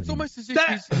puny. It's almost as if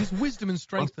his wisdom and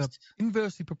strength are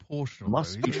inversely proportional.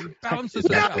 Must He be balances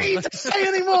it You out. don't need to say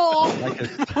anymore!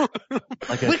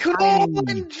 Like a We can all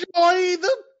tiny- enjoy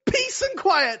the peace and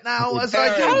quiet now as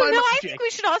I do Oh, my no, I magic. think we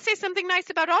should all say something nice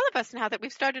about all of us now that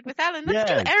we've started with Alan. Let's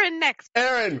Yes. do Aaron next.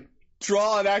 Aaron,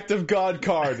 draw an Act of God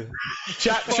card.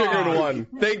 Chat triggered one.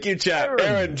 Thank you, chat.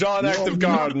 Aaron, draw an Act of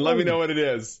God and let me know what it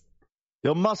is.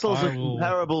 Your muscles I are will-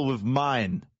 comparable with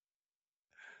mine.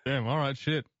 Damn, all right,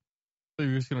 shit. So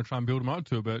you're just going to try and build him up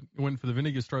to it, but you went for the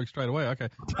vinegar stroke straight away. Okay.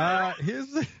 Here's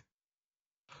the...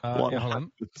 What yeah, hold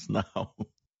on. happens now?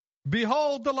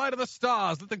 Behold the light of the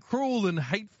stars, let the cruel and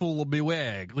hateful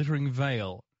beware, glittering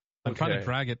veil. I'm trying to Okay.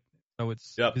 drag it so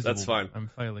it's Yep, visible. that's fine.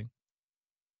 I'm failing.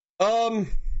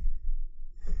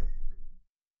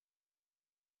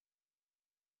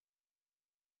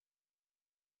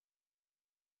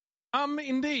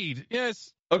 Indeed,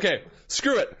 yes. Okay,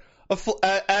 screw it.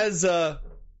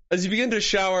 As you begin to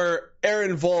shower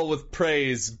Aaron Vol with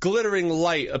praise, glittering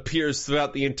light appears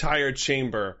throughout the entire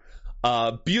chamber.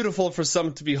 Beautiful for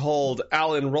some to behold.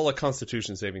 Alan, roll a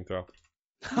Constitution saving throw.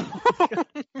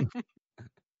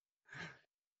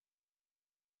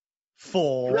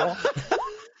 4.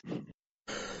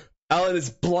 Alan is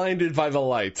blinded by the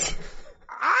light.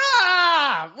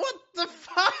 Ah! What the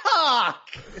fuck?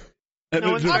 And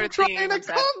No one's a, heard I'm trying to about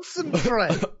that.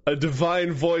 concentrate. a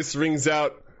divine voice rings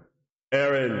out.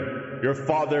 Aaron, your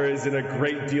father is in a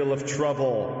great deal of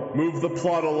trouble. Move the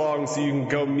plot along so you can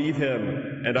go meet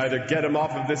him and either get him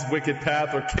off of this wicked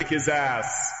path or kick his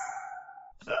ass.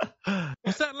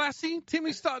 Was that Lassie?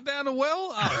 Timmy start down a well?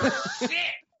 Oh, shit!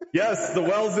 Yes, the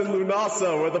well's in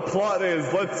Lunasa where the plot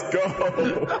is. Let's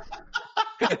go.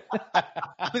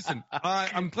 Listen,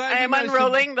 I'm glad I you am managed to-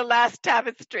 unrolling the last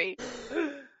tapestry.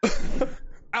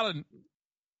 Alan,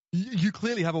 you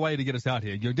clearly have a way to get us out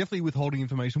here. You're definitely withholding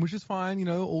information, which is fine. You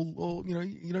know, or you know,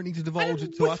 you don't need to I divulge it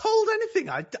didn't to us. withhold anything.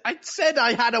 I said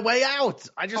I had a way out.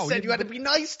 I just Oh, said yeah, you had to but- be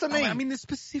nice to me. I mean, the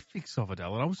specifics of it,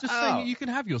 Alan. I was just Oh. saying you can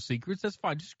have your secrets. That's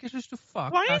fine. Just get us the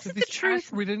fuck Why out is of it the this truth?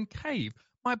 ash-ridden cave.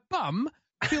 My bum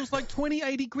feels like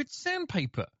 2080 grit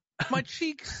sandpaper. My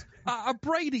cheeks are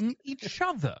braiding each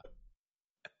other.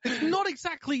 It's not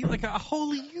exactly like a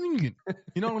holy union.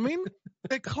 You know what I mean?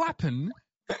 They're clapping,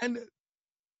 and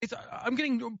I'm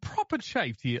getting proper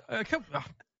chafed here.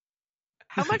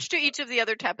 How much do each of the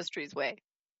other tapestries weigh?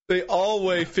 They all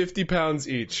weigh 50 pounds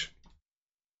each.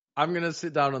 I'm gonna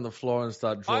sit down on the floor and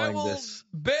start I drawing will this.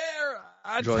 bear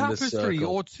a Join this tapestry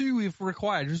circle. or two if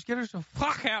required. Just get us the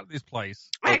fuck out of this place.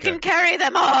 I can carry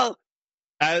them all.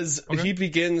 As Okay. he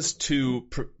begins to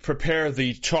prepare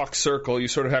the chalk circle, you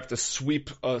sort of have to sweep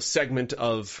a segment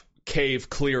of cave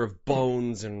clear of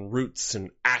bones and roots and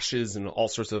ashes and all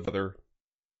sorts of other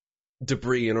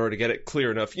debris in order to get it clear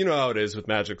enough. You know how it is with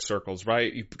magic circles,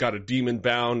 right? You've got a demon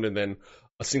bound and then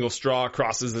a single straw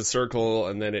crosses the circle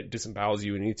and then it disembowels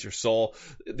you and eats your soul.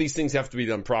 These things have to be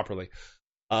done properly.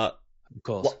 Of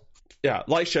course. Yeah,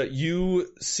 Lisha, you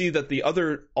see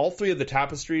that all three of the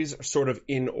tapestries are sort of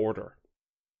in order.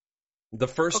 The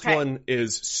first Okay. one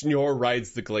is Snor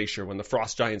Rides the Glacier, when the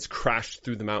frost giants crashed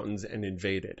through the mountains and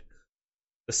invaded.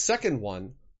 The second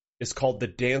one is called The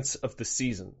Dance of the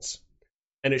Seasons,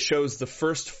 and it shows the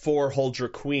first 4 Huldra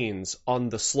queens on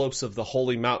the slopes of the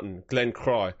holy mountain, Glen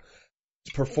Croix,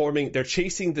 performing. They're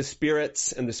chasing the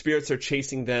spirits, and the spirits are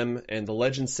chasing them, and the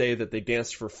legends say that they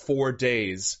danced for 4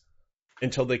 days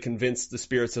until they convinced the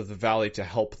spirits of the valley to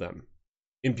help them,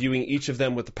 imbuing each of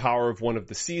them with the power of one of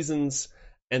the seasons,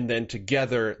 and then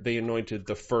together they anointed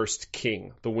the first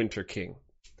king, the Winter King.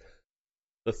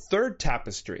 The third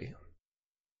tapestry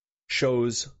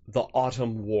shows the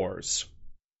Autumn Wars.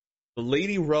 The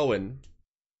Lady Rowan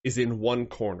is in one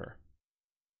corner.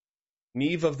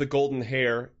 Neve of the Golden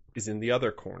Hair is in the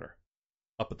other corner,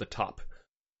 up at the top.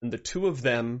 And the two of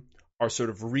them are sort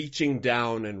of reaching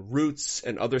down, and roots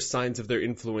and other signs of their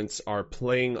influence are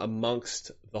playing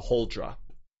amongst the Huldra.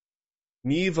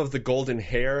 Neve of the Golden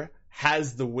Hair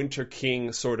has the Winter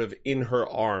King sort of in her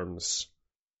arms,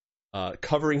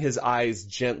 covering his eyes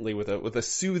gently with a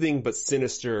soothing but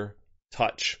sinister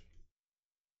touch.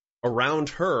 Around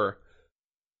her,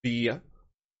 the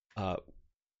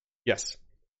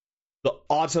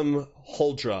Autumn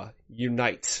Huldra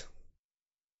unite,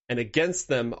 and against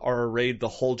them are arrayed the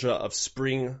Huldra of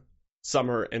spring,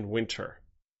 summer, and winter.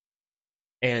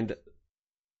 And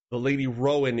the Lady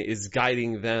Rowan is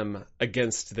guiding them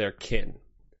against their kin.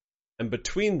 And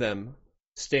between them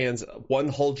stands one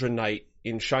Huldra knight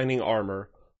in shining armor,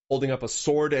 holding up a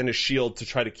sword and a shield to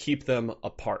try to keep them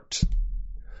apart.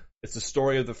 It's the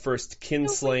story of the first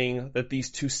kinslaying that these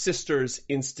two sisters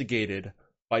instigated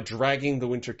by dragging the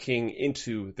Winter King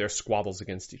into their squabbles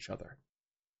against each other.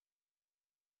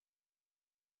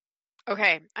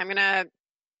 Okay, I'm gonna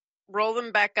roll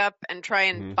them back up and try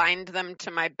and bind them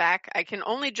to my back. I can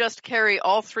only just carry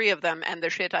all three of them and the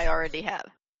shit I already have.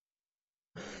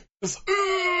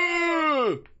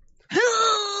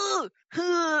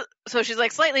 So she's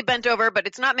like slightly bent over, but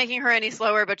it's not making her any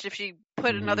slower, but if she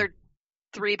put another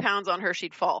 3 pounds on her,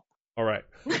 she'd fall. All right.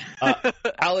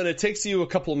 Alan, it takes you a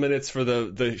couple of minutes for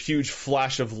the huge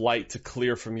flash of light to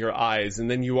clear from your eyes,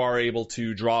 and then you are able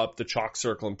to draw up the chalk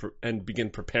circle and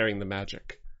begin preparing the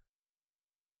magic.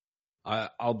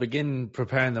 I'll begin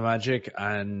preparing the magic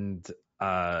and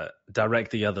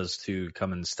direct the others to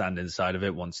come and stand inside of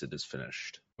it once it is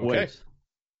finished. Okay. Wait,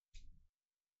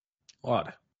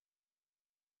 What?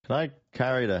 can I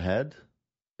carry the head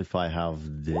if I have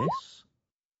this?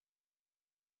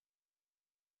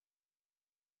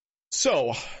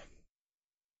 So,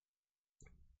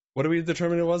 what do we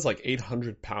determine it was? Like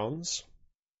 800 pounds?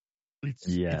 It's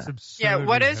Yeah. absurd. Yeah,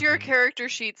 what does your heavy. character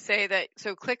sheet say that?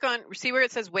 So click on, see where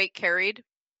it says weight carried?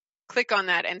 Click on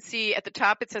that and see at the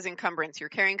top it says encumbrance, your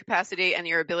carrying capacity and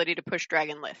your ability to push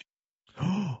dragon lift.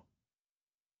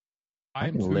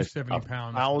 I'm can lift 270 up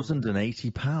pounds.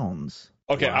 1,080 pounds.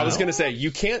 Okay, I was Wow. going to say, you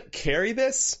can't carry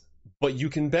this, but you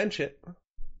can bench it.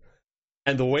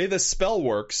 And the way the spell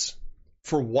works,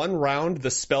 for one round,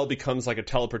 the spell becomes like a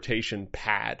teleportation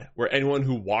pad, where anyone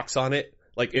who walks on it,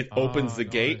 like it opens the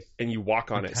gate nice. and you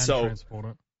walk on You it. can So transport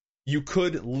it. you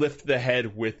could lift the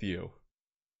head with you.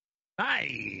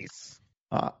 Nice.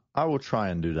 I will try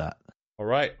and do that. All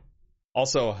right.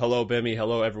 Also, hello, Bimmy.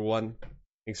 Hello, everyone.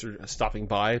 Thanks for stopping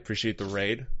by. Appreciate the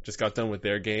raid. Just got done with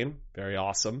their game. Very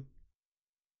awesome.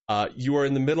 You are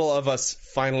in the middle of us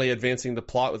finally advancing the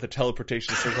plot with a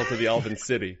teleportation circle to the Elven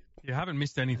City. You haven't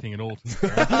missed anything at all. To be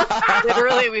fair.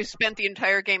 Literally, we've spent the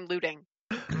entire game looting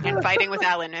and fighting with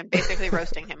Alan and basically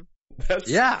roasting him. That's,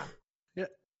 Yeah.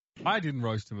 I didn't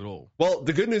roast him at all. Well,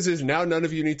 the good news is now none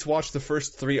of you need to watch the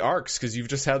first 3 arcs because you've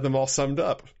just had them all summed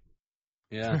up.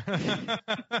 Yeah.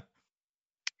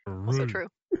 Also Rude. true.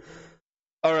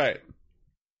 All right.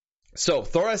 So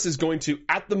Thoras is going to,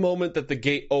 at the moment that the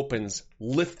gate opens,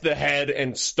 lift the head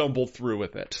and stumble through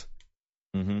with it.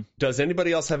 Mm-hmm. Does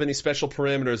anybody else have any special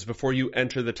parameters before you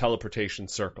enter the teleportation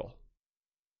circle?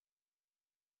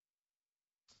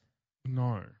 No,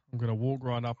 I'm going to walk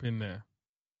right up in there.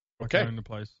 Like Okay. I own the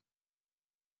place.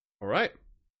 All right.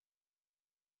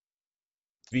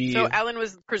 So Alan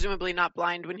was presumably not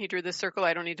blind when he drew this circle.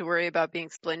 I don't need to worry about being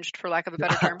splinged, for lack of a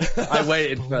better term. I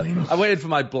waited for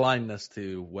my blindness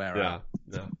to wear out.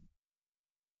 Yeah.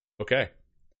 Okay.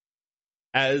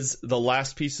 As the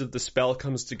last piece of the spell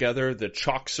comes together, the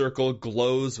chalk circle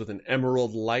glows with an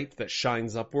emerald light that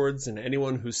shines upwards, and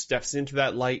anyone who steps into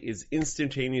that light is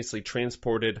instantaneously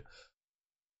transported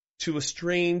to a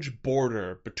strange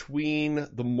border between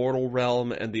the mortal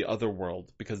realm and the other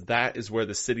world, because that is where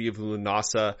the city of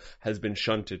Lunasa has been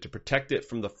shunted to protect it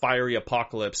from the fiery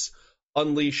apocalypse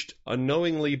unleashed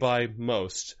unknowingly by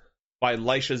most by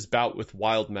Lisha's bout with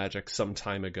wild magic some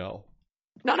time ago.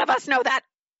 None of us know that.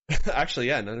 Actually,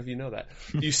 yeah, none of you know that.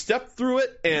 You step through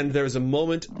it, and there's a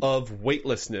moment of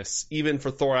weightlessness, even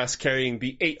for Thoras carrying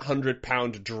the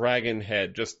 800-pound dragon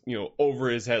head just, over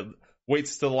his head.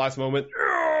 Waits till the last moment,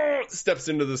 steps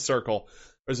into the circle.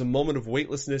 There's a moment of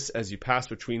weightlessness as you pass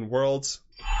between worlds.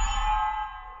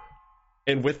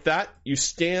 And with that, you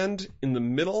stand in the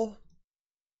middle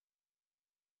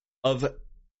of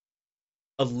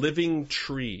a living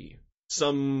tree,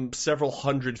 some several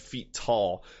hundred feet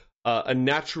tall. A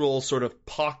natural sort of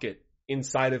pocket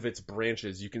inside of its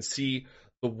branches. You can see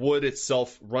the wood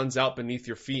itself runs out beneath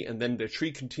your feet, and then the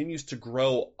tree continues to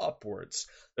grow upwards.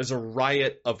 There's a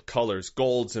riot of colors,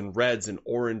 golds and reds and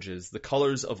oranges, the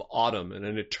colors of autumn and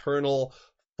an eternal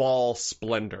fall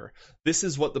splendor. This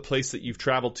is what the place that you've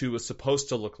traveled to was supposed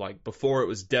to look like before it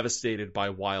was devastated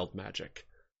by wild magic.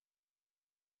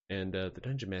 And the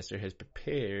Dungeon Master has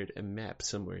prepared a map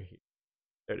somewhere here.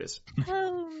 There it is.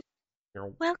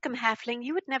 Welcome, halfling.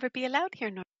 You would never be allowed here,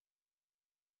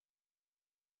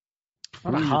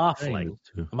 I'm a halfling.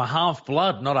 I'm a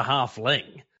half-blood, not a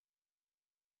halfling.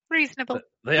 Reasonable.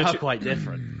 They are quite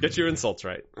different. Get your insults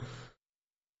right.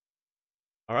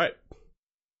 All right.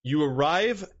 You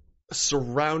arrive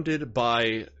surrounded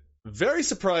by very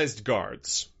surprised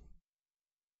guards.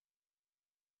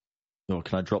 Oh,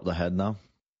 can I drop the head now?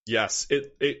 Yes,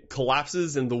 it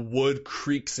collapses and the wood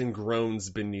creaks and groans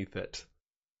beneath it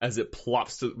as it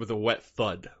plops with a wet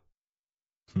thud.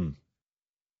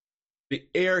 The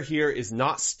air here is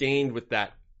not stained with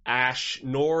that ash,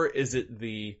 nor is it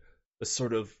the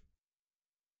sort of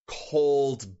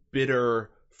cold, bitter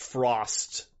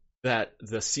frost that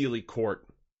the Sealy Court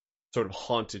sort of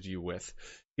haunted you with.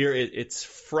 Here it's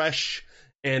fresh,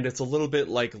 and it's a little bit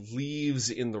like leaves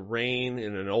in the rain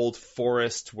in an old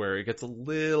forest where it gets a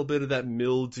little bit of that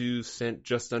mildew scent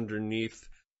just underneath,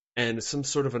 and some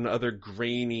sort of another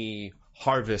grainy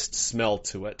harvest smell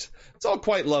to it. It's all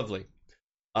quite lovely.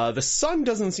 The sun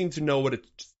doesn't seem to know what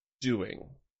it's doing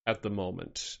at the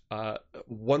moment.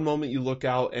 One moment you look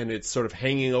out and it's sort of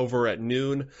hanging over at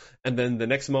noon, and then the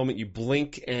next moment you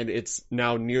blink and it's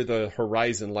now near the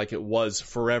horizon like it was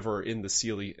forever in the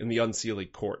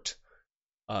Unseelie Court.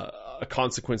 A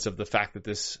consequence of the fact that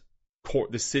this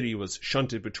city was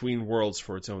shunted between worlds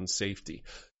for its own safety.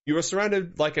 You are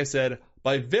surrounded, like I said,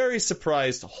 by very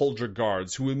surprised Huldra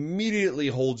guards who immediately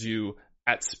hold you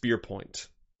at spear point.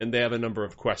 And they have a number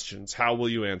of questions. How will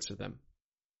you answer them?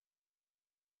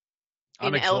 I'm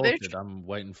In exhausted. Elvish? I'm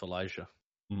waiting for Lisha.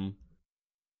 Mm-hmm.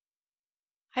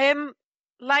 I am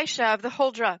Lisha of the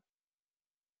Huldra.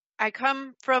 I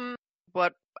come from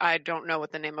what I don't know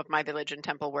what the name of my village and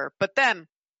temple were, but them.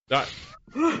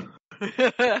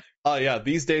 Yeah,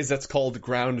 these days that's called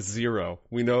Ground Zero.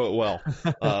 We know it well.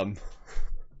 All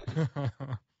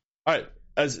right,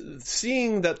 as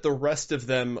seeing that the rest of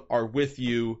them are with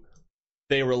you,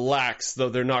 they relax, though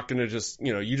they're not going to just,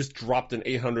 you just dropped an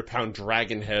 800-pound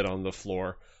dragon head on the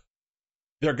floor.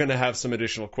 They're going to have some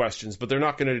additional questions, but they're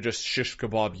not going to just shish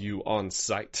kebab you on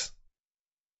sight.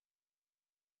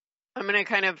 I'm going to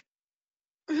kind of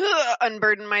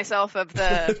unburden myself of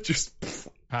the Just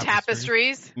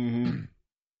tapestries. Mm-hmm.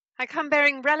 I come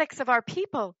bearing relics of our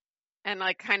people, and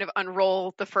kind of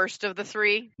unroll the first of the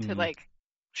three to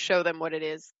show them what it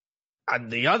is.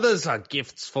 And the others are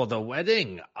gifts for the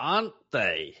wedding, aren't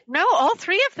they? No, all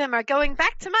three of them are going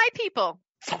back to my people.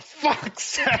 For fuck's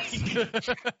sake!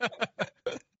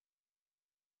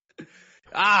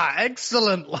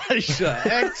 Excellent, Lisha.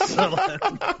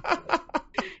 Excellent.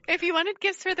 If you wanted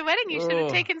gifts for the wedding, you should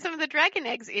have taken some of the dragon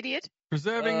eggs, idiot.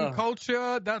 Preserving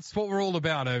culture, that's what we're all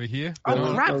about over here.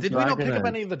 Oh, crap. Did we not dragon pick up eggs.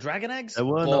 any of the dragon eggs? There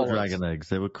were no dragon eggs.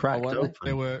 They were cracked were they? open.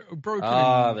 They were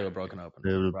broken. They were broken open.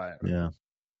 They were- Right. Yeah.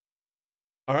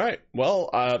 All right.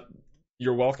 Well,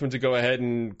 you're welcome to go ahead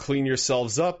and clean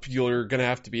yourselves up. You're going to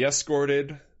have to be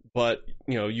escorted, but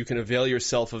you can avail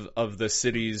yourself of the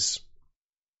city's.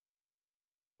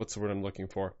 What's the word I'm looking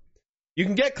for? You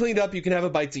can get cleaned up. You can have a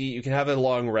bite to eat. You can have a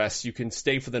long rest. You can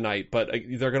stay for the night, but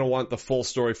they're going to want the full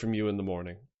story from you in the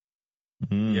morning.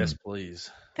 Mm. Yes, please.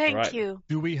 Thank Right. you.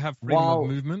 Do we have freedom Wow. of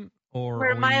movement? Or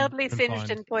We're are we mildly confined?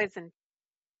 singed and poisoned.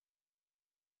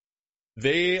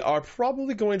 They are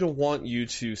probably going to want you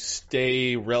to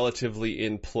stay relatively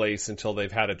in place until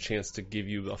they've had a chance to give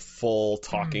you a full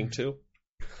talking to.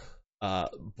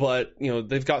 But,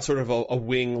 they've got sort of a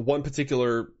wing, one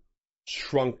particular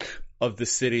trunk of the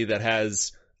city that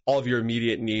has all of your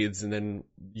immediate needs, and then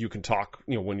you can talk,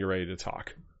 when you're ready to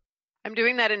talk. I'm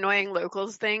doing that annoying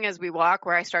locals thing as we walk,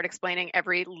 where I start explaining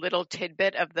every little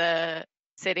tidbit of the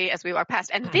city as we walk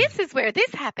past. And this is where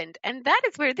this happened, and that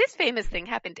is where this famous thing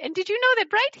happened. And did you know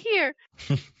that right here?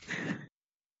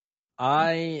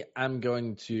 I am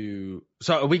going to.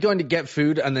 So, are we going to get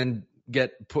food and then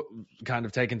get kind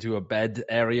of taken to a bed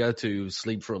area to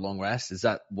sleep for a long rest? Is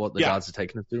that what the guards are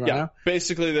taking us to right now?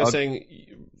 Basically they're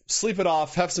saying sleep it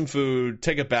off, have some food,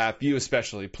 take a bath. You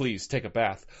especially, please take a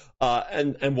bath,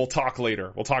 and we'll talk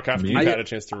later. We'll talk after you've had a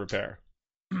chance to repair.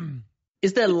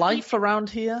 Is there life around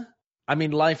here? I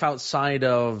mean, life outside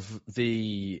of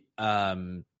the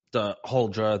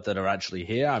Huldra that are actually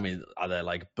here? I mean, are there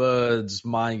birds,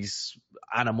 mice,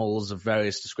 animals of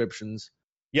various descriptions?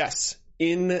 Yes,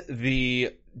 in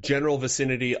the general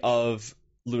vicinity of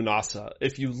Lunasa.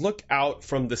 If you look out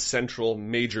from the central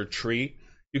major tree,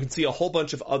 you can see a whole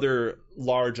bunch of other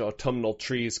large autumnal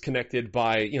trees connected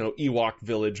by, Ewok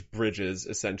village bridges,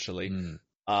 essentially.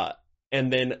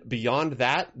 And then beyond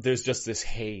that, there's just this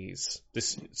haze,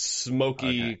 this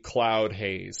smoky cloud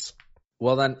haze.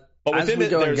 Well, then, but within it,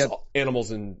 there's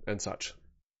animals and such.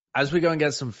 As we go and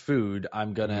get some food,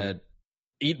 I'm going to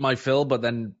eat my fill, but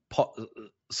then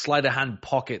sleight of hand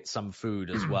pocket some food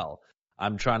as well.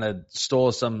 I'm trying to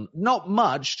store some, not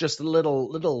much, just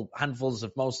little handfuls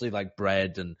of mostly like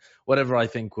bread and whatever I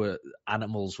think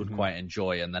animals would quite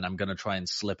enjoy, and then I'm going to try and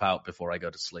slip out before I go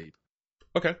to sleep.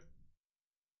 Okay.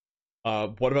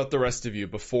 What about the rest of you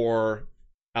before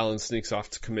Alan sneaks off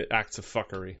to commit acts of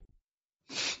fuckery?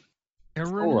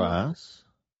 Thoras.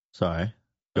 Sorry.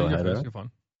 Go ahead. You're fine.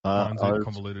 Mine's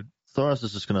convoluted. Thoras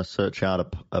is just going to search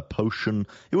out a potion.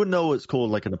 He wouldn't know it's called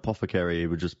like an apothecary. He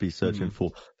would just be searching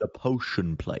for the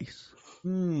potion place.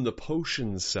 The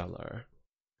potion cellar.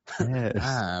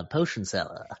 Yes. Potion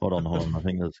cellar. Hold on. I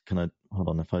think that's. Hold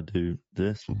on. If I do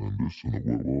this. Hold on.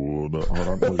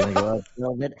 We're going to go out.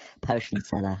 Velvet potion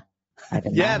cellar.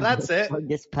 Yeah, that's it.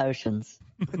 This potions.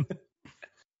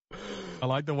 I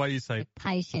like the way you say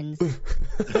Potions.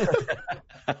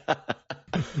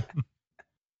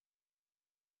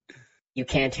 You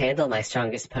can't handle my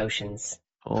strongest potions.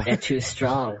 Oh. They're too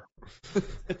strong.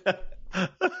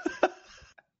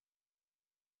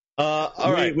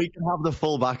 All right. We can have the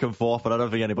full back and forth, but I don't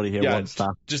think anybody here wants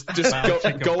that. Just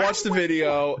go watch the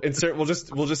video.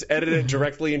 We'll just edit it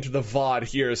directly into the VOD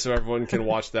here, so everyone can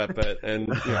watch that bit, and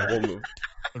we'll move.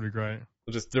 That'd be great.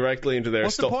 We'll just directly into there.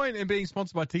 What's the point in being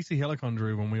sponsored by TC Helicon,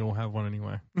 Drew, when we all have one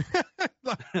anyway?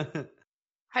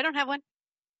 I don't have one.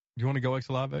 You want to go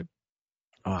XLR, babe?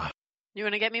 You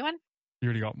want to get me one? You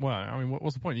already got one. I mean,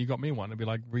 what's the point? You got me one. It'd be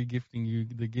like re-gifting you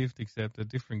the gift, except a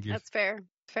different gift. That's fair.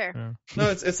 Fair. Yeah. No,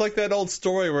 it's like that old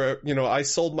story where I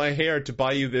sold my hair to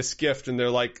buy you this gift, and they're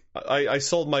like, I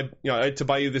sold my to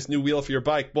buy you this new wheel for your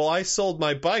bike. Well, I sold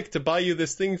my bike to buy you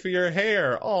this thing for your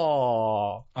hair.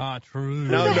 Aww. True.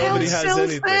 Now nobody has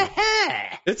anything.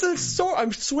 Hair? It's a story. I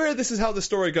swear this is how the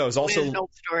story goes. Also, It's an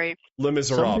old story. Les Some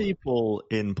Miserables. people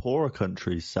in poorer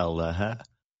countries sell their hair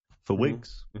for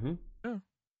wigs. Mm-hmm.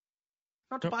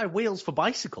 Not to buy wheels for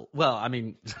bicycle. Well, I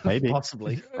mean, Maybe.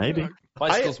 possibly. Maybe.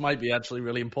 Bicycles might be actually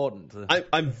really important.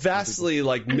 I'm vastly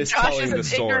Josh mistelling is the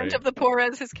as story. ignorant of the poor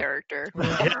as his character.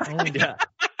 Yeah.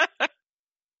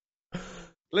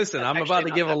 Listen, I'm Actually about to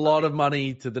not give a that lot of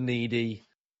money to the needy.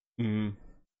 Mm.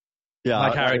 Yeah,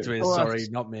 My character is, Thoras- sorry,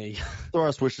 not me.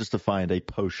 Thoras wishes to find a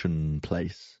potion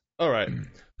place. All right.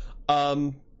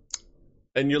 And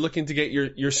you're looking to get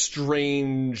your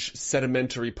strange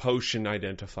sedimentary potion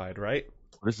identified, right?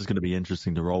 This is going to be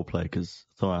interesting to roleplay because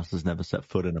Thoras has never set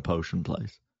foot in a potion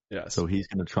place. Yes. So he's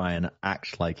going to try and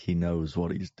act like he knows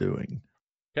what he's doing.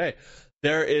 Okay.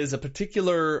 There is a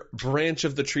particular branch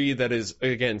of the tree that is,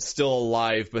 again, still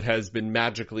alive, but has been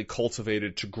magically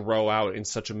cultivated to grow out in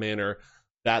such a manner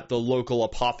that the local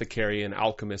apothecary and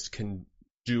alchemist can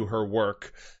do her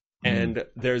work. And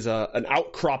there's an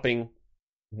outcropping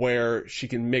where she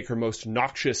can make her most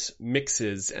noxious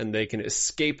mixes, and they can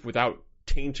escape without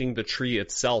tainting the tree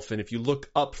itself. And if you look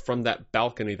up from that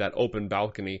balcony, that open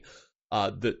balcony,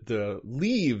 the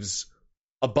leaves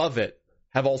above it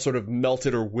have all sort of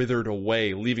melted or withered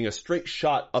away, leaving a straight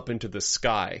shot up into the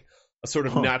sky, a sort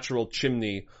of natural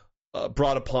chimney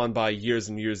brought upon by years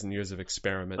and years and years of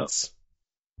experiments.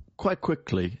 Quite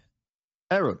quickly,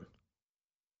 Aaron,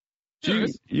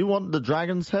 you want the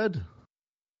dragon's head?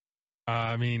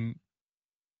 I mean,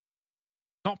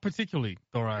 not particularly,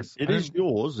 Thoras. It is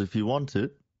yours if you want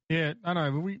it. Yeah, I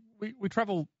know. But we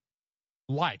travel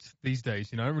light these days.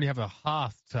 I don't really have a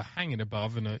hearth to hang it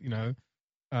above, and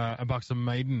a buxom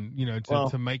maiden,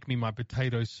 to make me my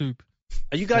potato soup.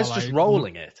 Are you guys just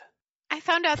rolling it? I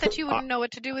found out that you wouldn't know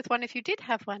what to do with one if you did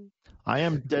have one. I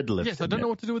am deadlifting. Yes, I don't know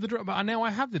what to do with the dragon, but now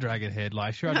I have the dragon head,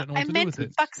 Lisha. I don't know what to do with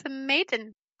it. Buxom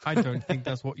maiden. I don't think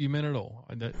that's what you meant at all.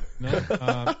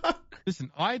 No.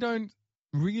 Listen, I don't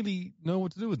really know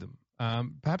what to do with them.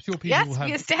 Perhaps your people will have...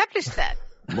 Yes, we established that.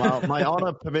 Well, my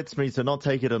honor permits me to not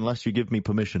take it unless you give me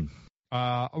permission.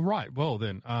 Right. Well,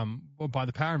 then, by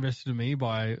the power invested in me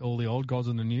by all the old gods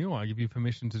and the new, I give you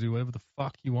permission to do whatever the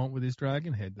fuck you want with this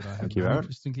dragon head that I have no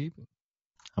interest in keeping.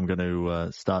 I'm going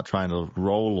to start trying to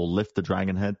roll or lift the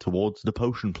dragon head towards the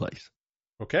potion place.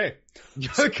 Okay.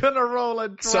 You're going to roll a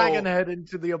dragon head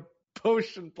into the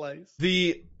potion place.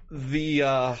 The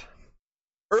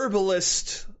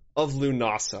herbalist of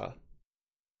Lunasa,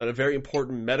 and a very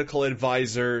important medical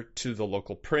advisor to the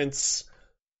local prince,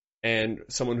 and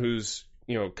someone who's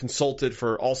consulted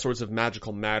for all sorts of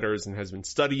magical matters and has been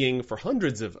studying for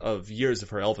hundreds of years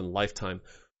of her elven lifetime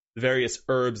the various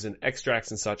herbs and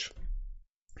extracts and such.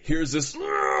 Here's this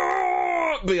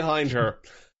behind her,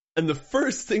 and the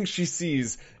first thing she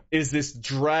sees is this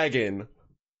dragon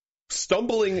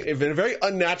stumbling in a very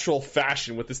unnatural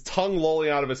fashion with his tongue lolling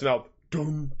out of its mouth.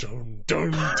 Dun, dun,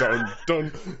 dun, dun,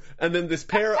 dun. And then this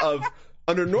pair of,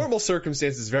 under normal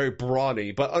circumstances, very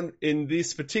brawny, but in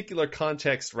this particular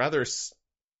context, rather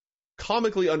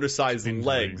comically undersized Injury.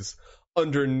 legs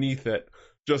underneath it.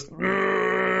 Just...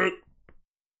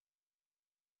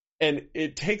 And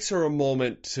it takes her a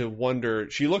moment to wonder.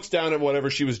 She looks down at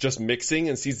whatever she was just mixing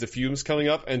and sees the fumes coming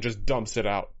up and just dumps it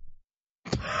out.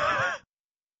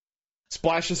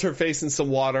 Splashes her face in some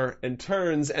water and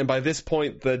turns, and by this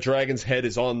point, the dragon's head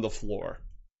is on the floor.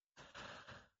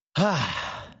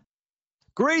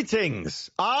 Greetings!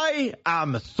 I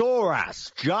am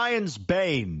Thoras, Giant's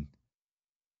Bane.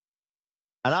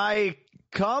 And I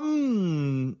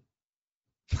come...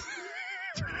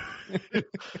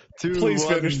 Please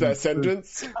finish that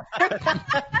sentence.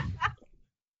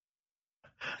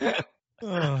 This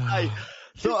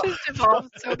has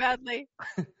evolved so badly.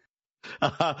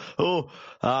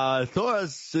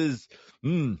 Thoras is...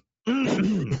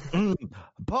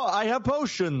 I have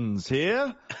potions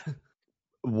here.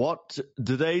 What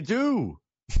do they do?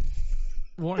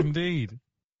 What indeed?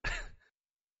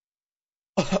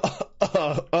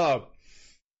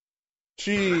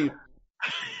 She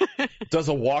does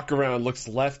a walk around, looks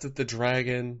left at the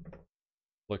dragon,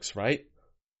 looks right.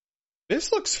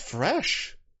 This looks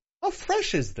fresh. How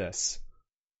fresh is this?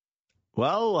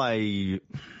 Well, I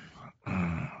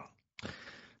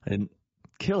didn't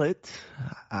kill it.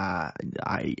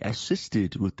 I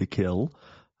assisted with the kill.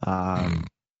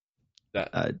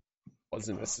 That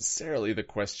wasn't necessarily the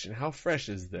question. How fresh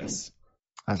is this?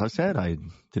 As I said, I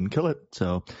didn't kill it.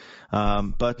 So,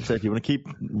 but if you want to keep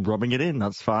rubbing it in,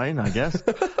 that's fine, I guess.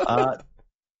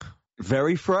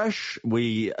 Very fresh.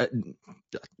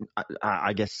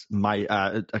 I guess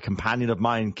a companion of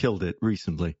mine killed it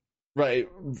recently. Right.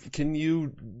 Can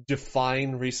you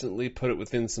define recently, put it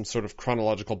within some sort of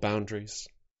chronological boundaries?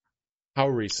 How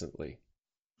recently?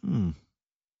 About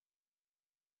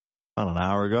an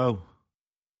hour ago.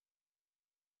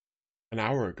 An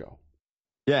hour ago.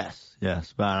 Yes,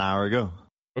 about an hour ago.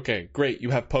 Okay, great. You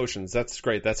have potions. That's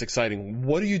great. That's exciting.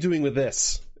 What are you doing with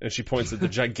this? And she points at the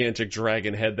gigantic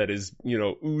dragon head that is,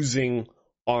 oozing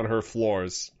on her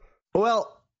floors.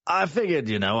 Well, I figured,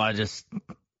 I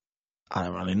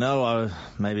don't really know. I'm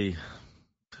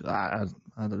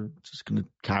just going to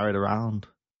carry it around.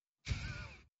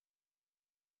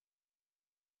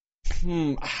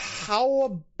 How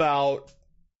about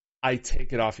I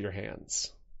take it off your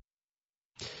hands?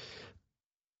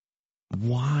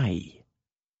 Why?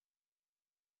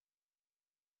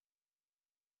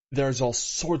 There's all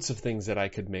sorts of things that I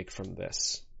could make from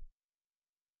this.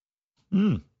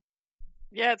 Yeah,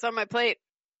 it's on my plate.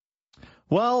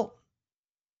 Well,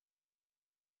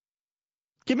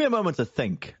 give me a moment to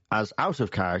think. As out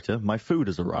of character, my food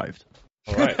has arrived.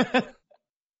 All right.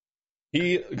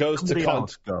 He goes to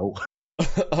go.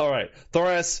 All right.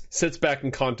 Thoras sits back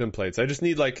and contemplates. I just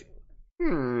need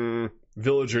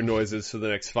villager noises for the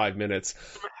next 5 minutes.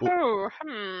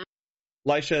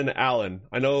 Lisha and Alan.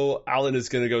 I know Alan is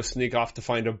going to go sneak off to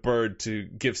find a bird to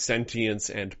give sentience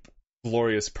and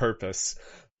glorious purpose.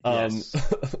 Yes.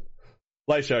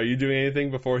 Lisha, are you doing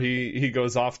anything before he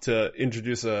goes off to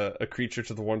introduce a creature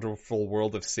to the wonderful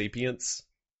world of sapience?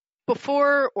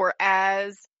 Before or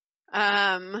as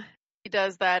he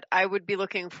does that, I would be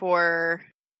looking for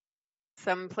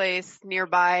someplace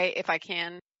nearby, if I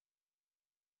can,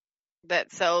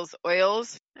 that sells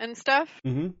oils and stuff.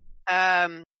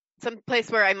 Mm-hmm. Some place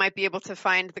where I might be able to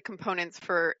find the components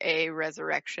for a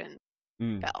resurrection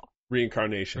spell.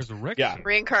 Reincarnation. Resurrection? Yeah.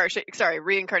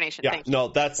 Reincarnation. Yeah. Thank you. No,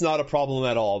 that's not a problem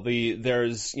at all.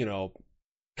 There's.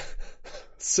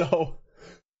 So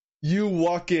you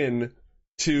walk in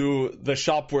to the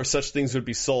shop where such things would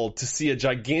be sold to see a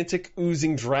gigantic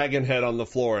oozing dragon head on the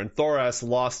floor, and Thoras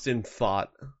lost in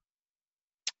thought.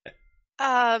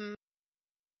 Thoras,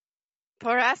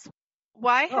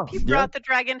 why have you brought the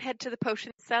dragon head to the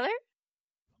potion seller?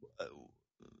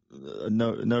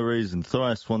 No reason.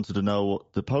 Thoras wanted to know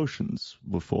what the potions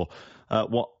were for.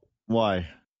 Why?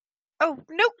 Oh,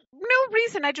 no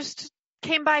reason. I just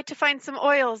came by to find some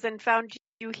oils and found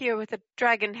you here with a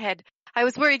dragon head. I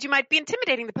was worried you might be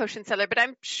intimidating the potion seller, but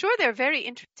I'm sure they're very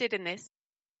interested in this.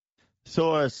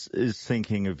 Thoras is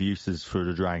thinking of uses for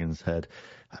the dragon's head.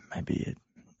 Maybe.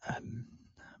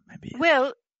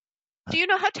 Well, do you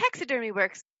know how taxidermy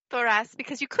works, Thoras?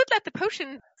 Because you could let the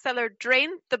potion seller drain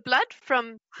the blood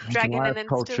from dragon and then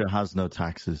culture has no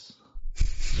taxes.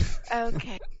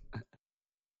 Okay.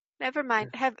 Never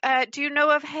mind. Do you know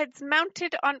of heads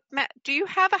mounted on? Do you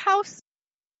have a house?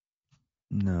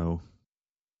 No.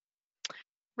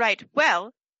 Right.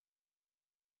 Well,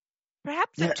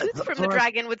 perhaps a tooth from the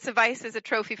dragon would suffice as a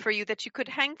trophy for you that you could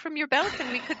hang from your belt,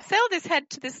 and we could sell this head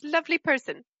to this lovely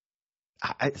person.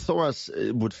 Thoras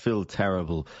would feel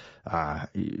terrible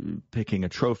picking a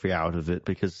trophy out of it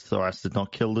because Thoras did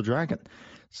not kill the dragon.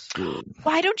 So,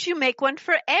 Why don't you make one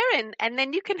for Aaron, and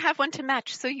then you can have one to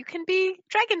match, so you can be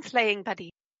dragon slaying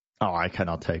buddy. oh, I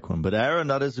cannot take one. But Aaron,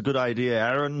 that is a good idea.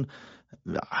 Aaron,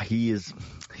 he is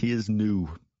new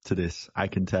to this, I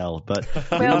can tell. But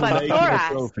Well, but making a Thoras,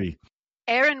 trophy.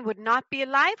 Aaron would not be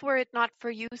alive were it not for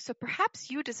you, so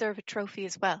perhaps you deserve a trophy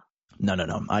as well. No.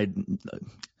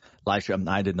 Elisha,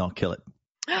 I did not kill it.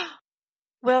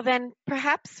 Well, then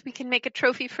perhaps we can make a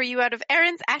trophy for you out of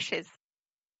Aaron's ashes.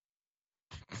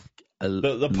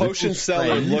 The potion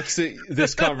seller looks at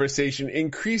this conversation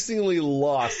increasingly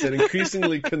lost and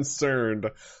increasingly concerned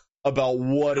about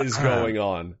what is going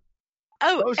on.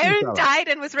 Oh, Potion Aaron seller. died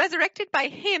and was resurrected by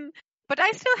him, but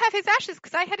I still have his ashes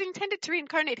because I had intended to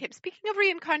reincarnate him. Speaking of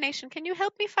reincarnation, can you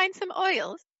help me find some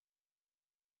oils?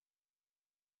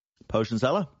 Potion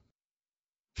seller?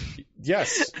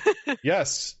 Yes,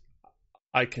 yes,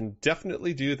 I can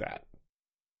definitely do that.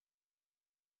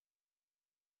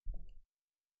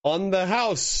 On the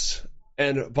house,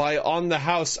 and by on the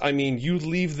house, I mean you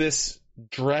leave this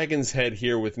dragon's head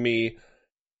here with me,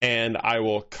 and I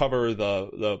will cover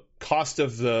the cost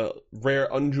of the rare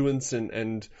unguents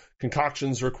and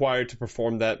concoctions required to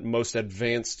perform that most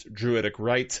advanced druidic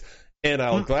rite, and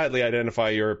I'll gladly identify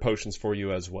your potions for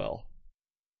you as well.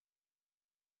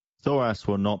 Thoras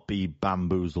will not be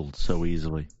bamboozled so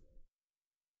easily.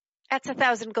 That's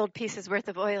 1,000 gold pieces worth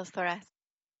of oils, Thoras.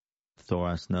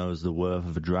 Thoras knows the worth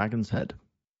of a dragon's head.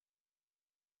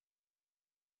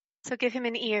 So give him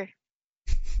an ear.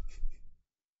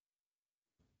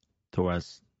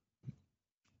 Thoras.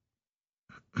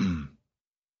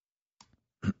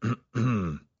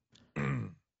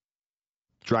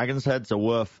 Dragon's heads are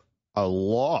worth a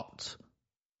lot.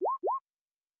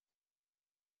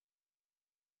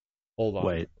 Hold on.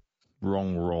 Wait,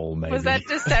 wrong roll, maybe. Was that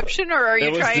deception, or are It you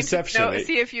was trying deception. to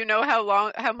see if you know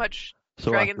how much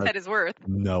Thoras dragon's has head is worth?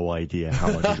 no idea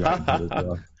how much a dragon's head is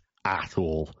worth at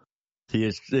all.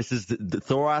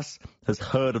 Thoras has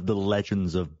heard of the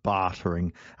legends of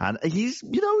bartering, and he's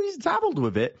dabbled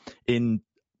with it in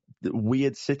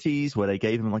weird cities where they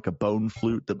gave him like a bone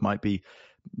flute that might be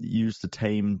used to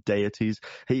tame deities.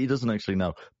 He doesn't actually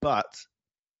know, but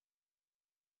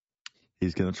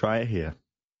he's going to try it here.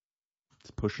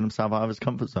 He's pushing himself out of his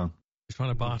comfort zone. He's trying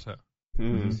to barter.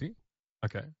 Mhm. Is he?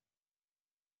 Okay.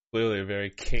 Clearly a very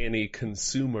canny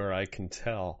consumer, I can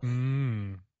tell.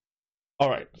 Mm. All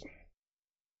right.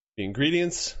 The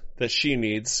ingredients that she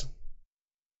needs,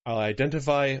 I'll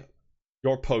identify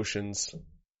your potions,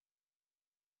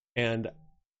 and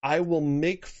I will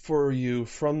make for you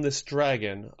from this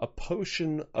dragon a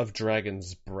potion of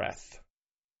dragon's breath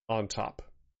on top.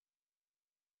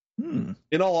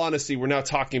 In all honesty, we're now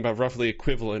talking about roughly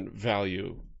equivalent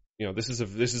value. You know, this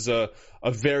is a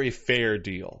very fair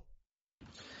deal.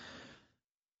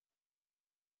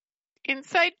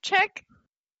 Insight check?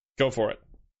 Go for it.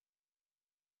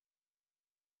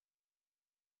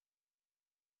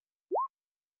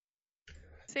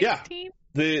 16?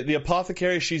 Yeah. The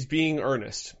apothecary, she's being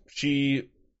earnest. She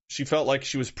felt like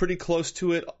she was pretty close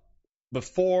to it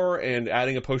before, and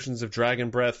adding a potions of dragon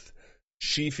breath,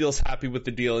 she feels happy with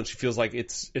the deal, and she feels like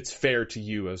it's fair to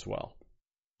you as well.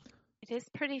 It is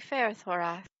pretty fair,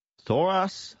 Thoras.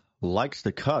 Thoras likes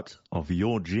the cut of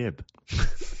your jib. Do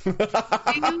you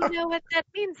know what that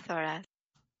means, Thoras?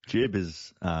 Jib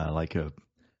is like a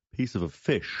piece of a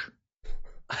fish.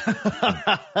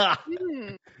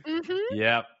 Mm-hmm.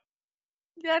 Yep.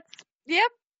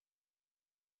 Yep.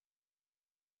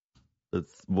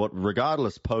 It's what,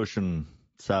 regardless, potion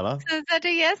seller. So is that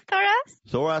a yes, Thoras?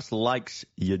 Thoras likes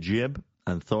your jib,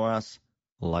 and Thoras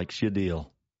likes your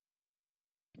deal.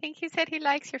 I think he said he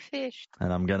likes your fish.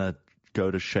 And I'm gonna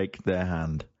go to shake their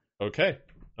hand, Okay.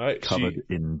 All right. covered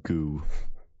in goo.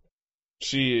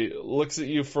 She looks at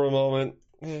you for a moment.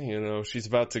 She's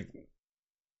about to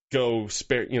go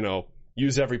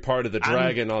use every part of the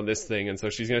dragon on this thing, and so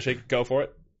she's going to go for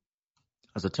it.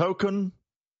 As a token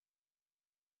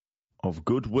of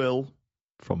goodwill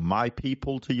from my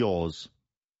people to yours,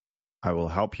 I will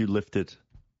help you lift it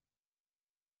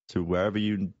to wherever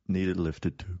you need it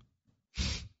lifted to.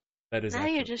 That is Now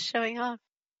you're just showing off.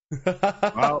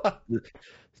 Well,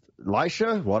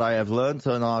 Elisha, what I have learned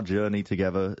on our journey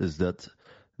together is that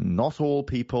not all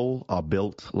people are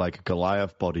built like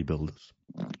Goliath bodybuilders.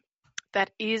 That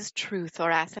is true,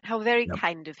 Thoras, and how very Yep.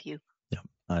 kind of you.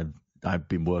 I've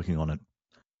been working on it.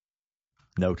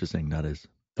 Noticing, that is,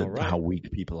 All right. how weak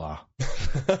people are.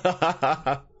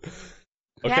 Okay.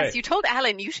 Yes, you told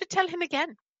Alan. You should tell him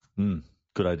again.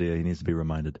 Good idea. He needs to be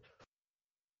reminded.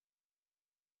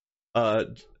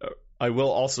 I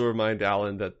will also remind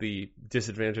Alan that the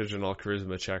disadvantage on all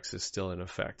charisma checks is still in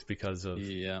effect because of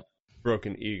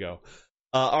broken ego.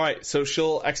 All right, so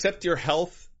she'll accept your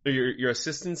health or your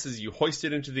assistance as you hoist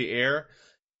it into the air,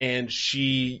 and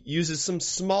she uses some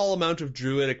small amount of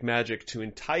druidic magic to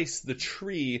entice the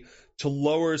tree to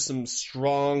lower some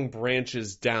strong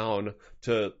branches down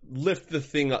to lift the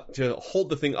thing up, to hold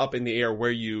the thing up in the air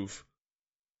where you've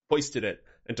hoisted it,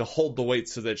 and to hold the weight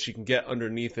so that she can get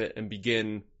underneath it and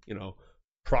begin,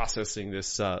 processing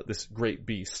this great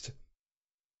beast.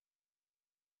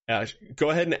 Go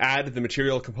ahead and add the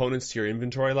material components to your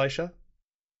inventory, Elisha.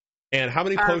 And how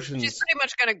many potions? She's pretty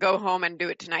much going to go home and do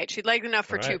it tonight. She'd like enough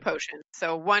for 2 potions.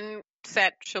 So one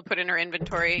set she'll put in her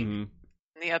inventory, and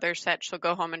the other set she'll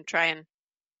go home and try and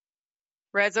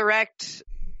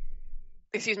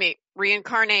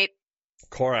reincarnate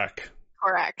Korak.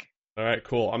 All right,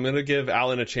 cool. I'm going to give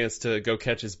Alan a chance to go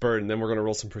catch his bird, and then we're going to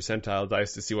roll some percentile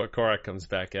dice to see what Korak comes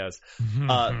back as.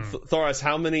 Thoras,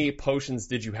 how many potions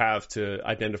did you have to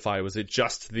identify? Was it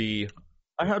just the...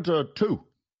 I had 2.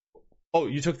 Oh,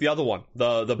 you took the other one,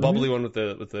 the bubbly one with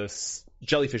the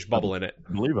jellyfish bubble in it.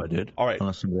 I believe I did. All right.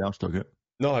 Unless somebody else took it.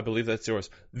 No, I believe that's yours.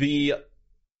 The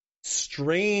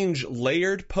strange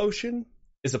layered potion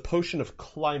is a potion of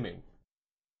climbing.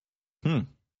 All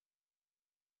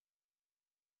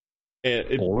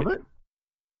of it?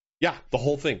 Yeah, the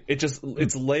whole thing.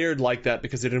 It's layered like that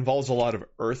because it involves a lot of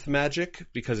earth magic,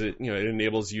 because it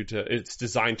enables you to, it's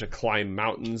designed to climb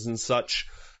mountains and such.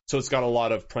 So it's got a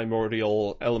lot of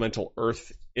primordial elemental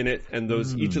earth in it, and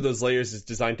each of those layers is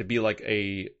designed to be like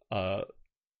there's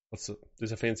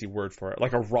a fancy word for it,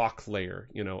 like a rock layer,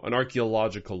 an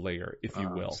archaeological layer, if you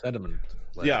will. Sediment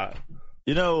layer. Yeah.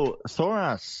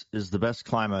 Thoras is the best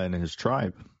climber in his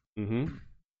tribe. Mm-hmm.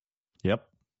 Yep.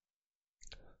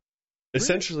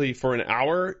 Essentially, for an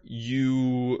hour,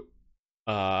 you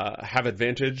have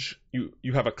advantage.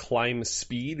 You have a climb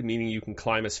speed, meaning you can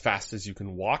climb as fast as you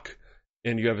can walk,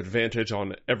 and you have advantage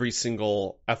on every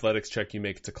single athletics check you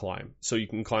make to climb. So you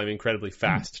can climb incredibly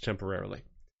fast temporarily.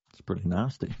 It's pretty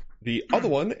nasty. The other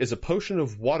one is a potion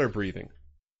of water breathing.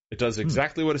 It does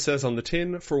exactly what it says on the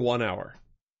tin for 1 hour.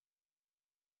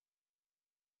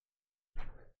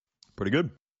 Pretty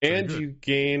good. And you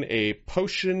gain a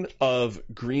potion of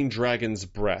Green Dragon's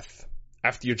Breath.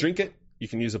 After you drink it, you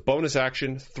can use a bonus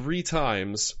action 3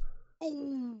 times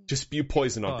to spew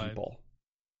poison on people.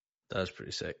 That's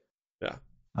pretty sick. Yeah.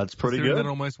 That's pretty good. That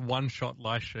almost one-shot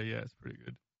Lisha, yeah, it's pretty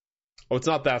good. Oh, it's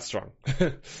not that strong.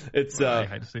 I hate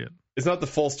to see it. It's not the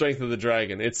full strength of the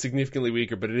dragon. It's significantly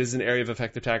weaker, but it is an area of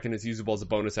effect attack, and it's usable as a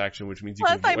bonus action, which means you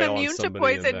can wail on somebody. I'm immune to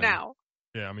poison now.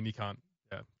 Yeah, I mean, you can't.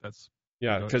 Yeah, that's...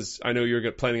 Yeah, because I know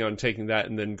you're planning on taking that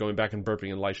and then going back and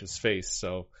burping in Lisha's face,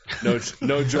 so no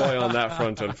joy on that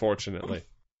front, unfortunately.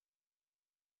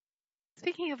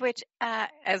 Speaking of which,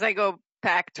 as I go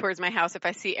back towards my house, if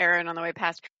I see Aaron on the way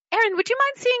past, Aaron, would you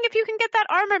mind seeing if you can get that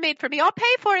armor made for me? I'll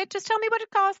pay for it. Just tell me what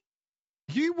it costs.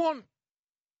 You want...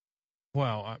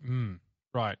 Well,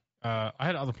 right. I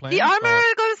had other plans. The armor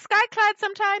goes skyclad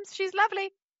sometimes. She's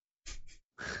lovely.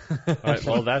 All right,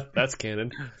 well, that's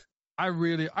canon. I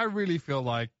really feel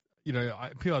like,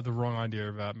 people have the wrong idea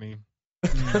about me.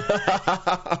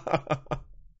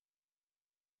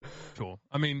 Sure.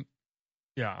 I mean,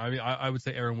 yeah, I would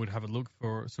say Aaron would have a look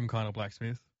for some kind of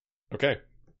blacksmith. Okay.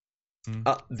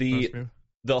 The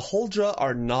Huldra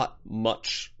are not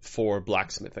much for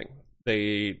blacksmithing.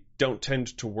 They don't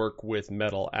tend to work with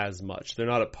metal as much. They're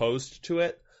not opposed to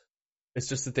it. It's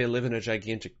just that they live in a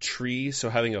gigantic tree, so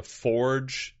having a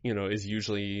forge, is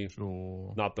usually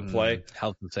not the play.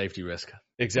 Health and safety risk.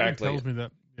 Exactly. It tells me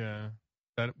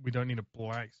that we don't need a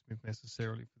blacksmith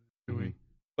necessarily for this, do we?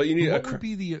 But you need what would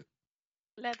be the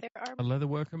leather armor? A leather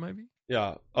worker, maybe?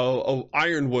 Yeah. Oh,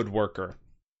 ironwood worker.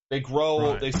 They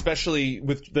grow. They especially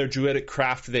with their druidic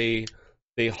craft, they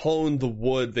hone the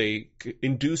wood, they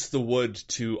induce the wood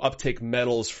to uptake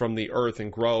metals from the earth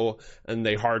and grow, and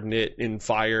they harden it in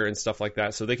fire and stuff like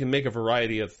that. So they can make a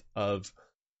variety of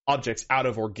objects out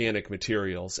of organic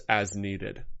materials as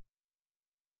needed.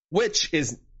 Which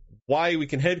is why we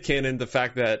can headcanon the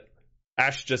fact that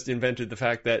Ash just invented the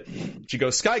fact that she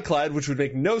goes skyclad, which would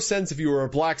make no sense if you were a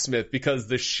blacksmith, because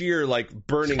the sheer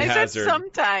burning hazard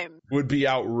would be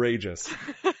outrageous.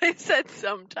 I said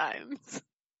sometimes.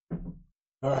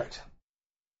 All right.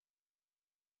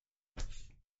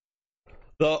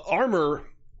 The armor,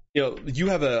 you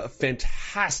have a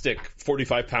fantastic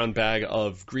 45-pound bag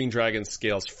of Green Dragon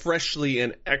scales, freshly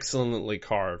and excellently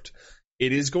carved.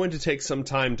 It is going to take some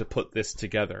time to put this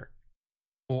together.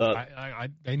 Well, I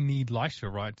need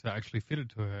Lisha, right, to actually fit it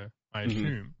to her, I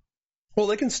assume. Well,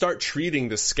 they can start treating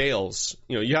the scales.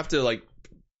 You have to like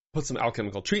put some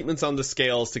alchemical treatments on the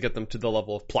scales to get them to the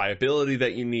level of pliability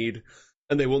that you need.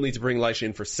 And they will need to bring Lisha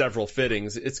in for several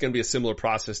fittings. It's going to be a similar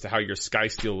process to how your Sky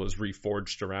Steel was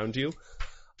reforged around you.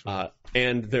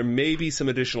 And there may be some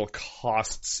additional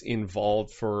costs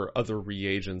involved for other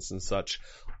reagents and such.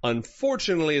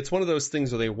 Unfortunately, it's one of those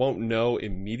things where they won't know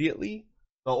immediately.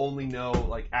 They'll only know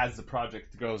like as the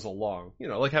project goes along.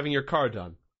 Like having your car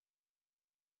done.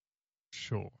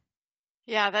 Sure.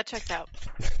 Yeah, that checks out.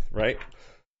 Right?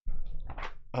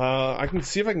 I can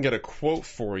see if I can get a quote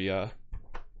for you.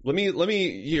 Let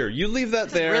me here. You leave that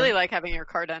there. I really like having your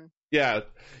car done. Yeah,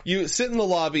 you sit in the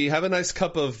lobby, have a nice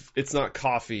cup of, it's not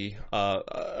coffee, have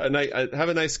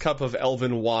a nice cup of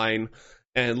elven wine,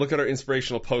 and look at our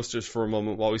inspirational posters for a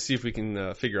moment while we see if we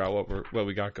can figure out what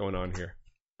we got going on here.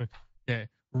 Yeah,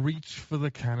 reach for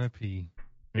the canopy.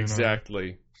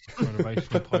 Exactly.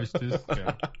 Motivational posters.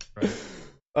 Yeah,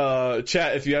 right.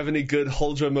 Chat, if you have any good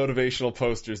Huldra motivational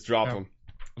posters, drop them.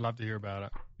 I'd love to hear about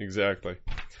it. Exactly.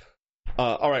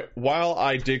 All right, while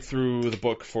I dig through the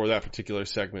book for that particular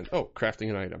segment. Oh, crafting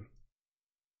an item.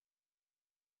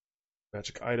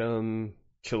 Magic item,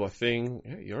 kill a thing.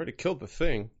 Yeah, you already killed the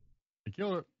thing. You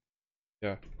killed it.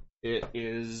 Yeah. It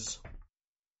is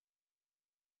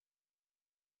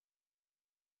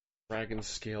Dragon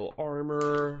Scale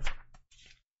armor.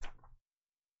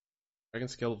 Dragon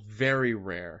Scale, very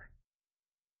rare.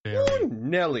 Ooh,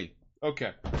 Nelly.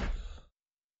 Okay.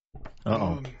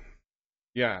 Uh-oh.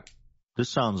 Yeah. This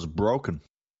sounds broken.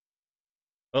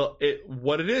 Well,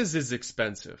 what it is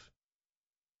expensive.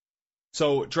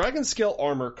 So, Dragon Scale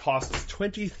armor costs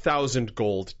 20,000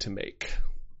 gold to make.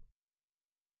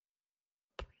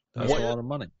 That's a lot of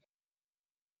money.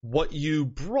 What you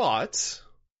brought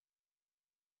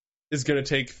is going to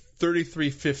take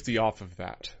 3350 off of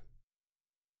that.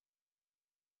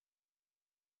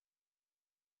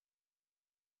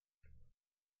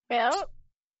 Well,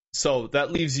 So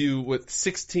that leaves you with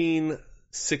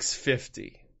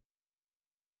 16,650.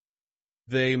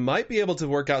 They might be able to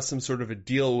work out some sort of a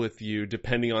deal with you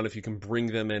depending on if you can bring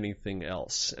them anything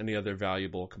else. Any other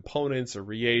valuable components or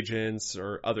reagents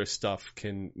or other stuff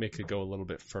can make it go a little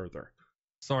bit further.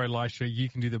 Sorry, Lisha, you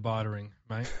can do the bartering,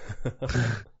 mate.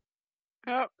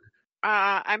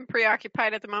 I'm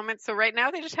preoccupied at the moment, so right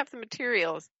now they just have the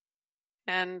materials.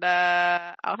 And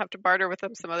I'll have to barter with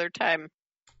them some other time.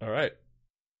 All right.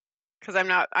 Because I'm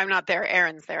not there.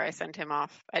 Aaron's there. I sent him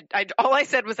off. All I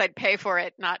said was I'd pay for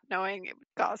it, not knowing it would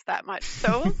cost that much.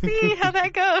 So we'll see how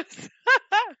that goes.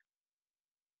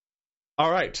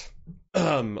 All right.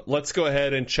 Let's go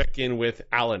ahead and check in with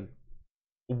Alan.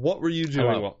 What were you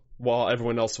doing while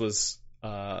everyone else was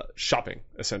shopping,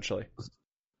 essentially?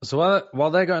 So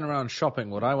while they're going around shopping,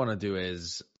 what I want to do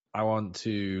is I want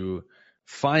to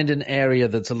find an area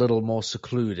that's a little more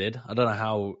secluded. I don't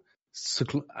know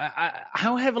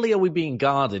how heavily are we being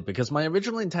guarded? Because my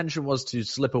original intention was to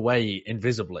slip away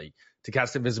invisibly, to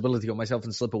cast invisibility on myself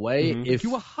and slip away. Mm-hmm. If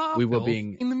you were half we were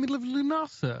being in the middle of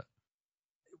Lunasa,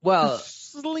 well,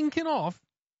 slinking off.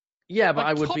 Yeah, but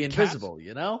like I would be invisible,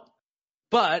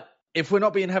 But if we're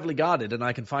not being heavily guarded and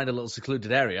I can find a little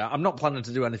secluded area, I'm not planning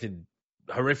to do anything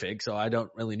horrific, so I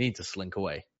don't really need to slink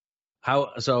away.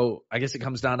 So I guess it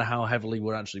comes down to how heavily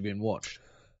we're actually being watched.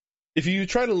 If you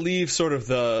try to leave sort of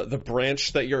the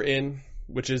branch that you're in,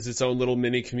 which is its own little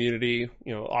mini community,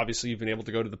 obviously you've been able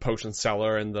to go to the potion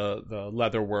seller and the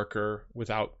leather worker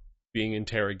without being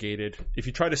interrogated. If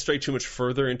you try to stray too much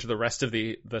further into the rest of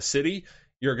the city,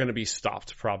 you're going to be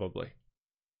stopped probably.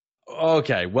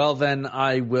 Okay, well then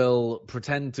I will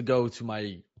pretend to go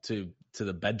to to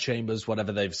the bed chambers,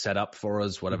 whatever they've set up for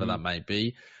us, whatever that might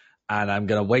be, and I'm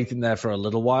going to wait in there for a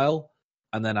little while.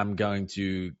 And then I'm going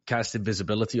to cast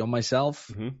invisibility on myself,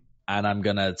 and I'm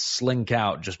going to slink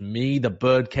out, just me, the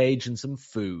birdcage, and some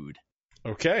food.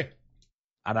 Okay.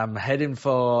 And I'm heading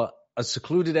for a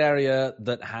secluded area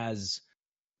that has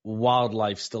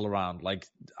wildlife still around. Like,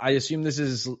 I assume this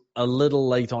is a little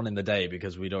late on in the day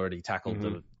because we'd already tackled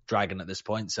the dragon at this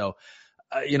point. So,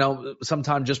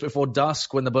 sometime just before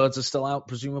dusk when the birds are still out,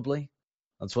 presumably.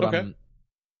 That's what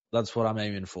I'm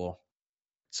aiming for.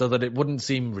 So that it wouldn't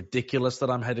seem ridiculous that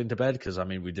I'm heading to bed, because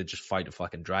we did just fight a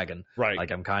fucking dragon. Right.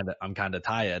 Like I'm kind of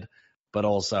tired, but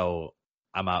also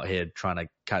I'm out here trying to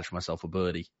catch myself a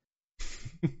birdie.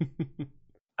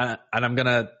 And I'm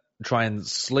gonna try and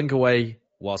slink away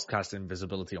whilst casting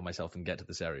invisibility on myself and get to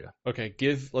this area. Okay,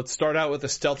 let's start out with a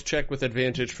stealth check with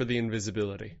advantage for the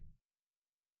invisibility.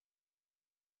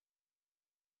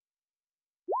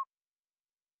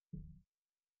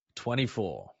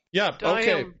 24. Yeah,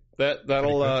 okay.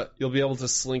 that'll you'll be able to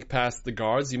slink past the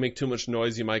guards. You make too much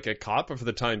noise, you might get caught, but for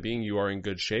the time being, you are in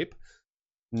good shape.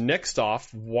 Next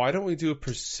off, why don't we do a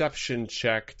perception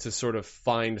check to sort of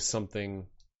find something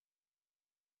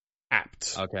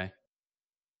apt? Okay.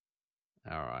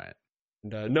 All right.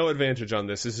 And, no advantage on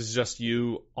this. This is just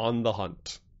you on the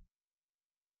hunt.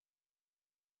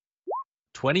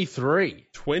 23.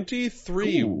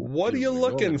 23. Ooh, what are you you're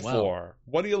looking rolling well. for?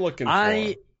 What are you looking for?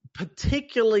 I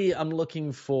particularly am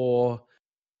looking for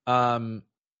not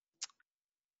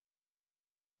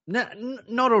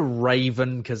a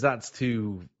raven, because that's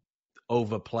too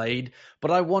overplayed,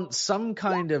 but I want some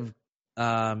kind of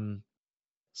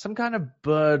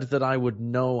bird that I would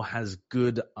know has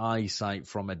good eyesight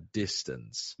from a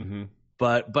distance. Mm-hmm.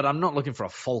 But I'm not looking for a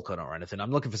falcon or anything. I'm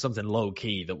looking for something low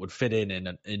key that would fit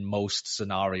in most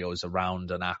scenarios around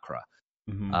an Accra.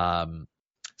 Mm-hmm.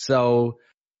 So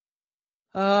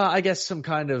I guess some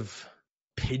kind of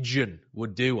pigeon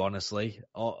would do, honestly.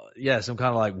 Or some kind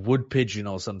of like wood pigeon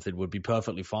or something would be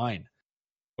perfectly fine.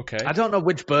 Okay. I don't know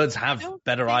which birds have I don't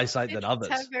better think eyesight than pigeons others.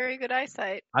 have very good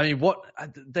eyesight. I mean, what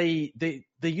they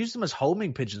use them as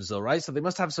homing pigeons, though, right? So they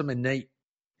must have some innate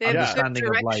They have good understanding of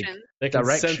like direction. They can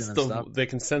direction sense and stuff. they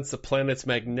can sense the planet's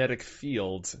magnetic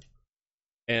field.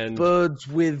 And birds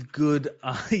with good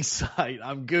eyesight.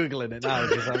 I'm googling it now.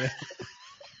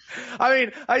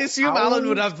 I assume Alan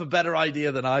would have a better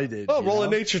idea than I did. roll a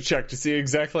nature check to see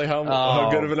exactly how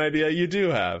good of an idea you do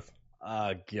have.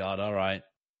 Oh God! All right.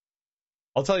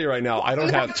 I'll tell you right now, I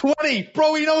don't have 20,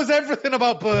 bro. He knows everything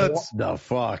about birds. What the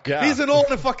fuck? Yeah. He's an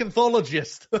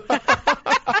ornithologist.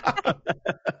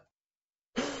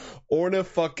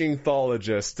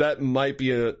 Ornithologist. That might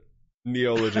be a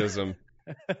neologism.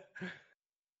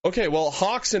 Okay, well,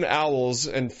 hawks and owls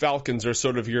and falcons are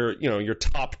sort of your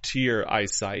top tier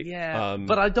eyesight. Yeah,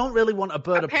 but I don't really want a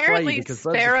bird of prey Apparently, because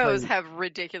birds of sparrows prey- have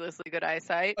ridiculously good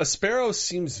eyesight. A sparrow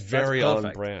seems very on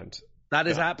perfect. brand. That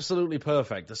is absolutely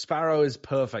perfect. The sparrow is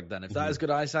perfect then. If that is good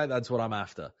eyesight, that's what I'm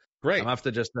after. Great. I'm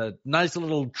after just a nice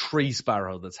little tree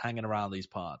sparrow that's hanging around these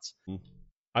parts.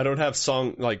 I don't have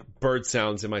bird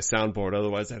sounds in my soundboard,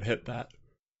 otherwise I'd hit that.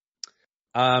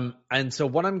 And so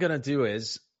what I'm going to do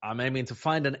is I'm aiming to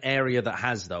find an area that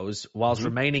has those whilst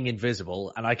remaining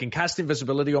invisible, and I can cast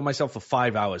invisibility on myself for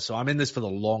 5 hours. So I'm in this for the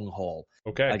long haul.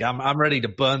 Okay. Like I'm ready to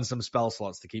burn some spell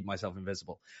slots to keep myself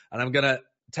invisible. And I'm going to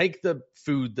take the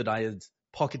food that I had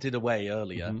pocketed away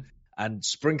earlier and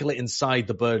sprinkle it inside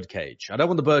the bird cage. I don't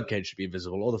want the bird cage to be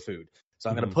invisible or the food. So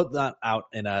I'm going to put that out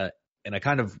in a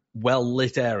kind of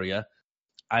well-lit area,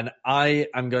 and I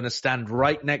am going to stand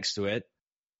right next to it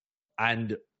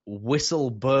and whistle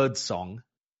bird song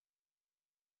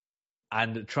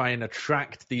and try and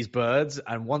attract these birds.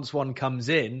 And once one comes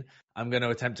in, I'm going to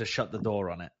attempt to shut the door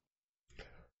on it.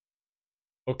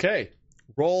 Okay.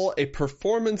 Roll a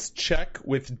performance check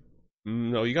with...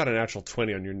 No, you got a natural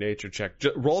 20 on your nature check.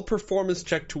 Roll a performance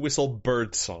check to whistle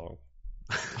bird song.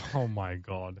 Oh my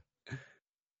God.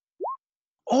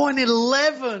 Oh, an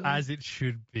 11! As it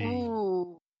should be.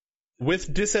 Ooh.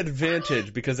 With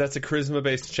disadvantage, because that's a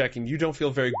charisma-based check, and you don't feel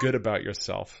very good about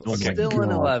yourself. Oh Okay. my Still an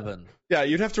God. 11. Yeah,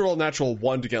 you'd have to roll a natural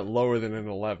 1 to get lower than an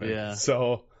 11. Yeah. So,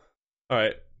 all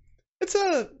right. It's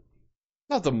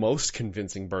not the most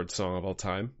convincing bird song of all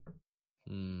time.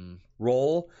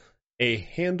 Roll a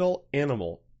handle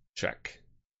animal check.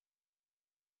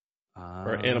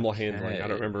 Or animal handling. I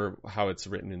don't remember how it's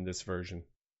written in this version.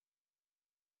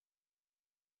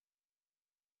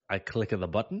 I click of the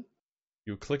button.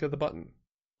 You click of the button.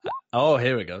 Oh,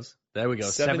 here it goes. There we go.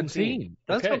 17. 17.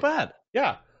 That's Okay. not bad.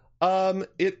 Yeah.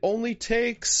 It only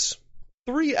takes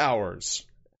 3 hours.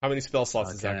 How many spell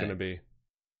slots is that Okay. going to be?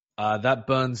 That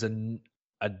burns an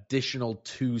additional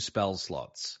 2 spell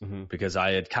slots Mhm. because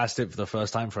I had cast it for the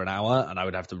first time for an hour, and I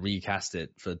would have to recast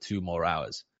it for 2 more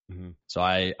hours. Mhm. So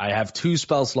I have 2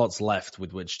 spell slots left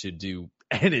with which to do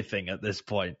anything at this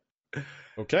point.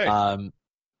 Okay.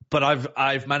 But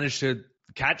I've managed to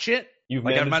catch it. You've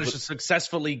I've managed managed to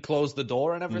successfully close the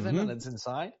door and everything, and it's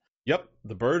inside. Yep,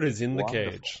 the bird is in the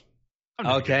Wonderful. cage. I'm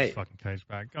never getting Okay. this fucking cage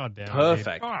back. God damn.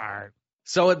 Perfect. All right.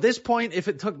 So at this point, if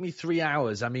it took me 3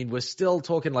 hours, I mean, we're still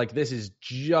talking like this is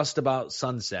just about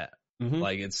sunset. Mhm.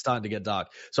 Like it's starting to get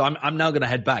dark. So I'm now going to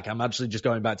head back. I'm actually just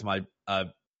going back to my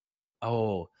now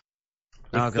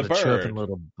I've got the a chirping bird.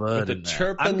 little bird With the in there.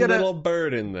 chirping I'm gonna, little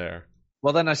bird in there.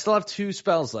 Well, then I still have 2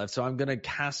 spells left, so I'm going to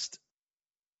cast.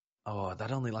 Oh,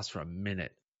 that only lasts for a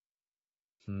minute.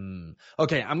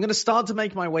 Okay, I'm going to start to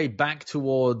make my way back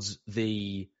towards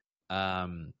the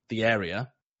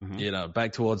area. Mhm.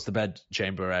 Back towards the bed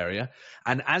chamber area.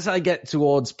 And as I get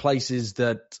towards places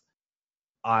that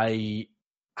I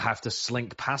have to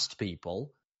slink past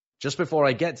people, just before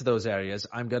I get to those areas,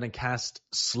 I'm going to cast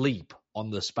Sleep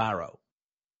on the sparrow.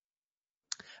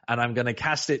 And I'm going to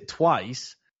cast it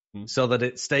twice so that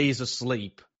it stays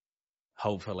asleep,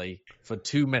 hopefully, for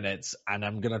 2 minutes. And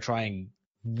I'm going to try and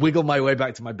wiggle my way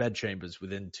back to my bed chambers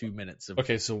within 2 minutes.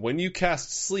 Okay, so when you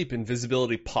cast Sleep,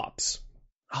 invisibility pops.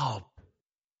 Oh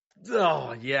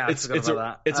yeah, it's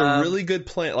a really good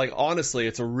plan. Like, honestly,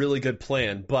 it's a really good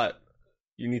plan, but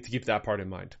you need to keep that part in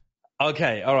mind.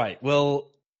 Okay, all right. Well,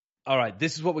 all right,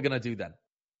 this is what we're going to do then.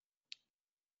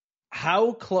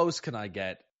 How close can I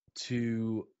get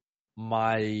to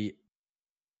my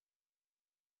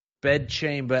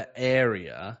bedchamber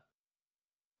area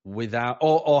without,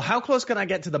 or how close can I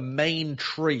get to the main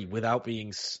tree without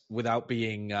being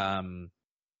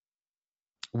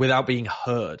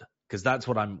heard? Because that's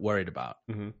what I'm worried about.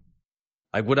 Mm-hmm.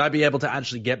 Like, would I be able to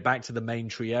actually get back to the main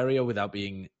tree area without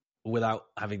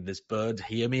having this bird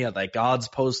hear me? Are there guards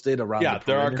posted around? Yeah,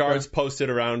 there are guards posted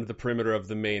around the perimeter of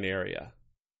the main area.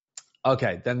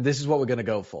 Okay, then this is what we're going to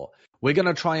go for. We're going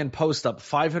to try and post up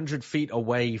 500 feet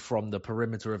away from the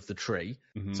perimeter of the tree.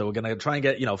 Mm-hmm. So we're going to try and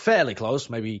get, fairly close,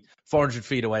 maybe 400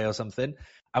 feet away or something.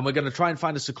 And we're going to try and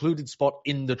find a secluded spot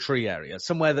in the tree area,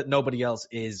 somewhere that nobody else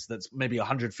is, that's maybe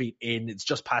 100 feet in. It's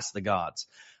just past the guards.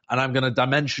 And I'm going to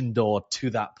dimension door to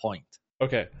that point.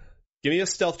 Okay. Give me a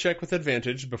stealth check with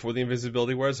advantage before the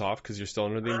invisibility wears off, because you're still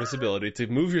under the invisibility, to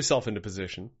move yourself into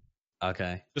position.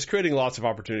 Okay. Just creating lots of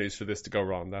opportunities for this to go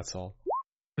wrong, that's all.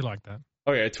 We like that.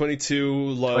 Okay, 22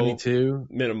 low. 22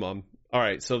 minimum. All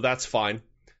right, so that's fine.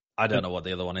 I don't know what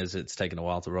the other one is. It's taken a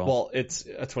while to roll. Well, it's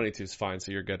a 22 is fine,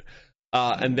 so you're good.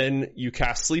 And then you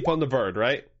cast Sleep on the bird,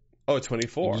 right? Oh,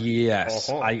 24. Yes.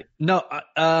 Uh-huh.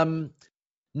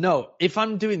 No, if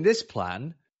I'm doing this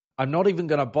plan, I'm not even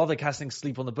going to bother casting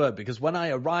Sleep on the bird, because when I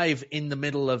arrive in the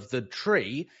middle of the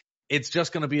tree, it's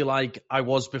just going to be like I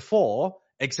was before,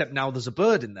 except now there's a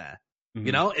bird in there.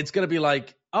 Mm-hmm. It's going to be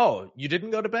like, oh, you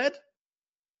didn't go to bed,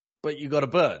 but you got a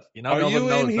bird. Are you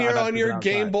in here on your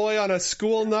Game Boy on a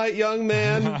school night, young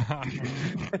man?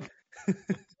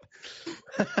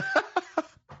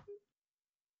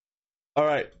 All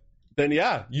right. Then,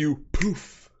 yeah, you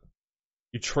poof.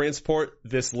 You transport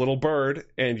this little bird,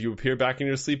 and you appear back in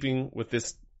your sleeping with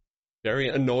this very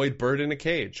annoyed bird in a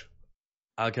cage.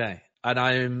 Okay. And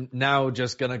I'm now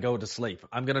just going to go to sleep.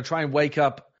 I'm going to try and wake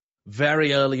up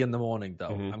very early in the morning, though.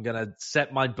 Mm-hmm. I'm going to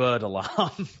set my bird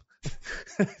alarm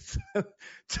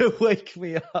to wake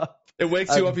me up. It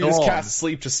wakes you up, you just cast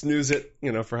Sleep to snooze it,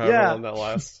 for however long that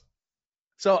lasts.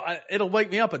 So it'll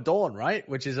wake me up at dawn, right?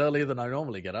 Which is earlier than I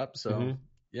normally get up. So,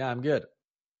 yeah, I'm good.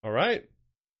 All right.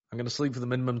 I'm going to sleep for the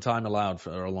minimum time allowed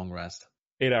for a long rest.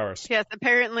 8 hours. Yes,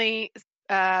 apparently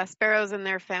sparrows and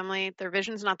their family, their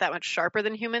vision's not that much sharper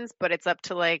than humans, but it's up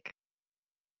to like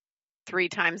 3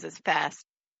 times as fast.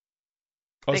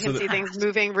 They can see things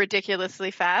moving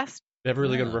ridiculously fast. They have a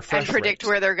really good refresh and predict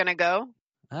where they're going to go.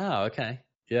 Oh, okay.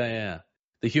 Yeah.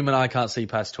 The human eye can't see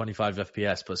past 25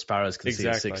 FPS, but sparrows can see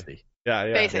at 60. Yeah.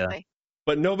 Basically. Yeah.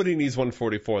 But nobody needs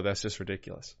 144. That's just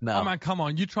ridiculous. No. Oh, man, come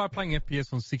on. You try playing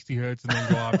FPS on 60 hertz and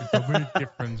then go up. It's a big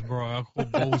difference, bro.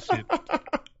 Bullshit.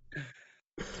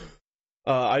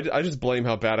 I just blame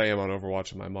how bad I am on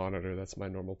Overwatch on my monitor. That's my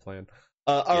normal plan.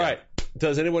 All right.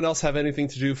 Does anyone else have anything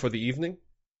to do for the evening?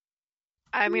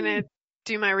 I'm going to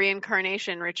do my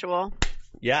reincarnation ritual.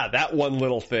 Yeah, that one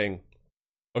little thing.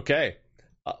 Okay.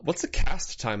 What's the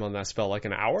cast time on that spell? Like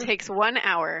an hour? It takes 1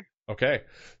 hour. Okay.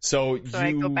 So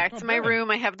I go back to my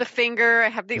room. I have the finger. I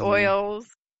have the oils.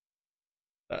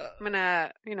 I'm going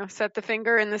to, set the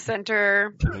finger in the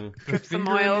center, drip some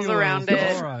oils around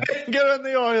it. All right. Get in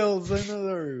the oils in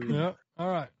the room. Yeah. All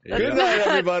right. Good night,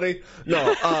 everybody.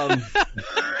 No.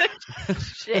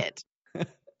 Shit.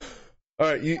 All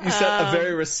right, you set a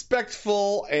very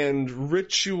respectful and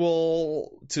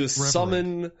ritual to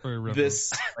summon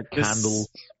this candle.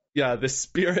 Yeah, the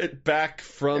spirit back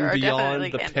from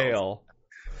beyond the pale.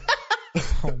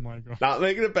 Oh my god! Not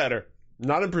making it better,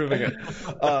 not improving it.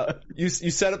 You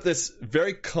set up this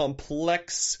very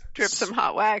complex. Drip some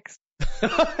hot wax.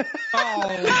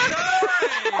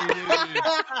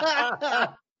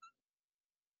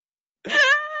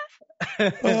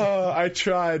 I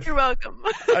tried. You're welcome.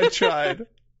 I tried.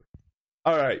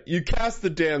 All right, you cast the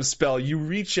damn spell. You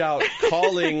reach out,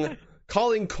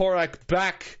 calling Korak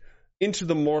back into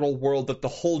the mortal world that the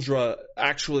Huldra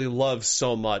actually loves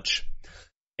so much.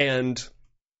 And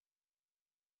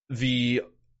the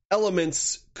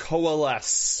elements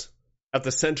coalesce at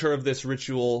the center of this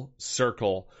ritual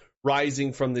circle,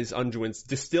 rising from these unguents,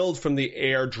 distilled from the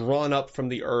air, drawn up from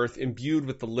the earth, imbued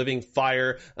with the living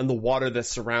fire and the water that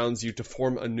surrounds you to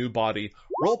form a new body.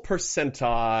 Roll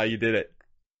percentile. You did it.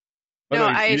 Oh, No,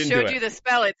 you I didn't do showed it. you the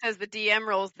spell. It says the DM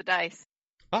rolls the dice.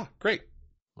 Ah, great.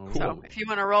 Oh. So if you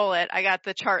want to roll it, I got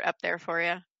the chart up there for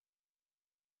you.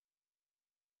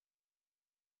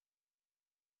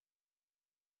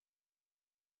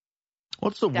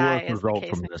 What's the Die worst is the result case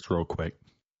from name. this, real quick?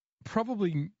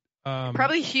 Probably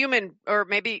Probably human or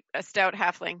maybe a stout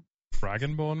halfling.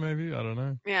 Dragonborn, maybe. I don't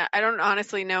know. Yeah, I don't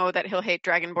honestly know that he'll hate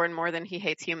Dragonborn more than he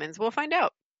hates humans. We'll find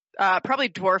out. Probably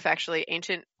dwarf, actually.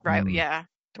 Ancient, right? Yeah,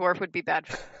 dwarf would be bad.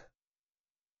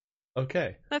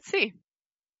 Okay. Let's see.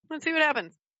 Let's see what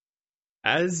happens.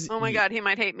 As Oh my god, he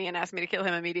might hate me and ask me to kill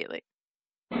him immediately.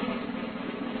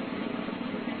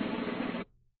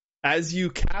 As you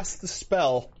cast the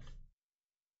spell,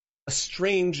 a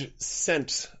strange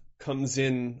scent comes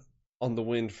in on the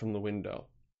wind from the window.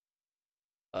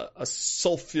 A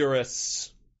sulfurous,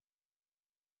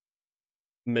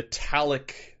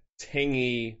 metallic,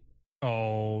 tangy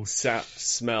Oh,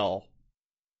 smell.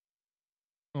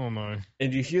 oh no.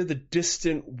 And you hear the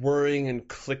distant whirring and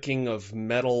clicking of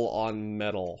metal on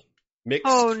metal, mixed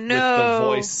Oh, with no. the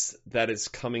voice that is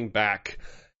coming back.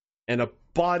 And a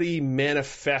body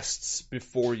manifests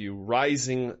before you,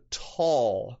 rising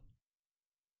tall,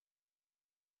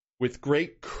 with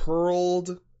great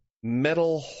curled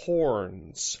metal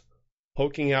horns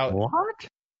poking out. What?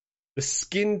 The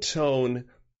skin tone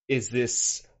is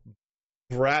this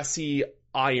brassy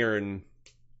iron.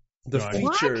 The Right.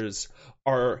 features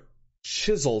are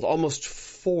chiseled, almost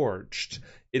forged.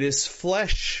 It is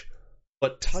flesh,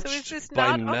 but So is touched this by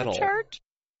not on metal. the chart?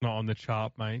 Not on the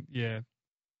chart, mate. Yeah.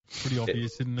 Pretty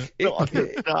obvious, isn't it?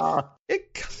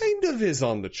 It kind of is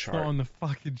on the Not chart. on the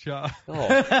fucking chart. Oh,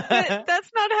 But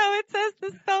that's not how it says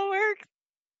the spell works.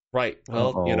 right.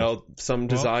 Well, Uh-oh. some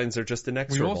designs are just We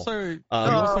inexorable. also have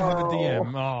Oh. a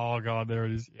DM. Oh god, there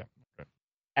it is. Yeah.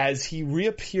 As he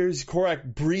reappears, Korak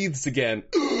breathes again.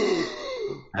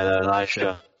 Hello,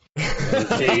 Elisha.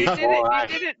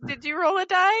 Did you roll a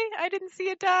die? I didn't see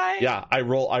a die. Yeah, I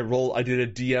did a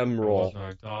DM roll. Oh,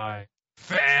 no, die.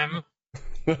 Fam.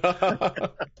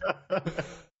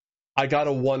 I got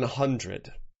a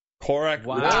 100. Korak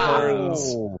Wow. returns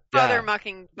Oh, they're yeah,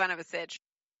 mucking fun of a Sitch.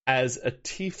 as a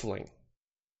tiefling.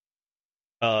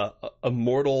 A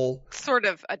mortal, Sort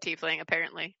of a tiefling,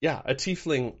 apparently. a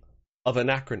tiefling of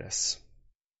Anachronis.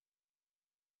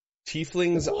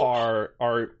 Tieflings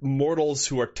are mortals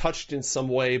who are touched in some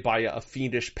way by a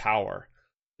fiendish power.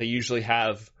 They usually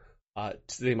have,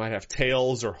 they might have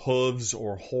tails or hooves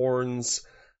or horns.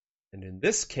 And in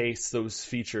this case, those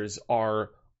features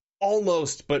are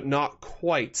almost, but not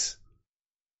quite,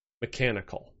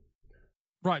 mechanical.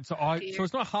 Right, so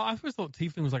it's not. I always thought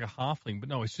tiefling was like a halfling, but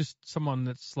no, it's just someone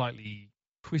that's slightly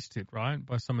twisted, right,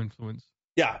 by some influence.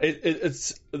 Yeah,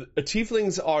 it's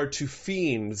tieflings are to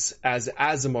fiends as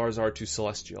Azimars are to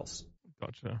celestials.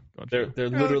 Gotcha. They're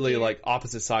literally dear. like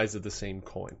opposite sides of the same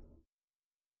coin.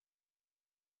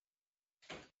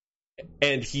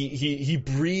 And he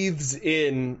breathes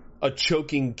in a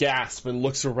choking gasp and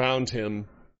looks around him,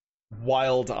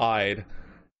 wild-eyed.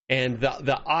 And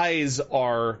the eyes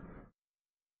are,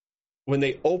 when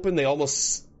they open, they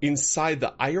almost, inside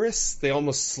the iris, they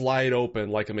almost slide open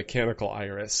like a mechanical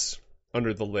iris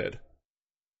under the lid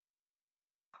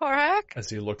Korak? as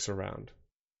he looks around.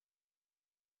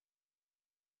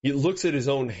 He looks at his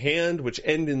own hand, which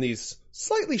end in these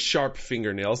slightly sharp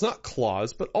fingernails, not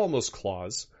claws, but almost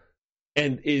claws,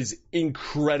 and is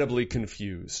incredibly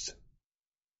confused.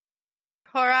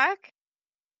 Korak?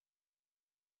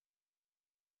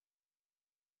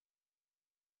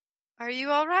 Are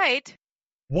you alright?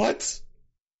 What?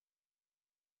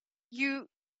 You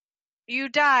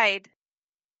died.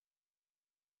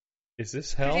 Is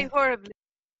this Pretty hell? horribly.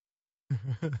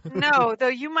 No, though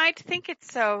you might think it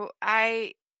so.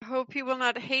 I hope you will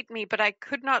not hate me, but I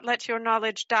could not let your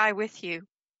knowledge die with you.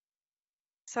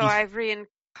 So I've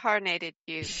reincarnated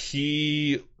you.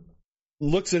 He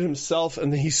looks at himself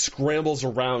and then he scrambles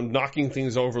around, knocking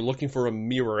things over, looking for a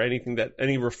mirror,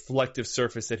 any reflective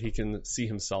surface that he can see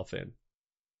himself in.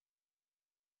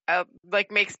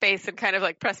 Like make space and kind of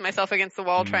like press myself against the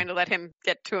wall, trying to let him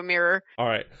get to a mirror. All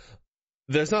right.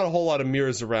 There's not a whole lot of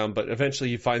mirrors around, but eventually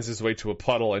he finds his way to a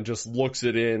puddle and just looks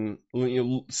it in,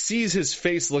 sees his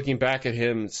face looking back at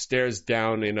him, stares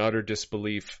down in utter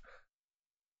disbelief.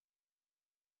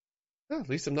 Oh, at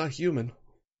least I'm not human.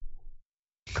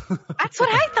 That's what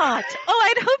I thought. Oh,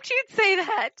 I'd hoped you'd say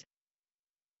that.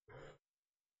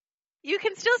 You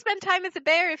can still spend time as a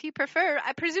bear if you prefer.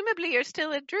 Presumably you're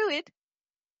still a druid.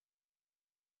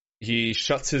 He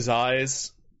shuts his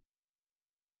eyes.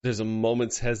 There's a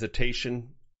moment's hesitation,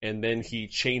 and then he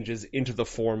changes into the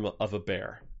form of a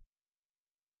bear.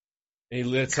 And he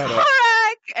lets out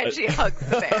Korak! and she hugs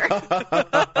the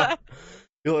bear.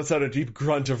 He lets out a deep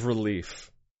grunt of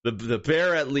relief. The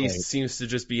bear at least seems to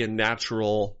just be a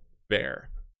natural bear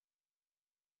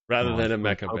rather than a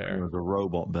mecha bear. It was a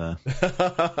robot bear.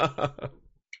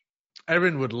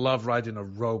 Erin would love riding a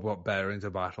robot bear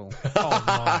into battle. Oh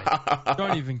my!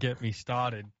 Don't even get me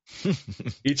started.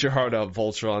 Eat your heart out,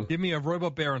 Voltron. Give me a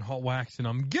robot bear and hot wax, and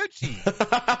I'm Gucci.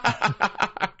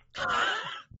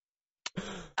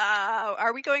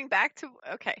 Are we going back to?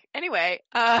 Okay. Anyway,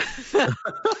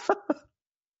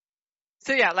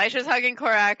 so yeah, Lysha's hugging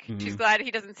Korak. Mhm. She's glad he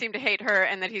doesn't seem to hate her,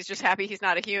 and that he's just happy he's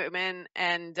not a human.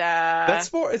 And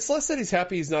That's more. It's less that he's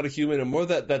happy he's not a human, and more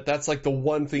that's like the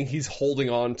one thing he's holding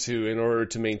on to in order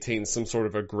to maintain some sort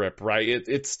of a grip, right?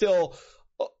 It's still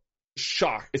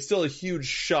shock. It's still a huge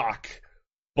shock,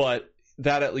 but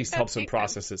that at least helps him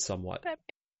process it somewhat. that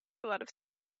makes a lot of.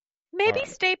 Maybe Alright.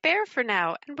 stay bear for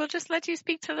now, and we'll just let you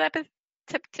speak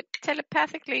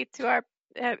telepathically to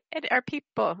our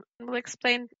people, and we'll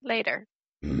explain later.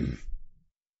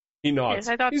 He nods. Yes,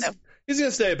 I thought he's, so. He's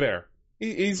gonna stay a bear.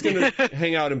 He's gonna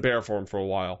hang out in bear form for a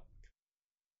while.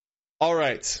 All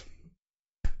right.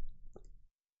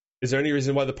 Is there any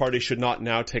reason why the party should not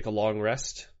now take a long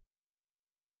rest?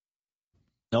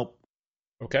 Nope.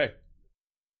 Okay.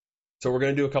 So we're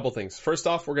going to do a couple things. First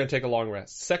off, we're going to take a long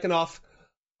rest. Second off,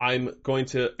 I'm going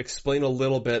to explain a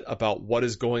little bit about what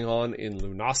is going on in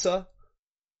Lunasa,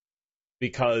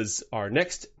 because our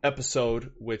next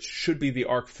episode, which should be the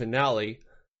arc finale,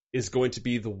 is going to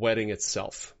be the wedding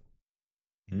itself.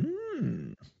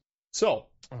 So,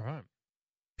 All right.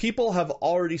 people have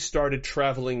already started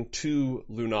traveling to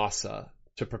Lunasa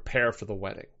to prepare for the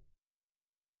wedding.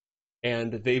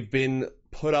 And they've been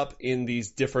put up in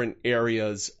these different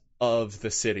areas of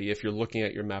the city, if you're looking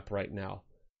at your map right now.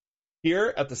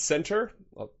 Here at the center,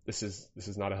 this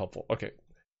is not helpful. Okay.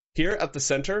 Here at the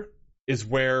center is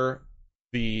where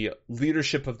the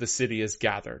leadership of the city is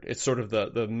gathered. It's sort of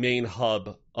the main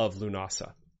hub of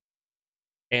Lunasa.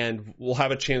 And we'll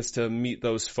have a chance to meet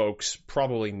those folks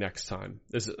probably next time.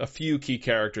 There's a few key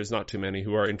characters, not too many,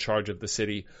 who are in charge of the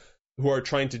city, who are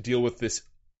trying to deal with this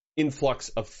influx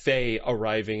of Fae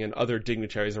arriving and other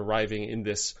dignitaries arriving in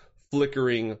this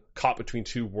flickering, caught between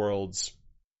two worlds,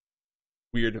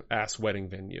 weird-ass wedding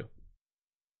venue.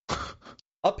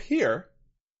 Up here,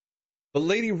 the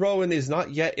Lady Rowan is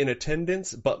not yet in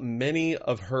attendance, but many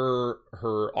of her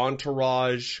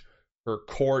entourage, her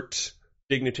court,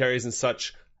 dignitaries and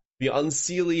such, the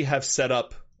Unseelie have set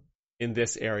up in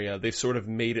this area. They've sort of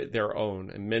made it their own,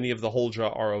 and many of the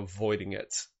Huldra are avoiding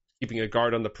it, keeping a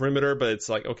guard on the perimeter, but it's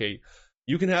like, okay,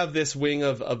 you can have this wing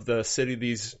of the city,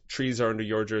 these trees are under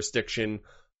your jurisdiction,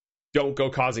 don't go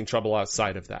causing trouble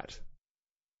outside of that.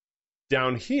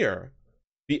 Down here,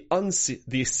 the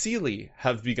Seelie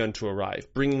have begun to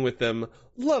arrive, bringing with them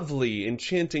lovely,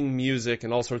 enchanting music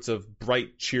and all sorts of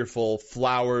bright, cheerful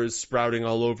flowers sprouting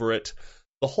all over it.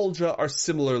 The Huldra are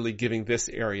similarly giving this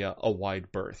area a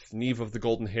wide berth. Neve of the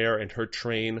Golden Hair and her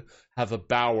train have a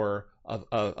bower of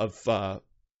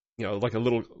like a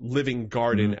little living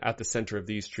garden at the center of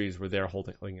these trees where they're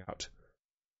holding out.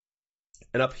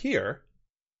 And up here,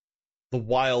 the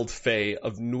wild Fae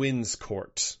of Nwyn's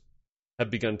court have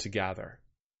begun to gather.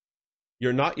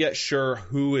 You're not yet sure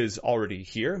who is already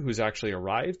here, who's actually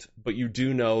arrived, but you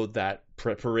do know that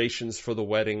preparations for the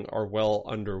wedding are well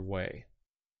underway.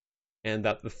 And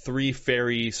that the three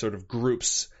fairy sort of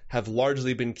groups have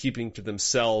largely been keeping to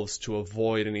themselves to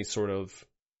avoid any sort of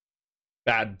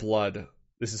bad blood.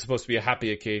 This is supposed to be a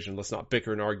happy occasion. Let's not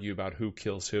bicker and argue about who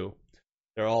kills who.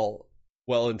 They're all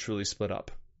well and truly split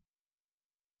up.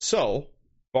 So,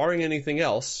 barring anything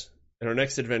else, in our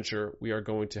next adventure, we are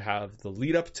going to have the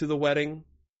lead up to the wedding,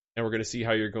 and we're going to see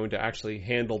how you're going to actually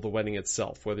handle the wedding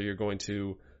itself, whether you're going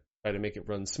to try to make it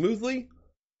run smoothly,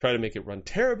 try to make it run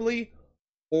terribly,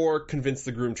 or convince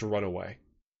the groom to run away.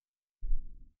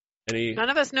 None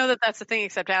of us know that that's the thing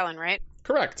except Alan, right?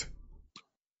 Correct.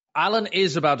 Alan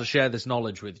is about to share this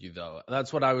knowledge with you, though.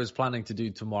 That's what I was planning to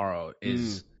do tomorrow.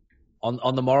 Is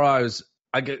on the morrow,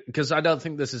 because I don't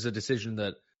think this is a decision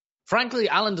that, frankly,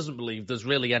 Alan doesn't believe there's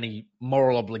really any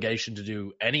moral obligation to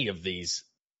do any of these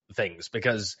things,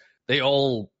 because they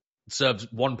all serve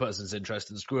one person's interest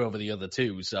and screw over the other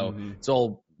two. So it's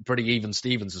all pretty even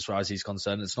Stevens as far as he's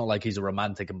concerned. It's not like he's a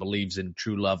romantic and believes in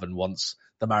true love and wants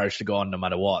the marriage to go on no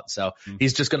matter what. So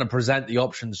he's just going to present the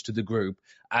options to the group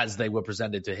as they were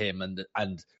presented to him.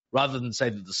 And rather than say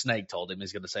that the snake told him,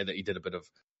 he's going to say that he did a bit of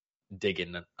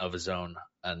digging of his own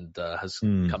and has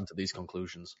come to these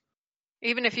conclusions.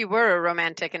 Even if you were a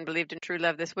romantic and believed in true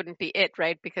love, this wouldn't be it,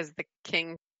 right? Because the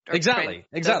king... Exactly.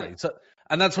 So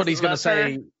And that's what he's going to Love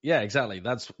her. say. Yeah, exactly.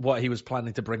 That's what he was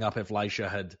planning to bring up if Lisha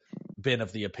had been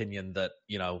of the opinion that,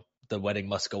 the wedding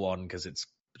must go on because it's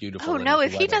beautiful. Oh and no,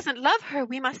 it's if a he wedding. doesn't love her,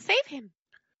 we must save him.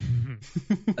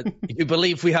 You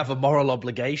believe we have a moral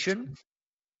obligation?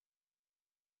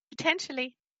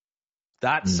 Potentially.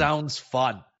 That sounds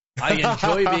fun. I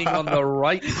enjoy being on the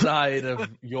right side of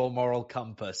your moral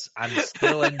compass and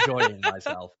still enjoying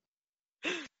myself.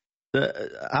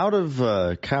 Out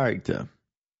of character,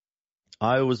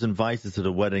 I was invited to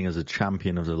the wedding as a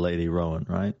champion of the Lady Rowan,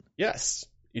 right? Yes.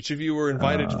 Each of you were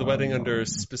invited to the wedding under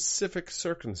specific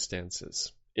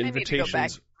circumstances. Invitations. I need to go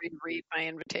back and reread my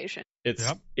invitation. It's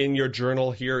Yep. in your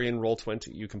journal here in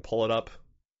Roll20. You can pull it up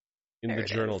in There the it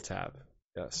journal is. tab.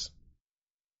 Yes.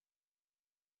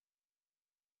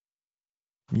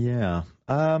 Yeah.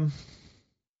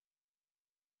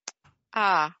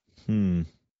 Ah, Hmm.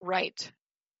 right.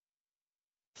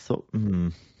 So,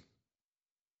 The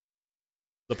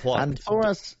plot. And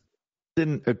Thoras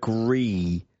didn't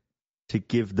agree to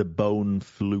give the bone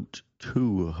flute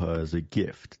to her as a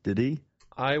gift, did he?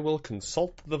 I will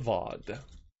consult the VOD.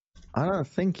 I don't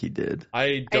think he did.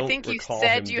 I don't think you recall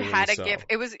said him you doing had a so. gift.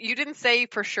 You didn't say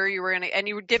for sure you were gonna, and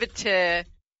you would give it to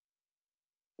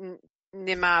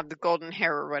Nimab, the golden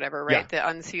hair or whatever, right? The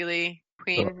Unseelie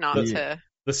queen, not the- to,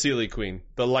 The Sealy Queen.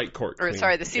 The Light Court or Queen.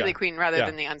 sorry, the Sealie Yeah. queen rather Yeah.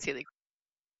 than the Unseelie queen.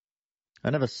 I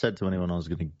never said to anyone I was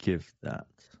going to give that.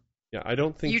 Yeah, I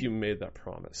don't think You- you made that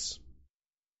promise.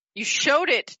 You showed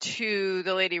it to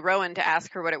the Lady Rowan to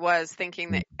ask her what it was,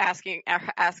 thinking that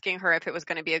asking her if it was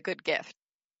going to be a good gift.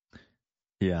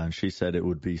 Yeah, and she said it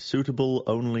would be suitable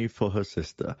only for her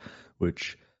sister,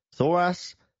 which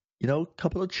Thoras, a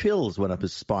couple of chills went up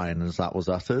his spine as that was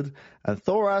uttered. And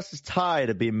Thoras is tired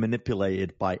of being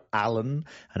manipulated by Alan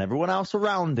and everyone else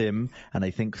around him, and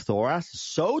they think Thoras is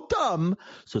so dumb,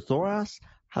 so Thoras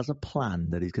has a plan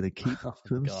that he's going to keep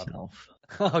to himself.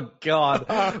 Oh, God.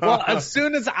 Well, as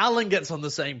soon as Alan gets on the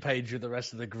same page with the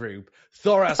rest of the group,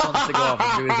 Thoras wants to go off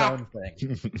and do his own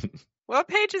thing. What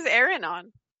page is Aaron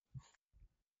on?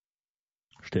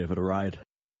 Stay for the ride. What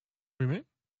do you mean?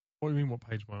 What do you mean? What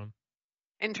page am I on?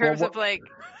 In terms Well, of like,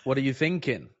 What are you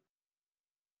thinking?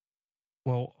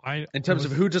 Well, In terms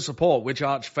of who to support, which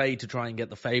archfey to try and get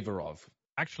the favor of?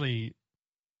 actually,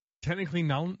 technically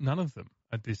none of them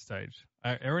at this stage.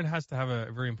 Aaron has to have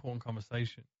a very important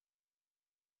conversation.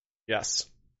 Yes.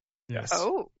 Yes.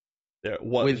 oh, There,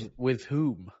 what, With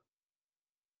whom?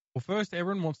 Well, first,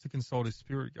 Aaron wants to consult his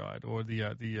spirit guide or the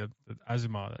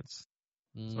Azumar that's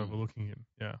overlooking him.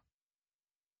 Yeah.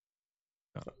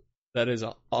 that is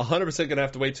 100% going to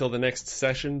have to wait till the next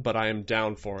session, but I am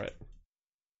down for it.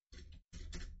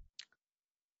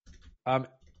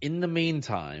 In the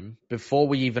meantime, before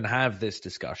we even have this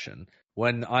discussion,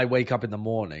 when I wake up in the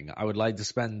morning, I would like to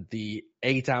spend the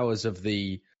 8 hours of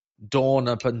the dawn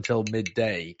up until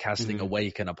midday casting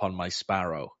Awaken upon my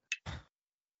sparrow.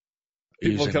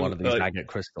 People Using come, one of these agate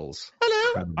crystals.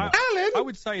 Hello, Alan. I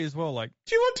would say as well, like,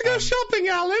 Do you want to go shopping,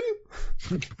 Alan?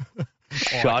 I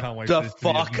Shut can't wait the for this to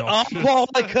be fuck up,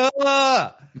 obnoxious.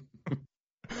 Monica!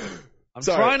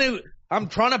 Sorry. I'm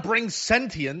trying to bring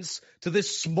sentience to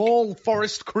this small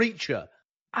forest creature.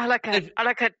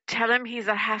 Alaka, tell him he's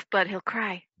a half-blood, he'll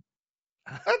cry.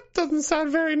 That doesn't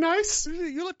sound very nice.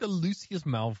 You're like the Lucius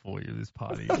Malfoy of this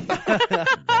party. But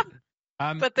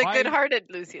the good-hearted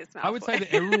Lucius Malfoy. I would say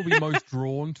that Aaron will be most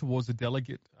drawn towards a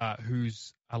delegate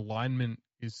whose alignment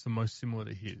is the most similar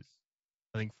to his.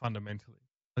 I think fundamentally.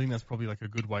 I think that's probably like a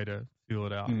good way to feel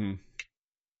it out. Mm.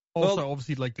 Also, Well-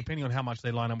 obviously, like depending on how much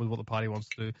they line up with what the party wants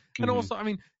to do, and also, I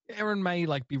mean, Aaron may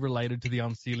like be related to the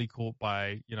Unseelie court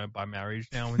by marriage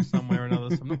now in some way or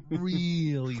another. So I'm not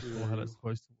really sure how that's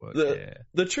supposed to work.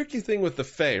 The tricky thing with the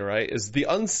Fae, right, is the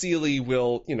Unseelie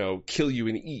will, kill you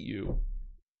and eat you.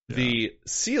 Yeah. The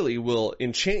Seelie will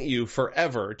enchant you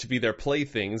forever to be their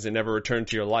playthings and never return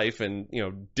to your life and,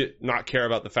 not care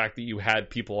about the fact that you had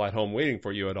people at home waiting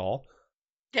for you at all.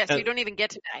 Yes, you don't even get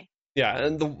to die. Yeah,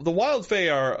 and the Wild Fae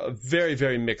are a very,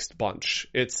 very mixed bunch.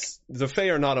 The Fae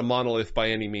are not a monolith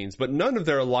by any means, but none of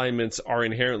their alignments are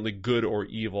inherently good or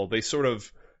evil. They sort of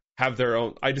have their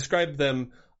own. I described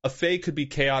them. A Fae could be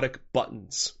chaotic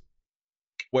buttons,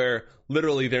 where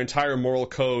literally their entire moral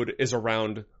code is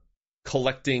around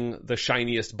collecting the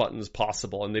shiniest buttons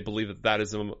possible, and they believe that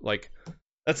is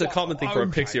that's a common thing for a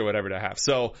pixie or whatever to have.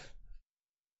 So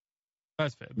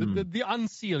That's fair. The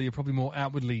Unseelie are probably more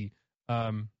outwardly,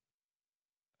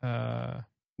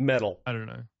 metal. I don't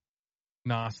know,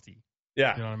 nasty.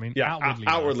 Yeah. You know what I mean? Yeah,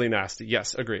 outwardly nasty.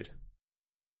 Yes, agreed.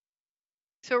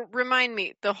 So remind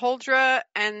me, the Huldra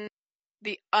and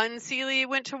the Unseelie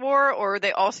went to war, or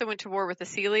they also went to war with the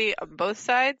Seelie on both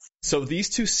sides? So these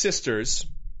two sisters,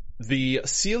 the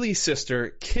Seelie sister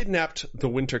kidnapped the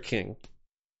Winter King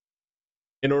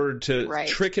in order to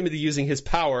trick him into using his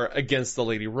power against the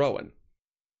Lady Rowan.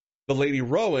 The Lady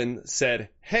Rowan said,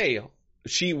 hey,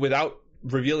 she, without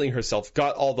revealing herself,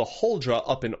 got all the Huldra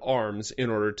up in arms in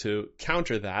order to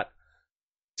counter that,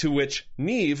 to which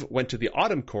Neve went to the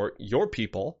Autumn Court, your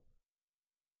people,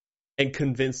 and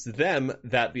convinced them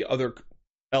that the other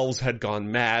elves had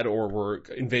gone mad or were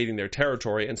invading their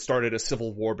territory and started a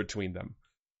civil war between them.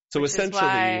 So Which essentially, is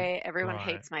why everyone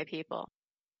hates my people.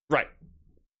 Right.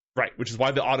 Which is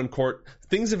why the Autumn Court,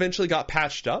 things eventually got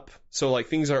patched up. So like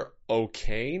things are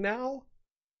okay now.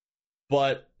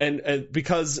 But, and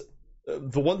because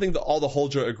the one thing that all the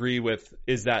Huldra agree with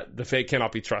is that the Fae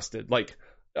cannot be trusted. Like,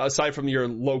 aside from your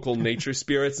local nature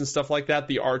spirits and stuff like that,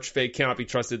 the Archfey cannot be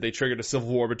trusted. They triggered a civil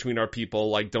war between our people.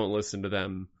 Like, don't listen to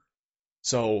them.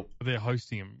 So they're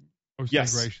hosting him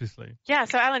graciously. Yeah.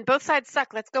 So Alan, both sides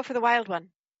suck. Let's go for the wild one.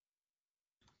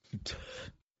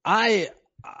 I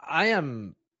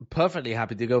am perfectly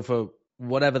happy to go for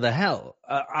whatever the hell.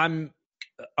 I'm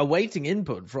awaiting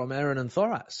input from Aaron and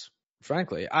Thoras.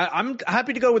 Frankly, I'm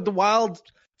happy to go with the wild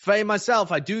Fae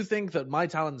myself. I do think that my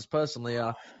talents personally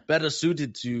are better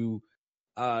suited to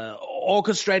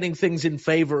orchestrating things in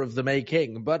favor of the May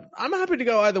King, but I'm happy to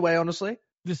go either way, honestly.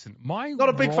 Listen, not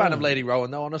a big fan of Lady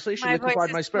Rowan, though, honestly. She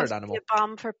liquefied my spirit animal. A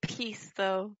bomb for peace,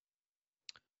 though.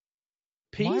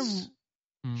 Peace?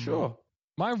 Sure.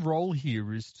 My role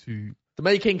here is to... The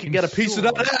May King can get a piece of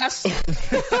that ass!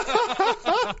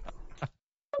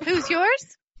 Who's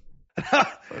yours?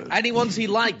 Anyone's he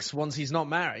likes once he's not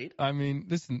married. I mean,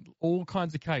 listen, all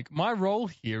kinds of cake. My role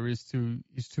here is to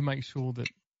make sure that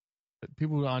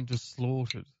people aren't just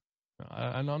slaughtered.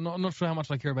 And I'm not sure how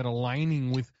much I care about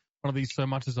aligning with one of these so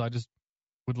much as I just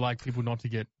would like people not to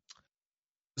get.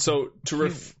 So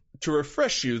to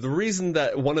refresh you, the reason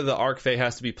that one of the Archfey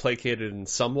has to be placated in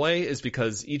some way is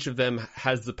because each of them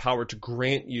has the power to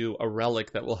grant you a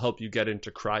relic that will help you get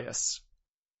into Cryas.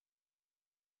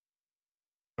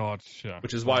 Gotcha.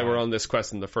 Which is why we're on this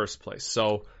quest in the first place.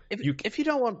 So if you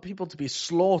don't want people to be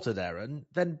slaughtered, Aaron,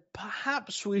 then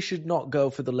perhaps we should not go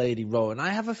for the Lady Rowan. I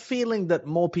have a feeling that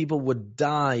more people would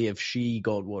die if she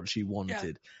got what she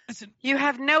wanted. Yeah. Listen, you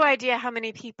have no idea how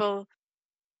many people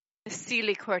the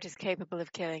Seelie Court is capable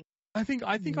of killing. I think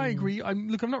I agree. I'm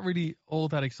not really all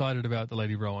that excited about the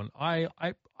Lady Rowan. I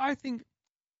think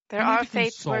there are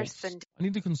fates worse than. I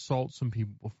need to consult some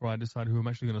people before I decide who I'm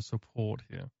actually going to support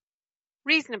here.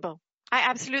 Reasonable. I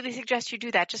absolutely suggest you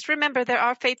do that. Just remember, there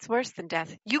are fates worse than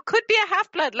death. You could be a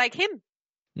half-blood like him.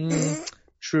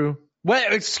 True.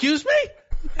 Wait, excuse me?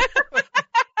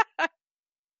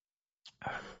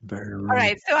 Very rude. All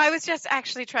right, so I was just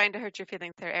actually trying to hurt your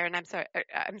feelings there, Aaron. I'm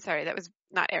sorry. That was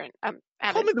not Aaron.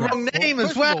 Call me the wrong name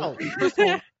as well. First of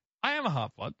all, I am a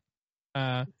half-blood.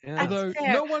 Although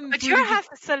fair. no one. But you're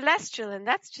half a celestial, and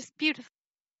that's just beautiful.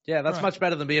 Yeah, that's much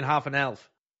better than being half an elf.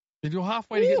 If you're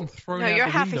halfway to getting thrown out the window. No,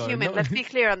 you're half a human. No. Let's be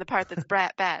clear on the part that's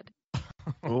bad.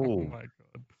 Oh my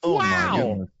god! Oh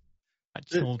wow! My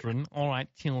children, all right,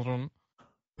 children.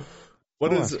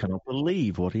 What I cannot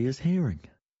believe what he is hearing.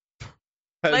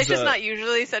 Alicia's not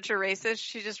usually such a racist.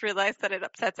 She just realized that it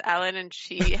upsets Alan, and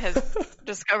she has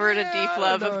discovered a deep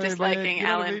love of disliking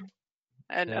Alan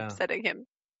and upsetting him.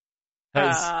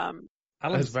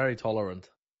 Alan's very tolerant.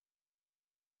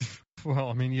 Well,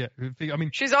 I mean, yeah.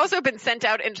 She's also been sent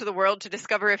out into the world to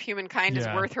discover if humankind is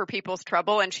worth her people's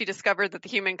trouble, and she discovered that the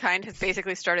humankind has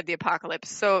basically started the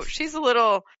apocalypse. So she's a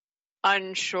little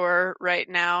unsure right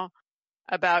now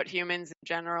about humans in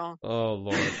general. Oh,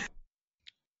 Lord.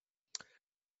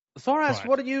 Thoras,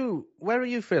 where are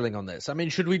you feeling on this? I mean,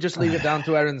 should we just leave it down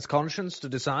to Aaron's conscience to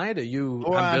decide? Are you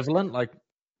ambivalent like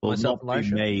myself and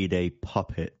Elisha? Made a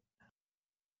puppet.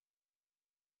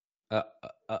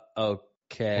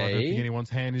 Okay. Well, I don't think anyone's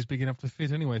hand is big enough to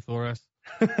fit anyway, Thoras.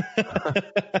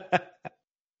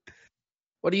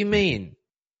 What do you mean?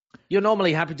 You're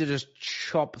normally happy to just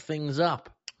chop things up.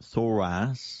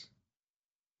 Thoras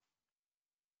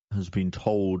has been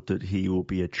told that he will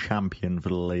be a champion for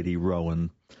the Lady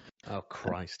Rowan. Oh,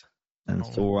 Christ. And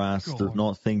Thoras does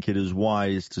not think it is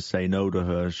wise to say no to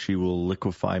her. She will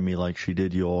liquefy me like she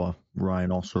did your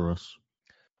rhinoceros.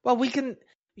 Well,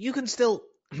 you can still...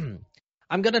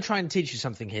 I'm going to try and teach you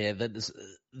something here, that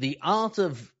the art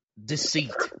of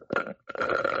deceit.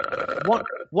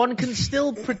 One can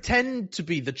still pretend to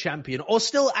be the champion, or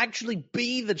still actually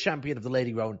be the champion of the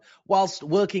Lady Rowan, whilst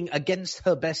working against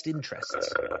her best interests.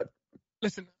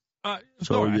 Listen,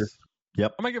 so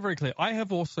Yep. I'll make it very clear. I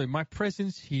have also, my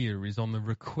presence here is on the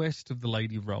request of the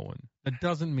Lady Rowan. That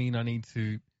doesn't mean I need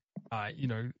to,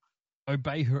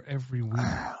 obey her every whim.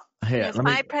 Yes,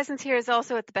 my presence here is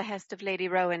also at the behest of Lady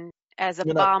Rowan as a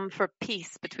balm for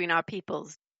peace between our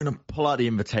peoples. I'm going to pull out the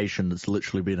invitation that's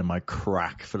literally been in my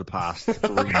crack for the past 3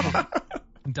 months.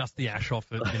 And dust the ash off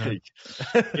it,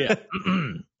 Yeah.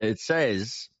 It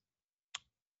says,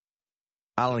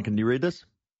 Alan, can you read this?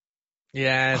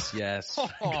 Yes.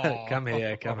 Come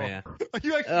here. Are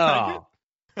you actually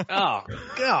Oh,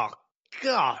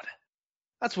 God.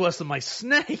 That's worse than my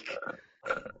snake.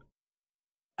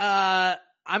 I'm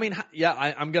going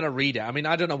to read it. I mean,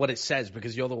 I don't know what it says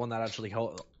because you're the one that actually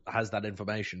has that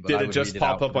information. But Did it just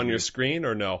pop up on your screen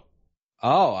or no?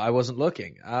 Oh, I wasn't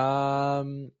looking. Not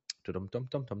on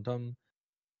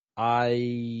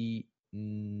my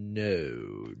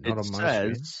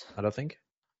screen. I don't think.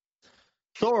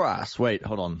 Thoras. Wait,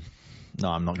 hold on. No,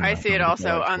 I'm not going to. I see it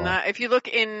also on the. If you look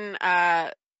in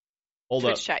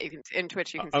Twitch chat, in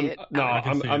Twitch you can see it. No,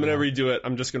 I'm going to redo it.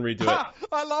 I'm just going to redo it.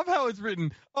 I love how it's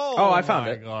written. I found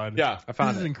it. God. Yeah, I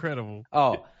found it. This is incredible.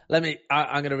 Oh, I'm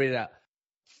going to read it out.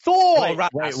 Thor.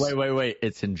 Wait.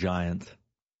 It's in giant.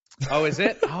 Oh, is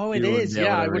it? Oh, it is.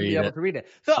 Yeah, I wouldn't be able to read it.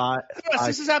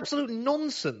 This is absolute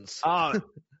nonsense.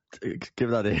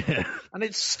 Give that here. And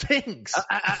it stinks.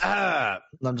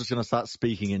 I'm just going to start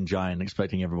speaking in giant,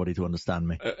 expecting everybody to understand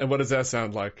me. And what does that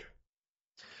sound like?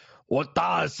 What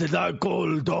does the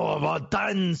Guldor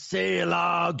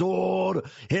Danselador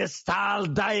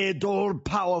Histaldador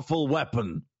powerful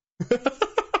weapon?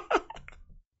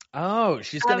 Oh,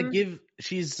 she's going to give.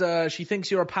 She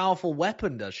thinks you're a powerful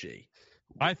weapon, does she?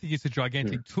 I think it's a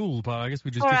gigantic tool, but I guess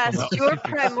we just. Thoras, your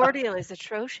primordial is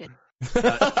atrocious.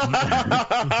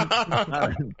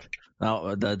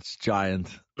 No, that's giant.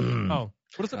 Oh,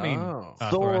 what does it mean?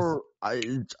 Thor, I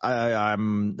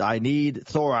need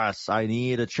Thoras. I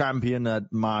need a champion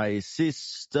at my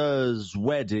sister's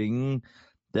wedding.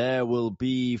 There will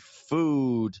be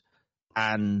food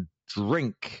and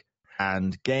drink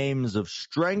and games of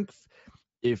strength.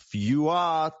 If you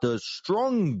are the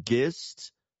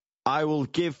strongest, I will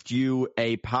gift you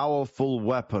a powerful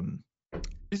weapon.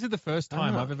 This is the first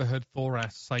time I've ever heard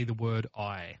Thoras say the word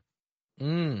I.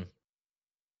 Thoras,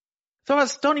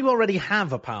 don't you already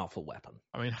have a powerful weapon?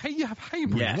 I mean, hey, you have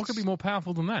Habrian. Yes. What could be more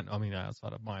powerful than that? I mean,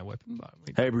 outside of my weapon. But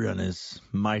Habrian is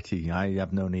mighty. I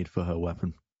have no need for her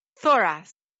weapon.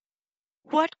 Thoras,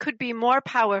 what could be more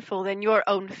powerful than your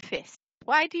own fist?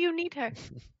 Why do you need her?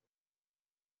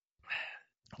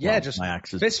 Yeah, just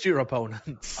fist your opponent.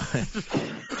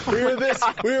 We were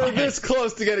this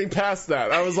close to getting past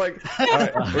that. I was like, all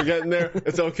right, we're getting there.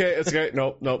 It's okay.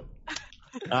 Nope.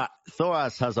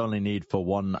 Thoras has only need for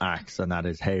one axe, and that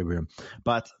is Habrian.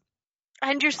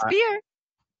 And your spear.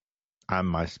 And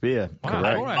my spear. Wow,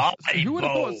 correct. Right. So who would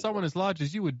have thought someone as large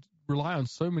as you would rely on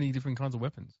so many different kinds of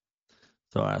weapons?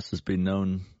 Thoras has been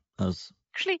known as...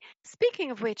 Actually, speaking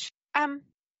of which, Alan,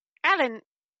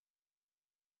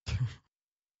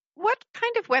 what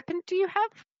kind of weapon do you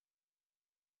have?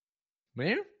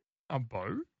 Me? A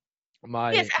bow?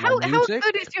 Yes, how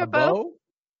good is your bow?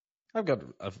 I've got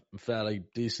a fairly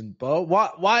decent bow.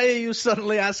 Why are you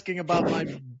suddenly asking about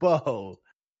my bow?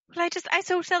 Well, I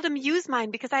so seldom use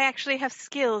mine because I actually have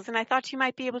skills, and I thought you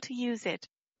might be able to use it.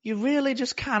 You really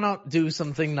just cannot do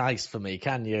something nice for me,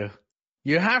 can you?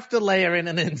 You have to layer in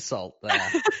an insult there.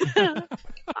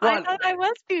 I thought I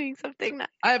was doing something nice.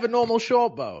 I have a normal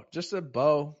short bow, just a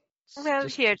bow. Well,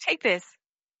 here, take this.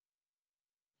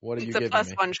 What are you giving me?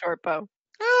 It's a +1 short bow.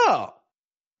 Oh,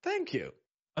 thank you.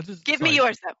 Give me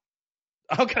yours, though.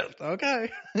 Okay.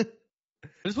 I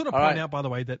just want to point out, by the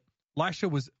way, that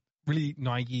Lisha was really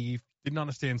naive, didn't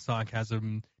understand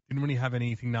sarcasm, didn't really have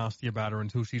anything nasty about her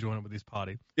until she joined up with this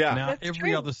party. Yeah. Now, That's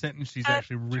every true. other sentence, she's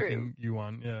actually ripping you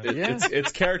on. Yeah.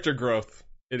 It's character growth.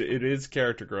 It is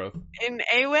character growth. In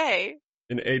a way.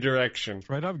 In a direction.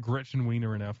 Right, I have Gretchen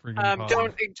Wiener in our friggin' party.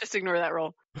 Don't just ignore that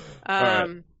roll.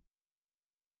 Right.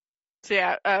 So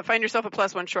yeah, find yourself a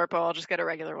 +1 short bow. I'll just get a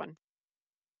regular one.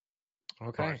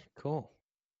 Okay, cool.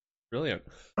 Brilliant.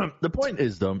 The point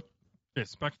is, though,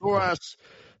 Yes, back to Thoras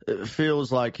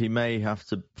feels like he may have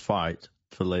to fight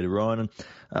for Lady Rowan.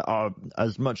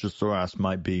 As much as Thoras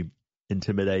might be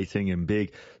intimidating and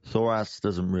big, Thoras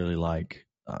doesn't really like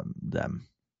them.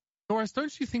 Thoras,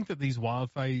 don't you think that these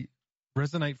Wildfey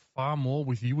resonate far more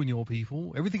with you and your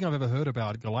people? Everything I've ever heard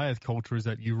about Goliath culture is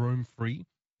that you roam free,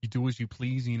 you do as you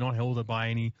please, and you're not held by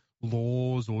any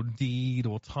laws or deed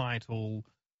or title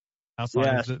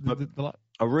outside of the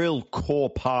a real core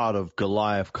part of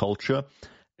Goliath culture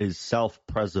is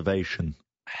self-preservation.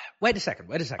 Wait a second.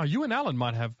 Oh, you and Alan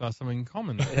might have something in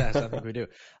common. Yes, I think we do.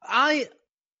 I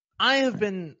have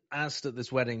been asked at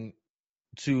this wedding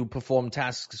to perform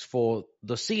tasks for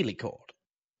the Sealy Court.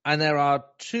 And there are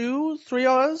 2-3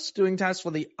 hours doing tasks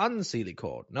for the Unsealy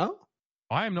Court, no?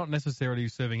 I am not necessarily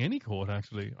serving any court,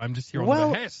 actually. I'm just here on Well-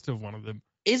 the behest of one of them.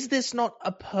 Is this not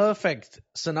a perfect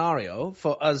scenario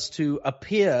for us to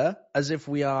appear as if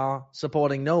we are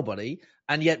supporting nobody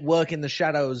and yet work in the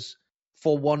shadows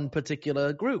for one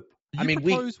particular group? You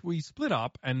propose we split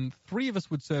up and 3 of us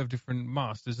would serve different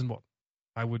masters and what?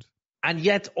 I would... And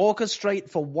yet orchestrate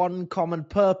for one common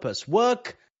purpose.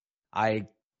 Work, I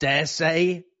dare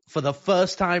say, for the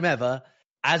first time ever,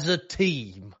 as a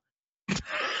team.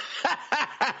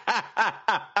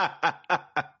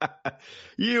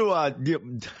 You are.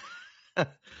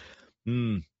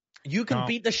 You can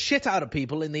beat the shit out of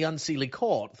people in the Unsealy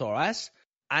Court, Thoras,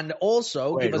 and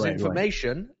also give us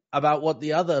information about what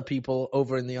the other people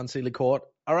over in the Unsealy Court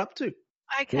are up to.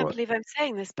 I can't believe I'm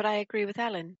saying this, but I agree with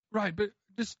Alan. Right, but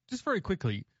just very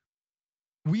quickly,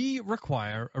 we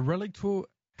require a relic to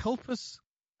help us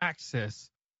access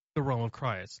the realm of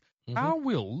Cryas. Mm-hmm. How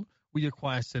will we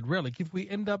acquire said relic if we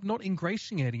end up not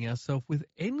ingratiating ourselves with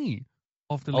any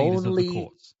of the leaders of the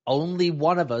courts? Only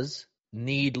one of us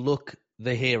need look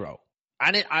the hero.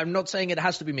 And I'm not saying it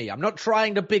has to be me. I'm not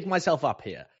trying to big myself up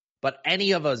here. But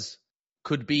any of us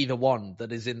could be the one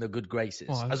that is in the good graces.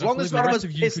 Well, as long as none of us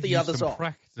piss the others off.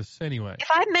 Practice anyway. If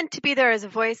I'm meant to be there as a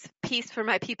voice of peace for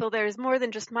my people, there is more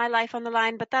than just my life on the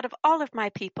line, but that of all of my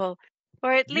people,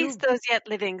 or at least those yet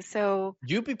living. So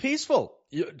you be peaceful.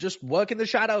 You just work in the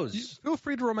shadows. Feel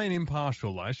free to remain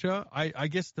impartial, Lisha. I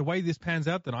guess the way this pans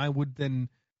out, then I would then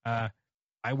I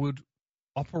would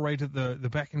operate at the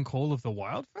beck and call of the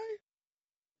Wild Fae.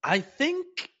 I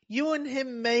think you and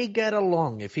him may get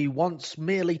along if he wants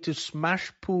merely to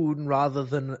smash Poon rather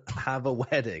than have a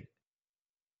wedding.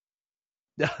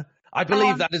 I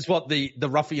believe that is what the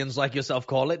ruffians like yourself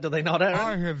call it, do they not, Aaron?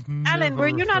 I have Alan, were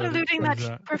you not alluding that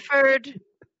you preferred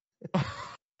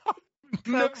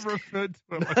never referred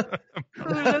to him.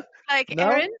 who look like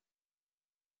Aaron?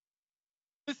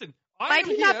 Listen, might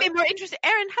he not be more interested?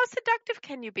 Aaron, how seductive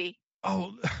can you be?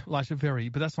 Oh, Lisha, very,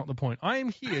 but that's not the point. I am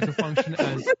here to function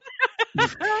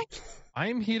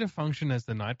as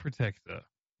the Night Protector.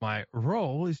 My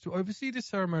role is to oversee the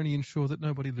ceremony and ensure that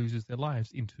nobody loses their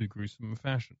lives in too gruesome a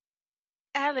fashion.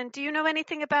 Alan, do you know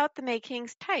anything about the May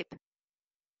King's type?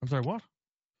 I'm sorry, what?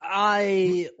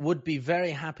 I would be very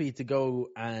happy to go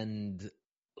and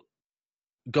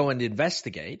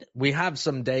investigate. We have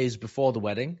some days before the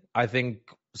wedding. I think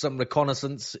some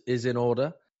reconnaissance is in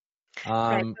order.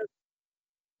 Right.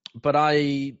 But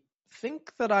I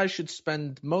think that I should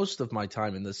spend most of my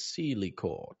time in the Sealy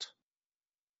Court.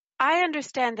 I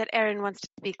understand that Aaron wants to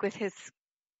speak with his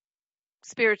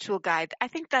spiritual guide. I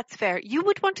think that's fair. You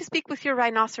would want to speak with your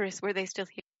rhinoceros were they still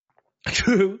here.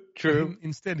 True.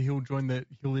 Instead, he'll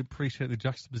appreciate the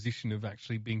juxtaposition of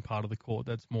actually being part of the court.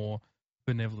 That's more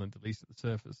benevolent, at least at the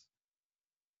surface.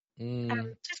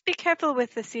 Just be careful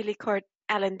with the Sealy Court,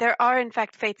 Alan. There are, in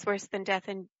fact, fates worse than death,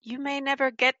 and you may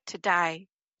never get to die,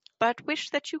 but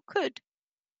wish that you could.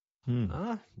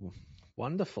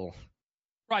 Wonderful.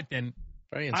 Right then.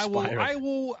 Very inspiring. I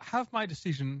will have my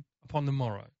decision upon the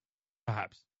morrow,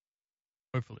 perhaps.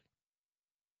 Hopefully.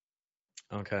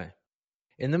 Okay.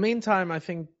 In the meantime, I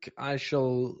think I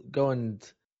shall go and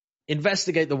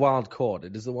investigate the Wild Court.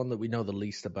 It is the one that we know the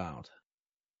least about.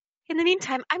 In the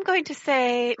meantime, I'm going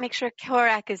to make sure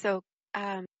Korak is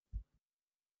Korak's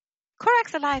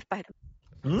alive, by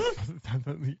the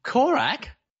way. Korak?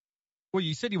 Well,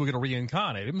 you said you were going to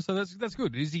reincarnate him, so that's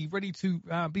good. Is he ready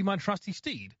to be my trusty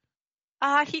steed?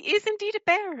 He is indeed a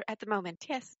bear at the moment,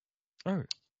 yes. Oh.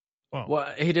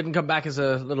 Well, he didn't come back as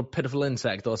a little pitiful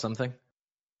insect or something?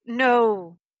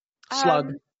 No.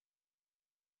 Slug?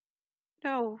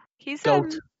 No. He's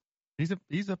Goat? He's a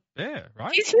bear,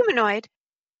 right? He's humanoid.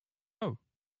 Oh.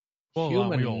 Well,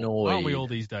 humanoid. Aren't we all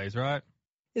these days, right?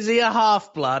 Is he a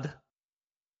half-blood?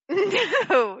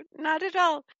 No, not at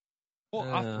all. Well,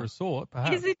 after a sort,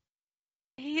 perhaps.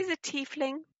 He's a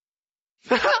tiefling.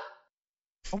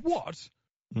 A what?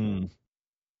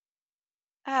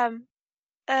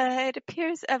 It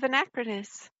appears of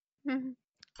Anachronus.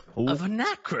 Of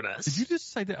Anachronus? Did you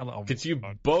just say that? Oh, could you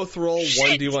both roll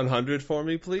 1d100 for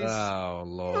me, please? Oh,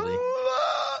 lordy.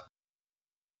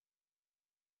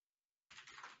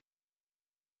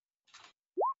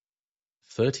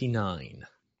 39.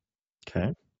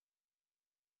 Okay.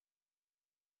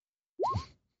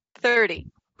 30.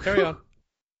 Carry on.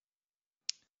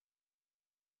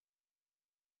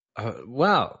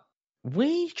 Well,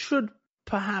 we should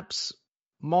perhaps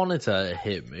monitor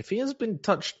him. If he has been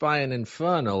touched by an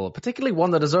infernal, particularly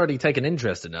one that has already taken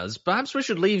interest in us, perhaps we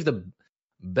should leave the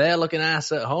bear-looking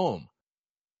ass at home.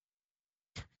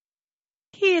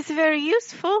 He is very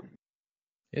useful.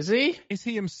 Is he? Is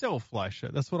he himself,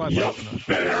 Lisha? That's what I'd like to know.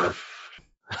 Bear.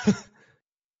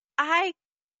 I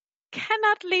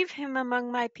cannot leave him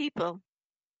among my people.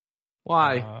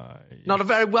 Why? Not a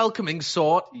very welcoming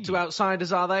sort Gee. to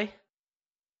outsiders, are they?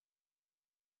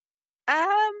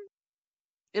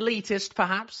 Elitist,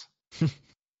 perhaps?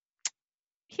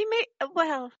 He may,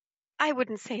 well, I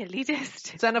wouldn't say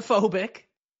elitist. Xenophobic?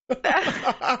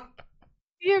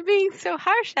 You're being so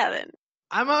harsh, Alan.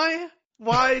 Am I?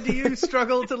 Why do you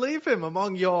struggle to leave him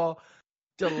among your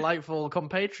delightful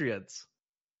compatriots?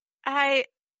 I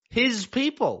His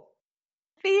people.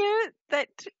 fear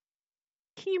that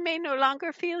he may no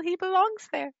longer feel he belongs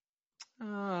there.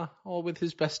 All with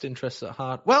his best interests at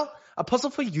heart. Well, a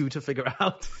puzzle for you to figure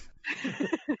out.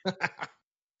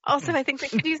 Also, I think we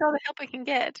could use all the help we can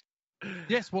get.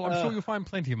 Yes, well, I'm sure you'll find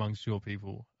plenty amongst your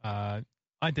people. I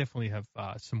definitely have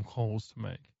some calls to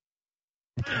make,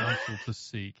 counsel to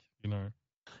seek.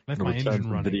 Left my Return engine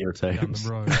some running video down tapes.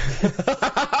 the road.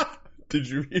 Did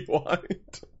you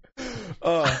rewind?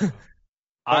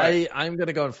 I'm going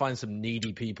to go and find some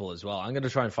needy people as well. I'm going to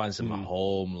try and find some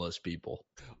homeless people.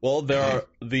 Well, there are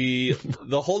the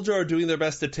Huldra are doing their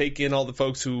best to take in all the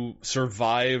folks who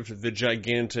survived the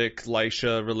gigantic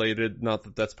Lisha related, not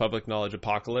that that's public knowledge,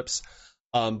 apocalypse.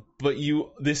 But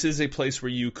this is a place where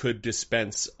you could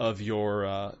dispense of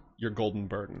your golden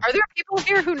burden. Are there people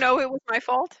here who know it was my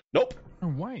fault? Nope. No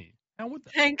way. How would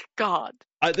that? Thank God.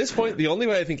 At this point, the only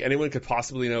way I think anyone could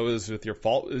possibly know is with your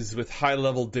fault is with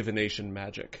high-level divination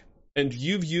magic. And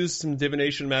you've used some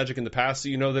divination magic in the past, so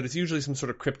you know that it's usually some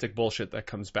sort of cryptic bullshit that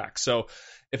comes back. So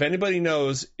if anybody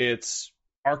knows, it's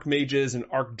archmages and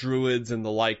archdruids and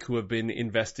the like who have been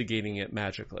investigating it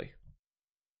magically.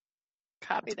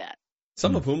 Copy that.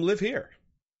 Some of whom live here.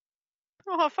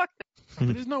 Oh, fuck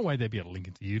There's no way they'd be able to link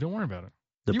it to you. Don't worry about it.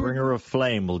 The You- bringer of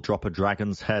flame will drop a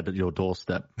dragon's head at your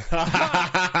doorstep.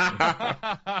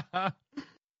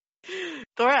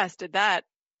 Thoras did that.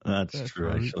 That's That's true,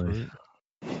 very actually.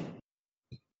 true.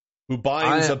 Who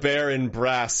binds I- a bear in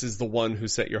brass is the one who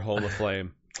set your home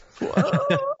aflame.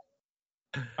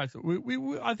 Right, so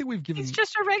I think we've given. He's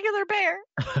just a regular bear.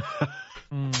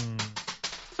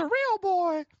 It's a real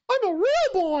boy. I'm a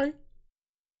real boy.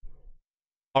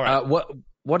 All right.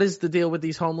 What is the deal with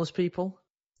these homeless people?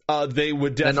 They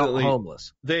would They're definitely. not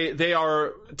homeless. They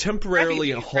are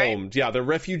temporarily Refugees, right? homed. Yeah, they're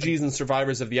refugees and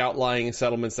survivors of the outlying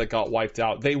settlements that got wiped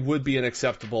out. They would be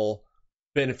unacceptable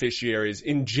beneficiaries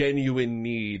in genuine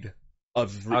need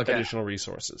of additional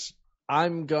resources.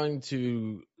 I'm going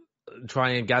to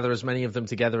try and gather as many of them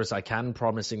together as I can,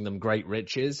 promising them great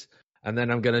riches. And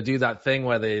then I'm going to do that thing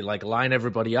where they line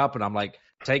everybody up and I'm like,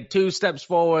 take 2 steps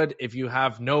forward if you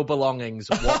have no belongings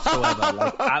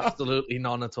whatsoever. Absolutely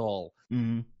none at all.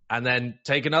 Mm-hmm. And then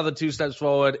take another 2 steps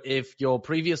forward if your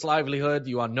previous livelihood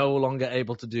you are no longer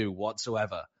able to do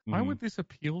whatsoever. Why would this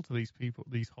appeal to these people?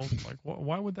 These whole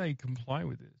why would they comply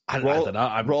with this? I don't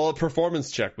know. Roll a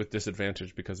performance check with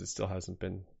disadvantage because it still hasn't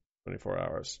been 24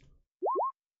 hours.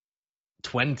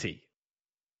 20.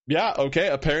 Yeah, okay.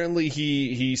 Apparently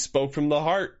he spoke from the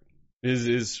heart.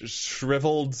 His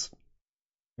shriveled,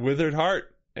 withered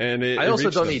heart. And I also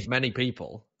reached don't them. need many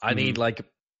people. I need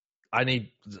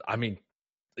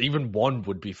even one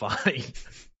would be fine.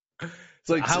 It's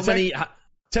like, How so many?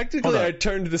 Technically, Hold on. I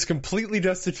turned this completely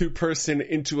destitute person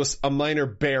into a minor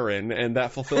baron, and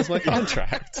that fulfills my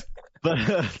contract.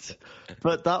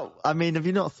 But that, I mean, have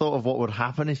you not thought of what would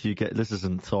happen if you get, this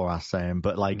isn't Thoras saying,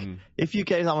 but if you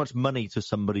gave that much money to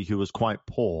somebody who was quite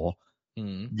poor,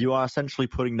 you are essentially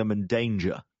putting them in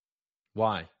danger.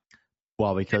 Why?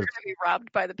 Well, They're because, going to be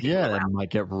robbed by the people yeah, they around. might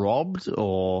get robbed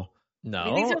or... No. I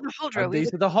mean, these are the Huldra.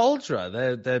 These are the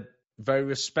Huldra. They're very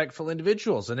respectful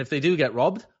individuals. And if they do get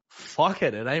robbed, fuck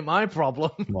it. It ain't my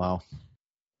problem. Wow.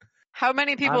 How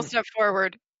many people step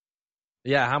forward?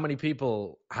 Yeah, how many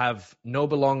people have no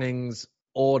belongings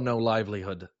or no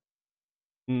livelihood?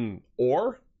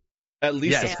 Or at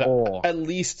least Yes, or. at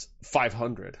least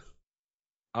 500.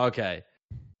 Okay.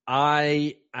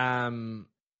 I am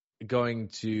going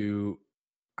to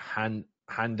hand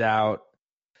out,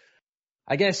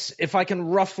 I guess if I can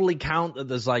roughly count that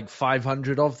there's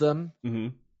 500 of them,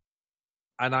 and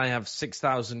I have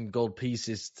 6,000 gold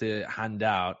pieces to hand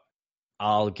out,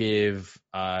 I'll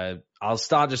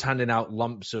start just handing out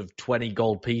lumps of 20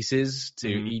 gold pieces to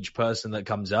each person that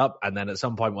comes up, and then at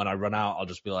some point when I run out, I'll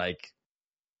just be like,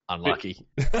 unlucky.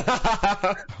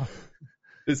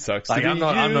 It sucks. I'm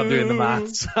not doing the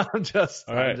maths. I'm just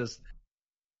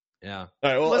Yeah. All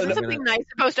right, well, Wasn't something nice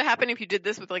supposed to happen if you did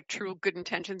this with like true good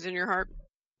intentions in your heart?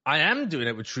 I am doing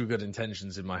it with true good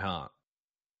intentions in my heart.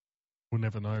 We'll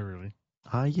never know, really.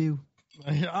 Are you?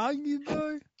 Are you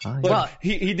though? Are you? Look,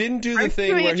 he didn't do the I'm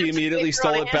thing doing where it he just to immediately make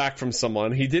stole Ronnie it back from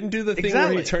someone. He didn't do the thing where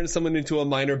he Exactly. turned someone into a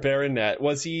minor baronet.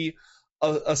 Was he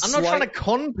I'm not trying to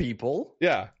con people.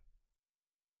 Yeah.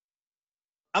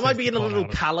 Am I Says being the a con little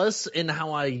artist. callous in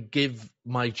how I give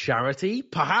my charity?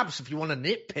 Perhaps, if you want to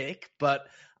nitpick, but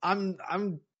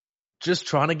I'm just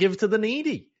trying to give to the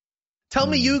needy. Tell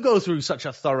me you go through such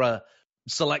a thorough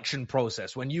selection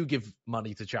process when you give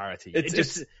money to charity. It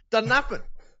just doesn't happen.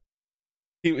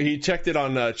 He checked it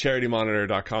on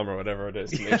CharityMonitor.com or whatever it is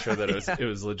to make sure that it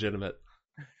was legitimate.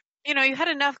 You know, you had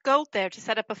enough gold there to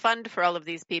set up a fund for all of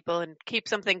these people and keep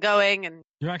something going. And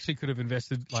You actually could have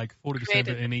invested like 40%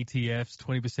 Created. in ETFs,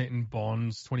 20% in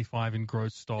bonds, 25% in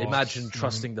growth stocks. Imagine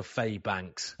trusting the Fey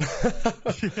banks.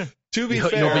 To be Your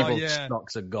fair, people's yeah.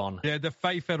 stocks are gone. Yeah, the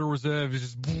Fay Federal Reserve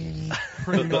is just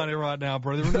printing money right now,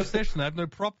 bro. They're in a recession. They have no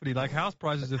property. Like house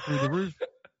prices are through the roof.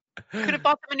 could have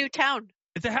bought them a new town.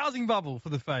 It's a housing bubble for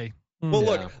the Fay. well, Yeah.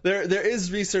 look, there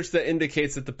is research that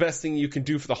indicates that the best thing you can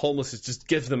do for the homeless is just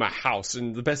give them a house,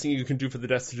 and the best thing you can do for the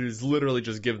destitute is literally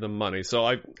just give them money.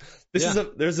 So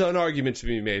there's an argument to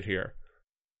be made here.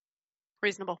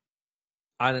 Reasonable.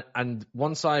 And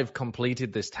once I've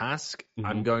completed this task, Mhm.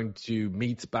 I'm going to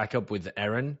meet back up with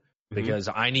Erin because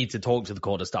I need to talk to the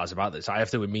Court of Stars about this. I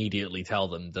have to immediately tell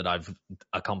them that I've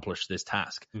accomplished this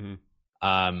task. Mhm.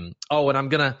 And I'm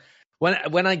gonna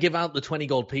when I give out the 20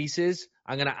 gold pieces,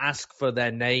 I'm gonna ask for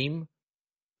their name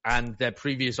and their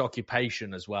previous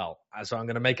occupation as well. So I'm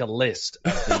gonna make a list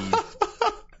of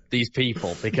these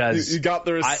people because You got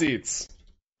the receipts.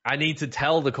 I need to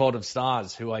tell the Court of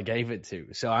Stars who I gave it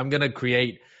to. So I'm going to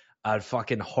create a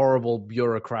fucking horrible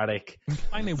bureaucratic,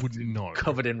 I wouldn't know.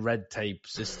 covered in red tape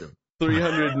system.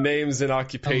 300 names and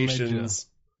occupations.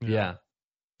 Yeah.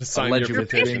 To sign ledger your with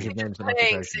petition. 300 names and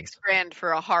Paying occupations. $6,000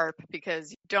 for a harp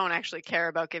because you don't actually care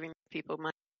about giving people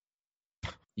money.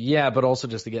 Yeah, but also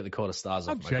just to get the Court of Stars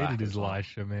How off my back. jaded is as well.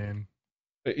 Elisha, man?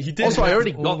 He did. Also, I have-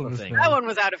 already all got of the us thing. now. That one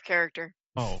was out of character.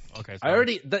 Oh, okay. I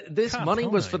already, this Can't money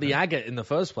tell was now, for the you know. agate in the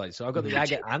first place. So I got the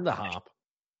agate and the harp.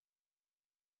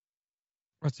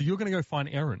 Right, so you're going to go find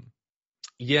Erin.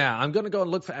 Yeah, I'm going to go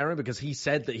and look for Aaron because he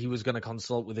said that he was going to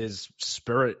consult with his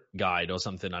spirit guide or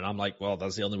something. And I'm like, well,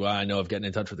 that's the only way I know of getting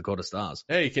in touch with the Court of Stars.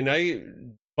 Hey, can I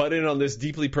butt in on this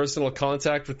deeply personal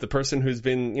contact with the person who's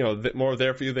been, more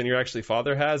there for you than your actually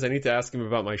father has? I need to ask him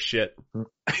about my shit.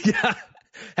 Yeah.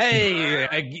 Hey,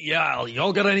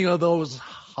 y'all got any of those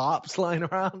harps lying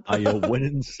around? Are you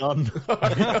winning, son?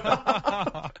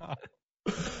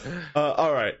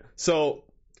 All right. So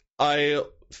I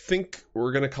think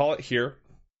we're going to call it here.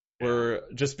 We're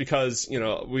just because,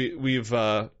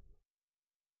 we're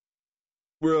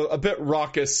a bit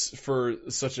raucous for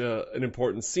such an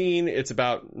important scene. It's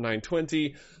about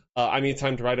 9:20. I need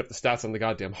time to write up the stats on the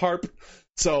goddamn harp.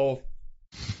 So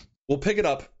we'll pick it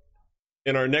up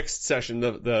in our next session,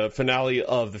 the finale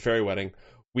of the fairy wedding.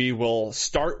 We will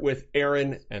start with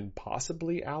Aaron and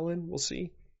possibly Alan, we'll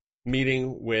see,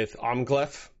 meeting with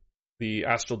Amglef, the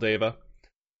Astral Deva,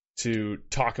 to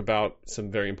talk about some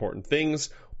very important things.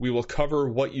 We will cover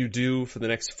what you do for the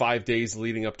next 5 days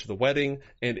leading up to the wedding,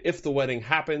 and if the wedding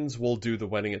happens, we'll do the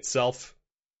wedding itself.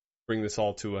 Bring this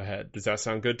all to a head. Does that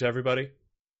sound good to everybody?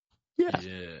 Yeah.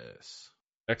 Yes.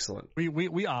 Excellent. we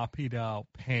RP'd our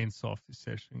pants off this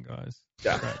session, guys.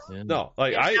 Yeah. Yeah. No,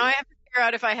 like Now I have to figure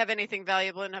out if I have anything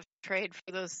valuable enough to trade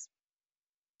for those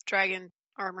dragon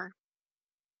armor.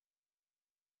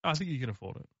 I think you can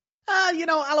afford it.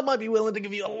 Alan might be willing to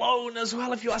give you a loan as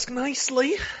well if you ask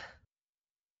nicely.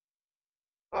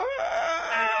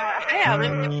 Hey,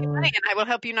 Alan, give me money and I will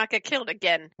help you not get killed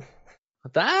again.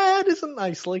 That isn't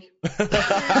nicely.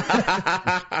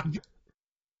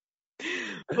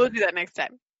 We'll do that next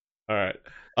time. All right.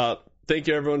 Thank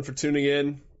you, everyone, for tuning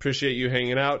in. Appreciate you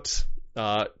hanging out.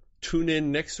 Tune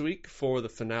in next week for the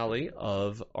finale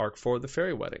of Arc 4, The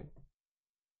Fairy Wedding.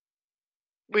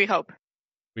 We hope.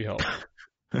 We hope.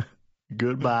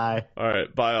 Goodbye. All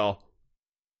right. Bye, all.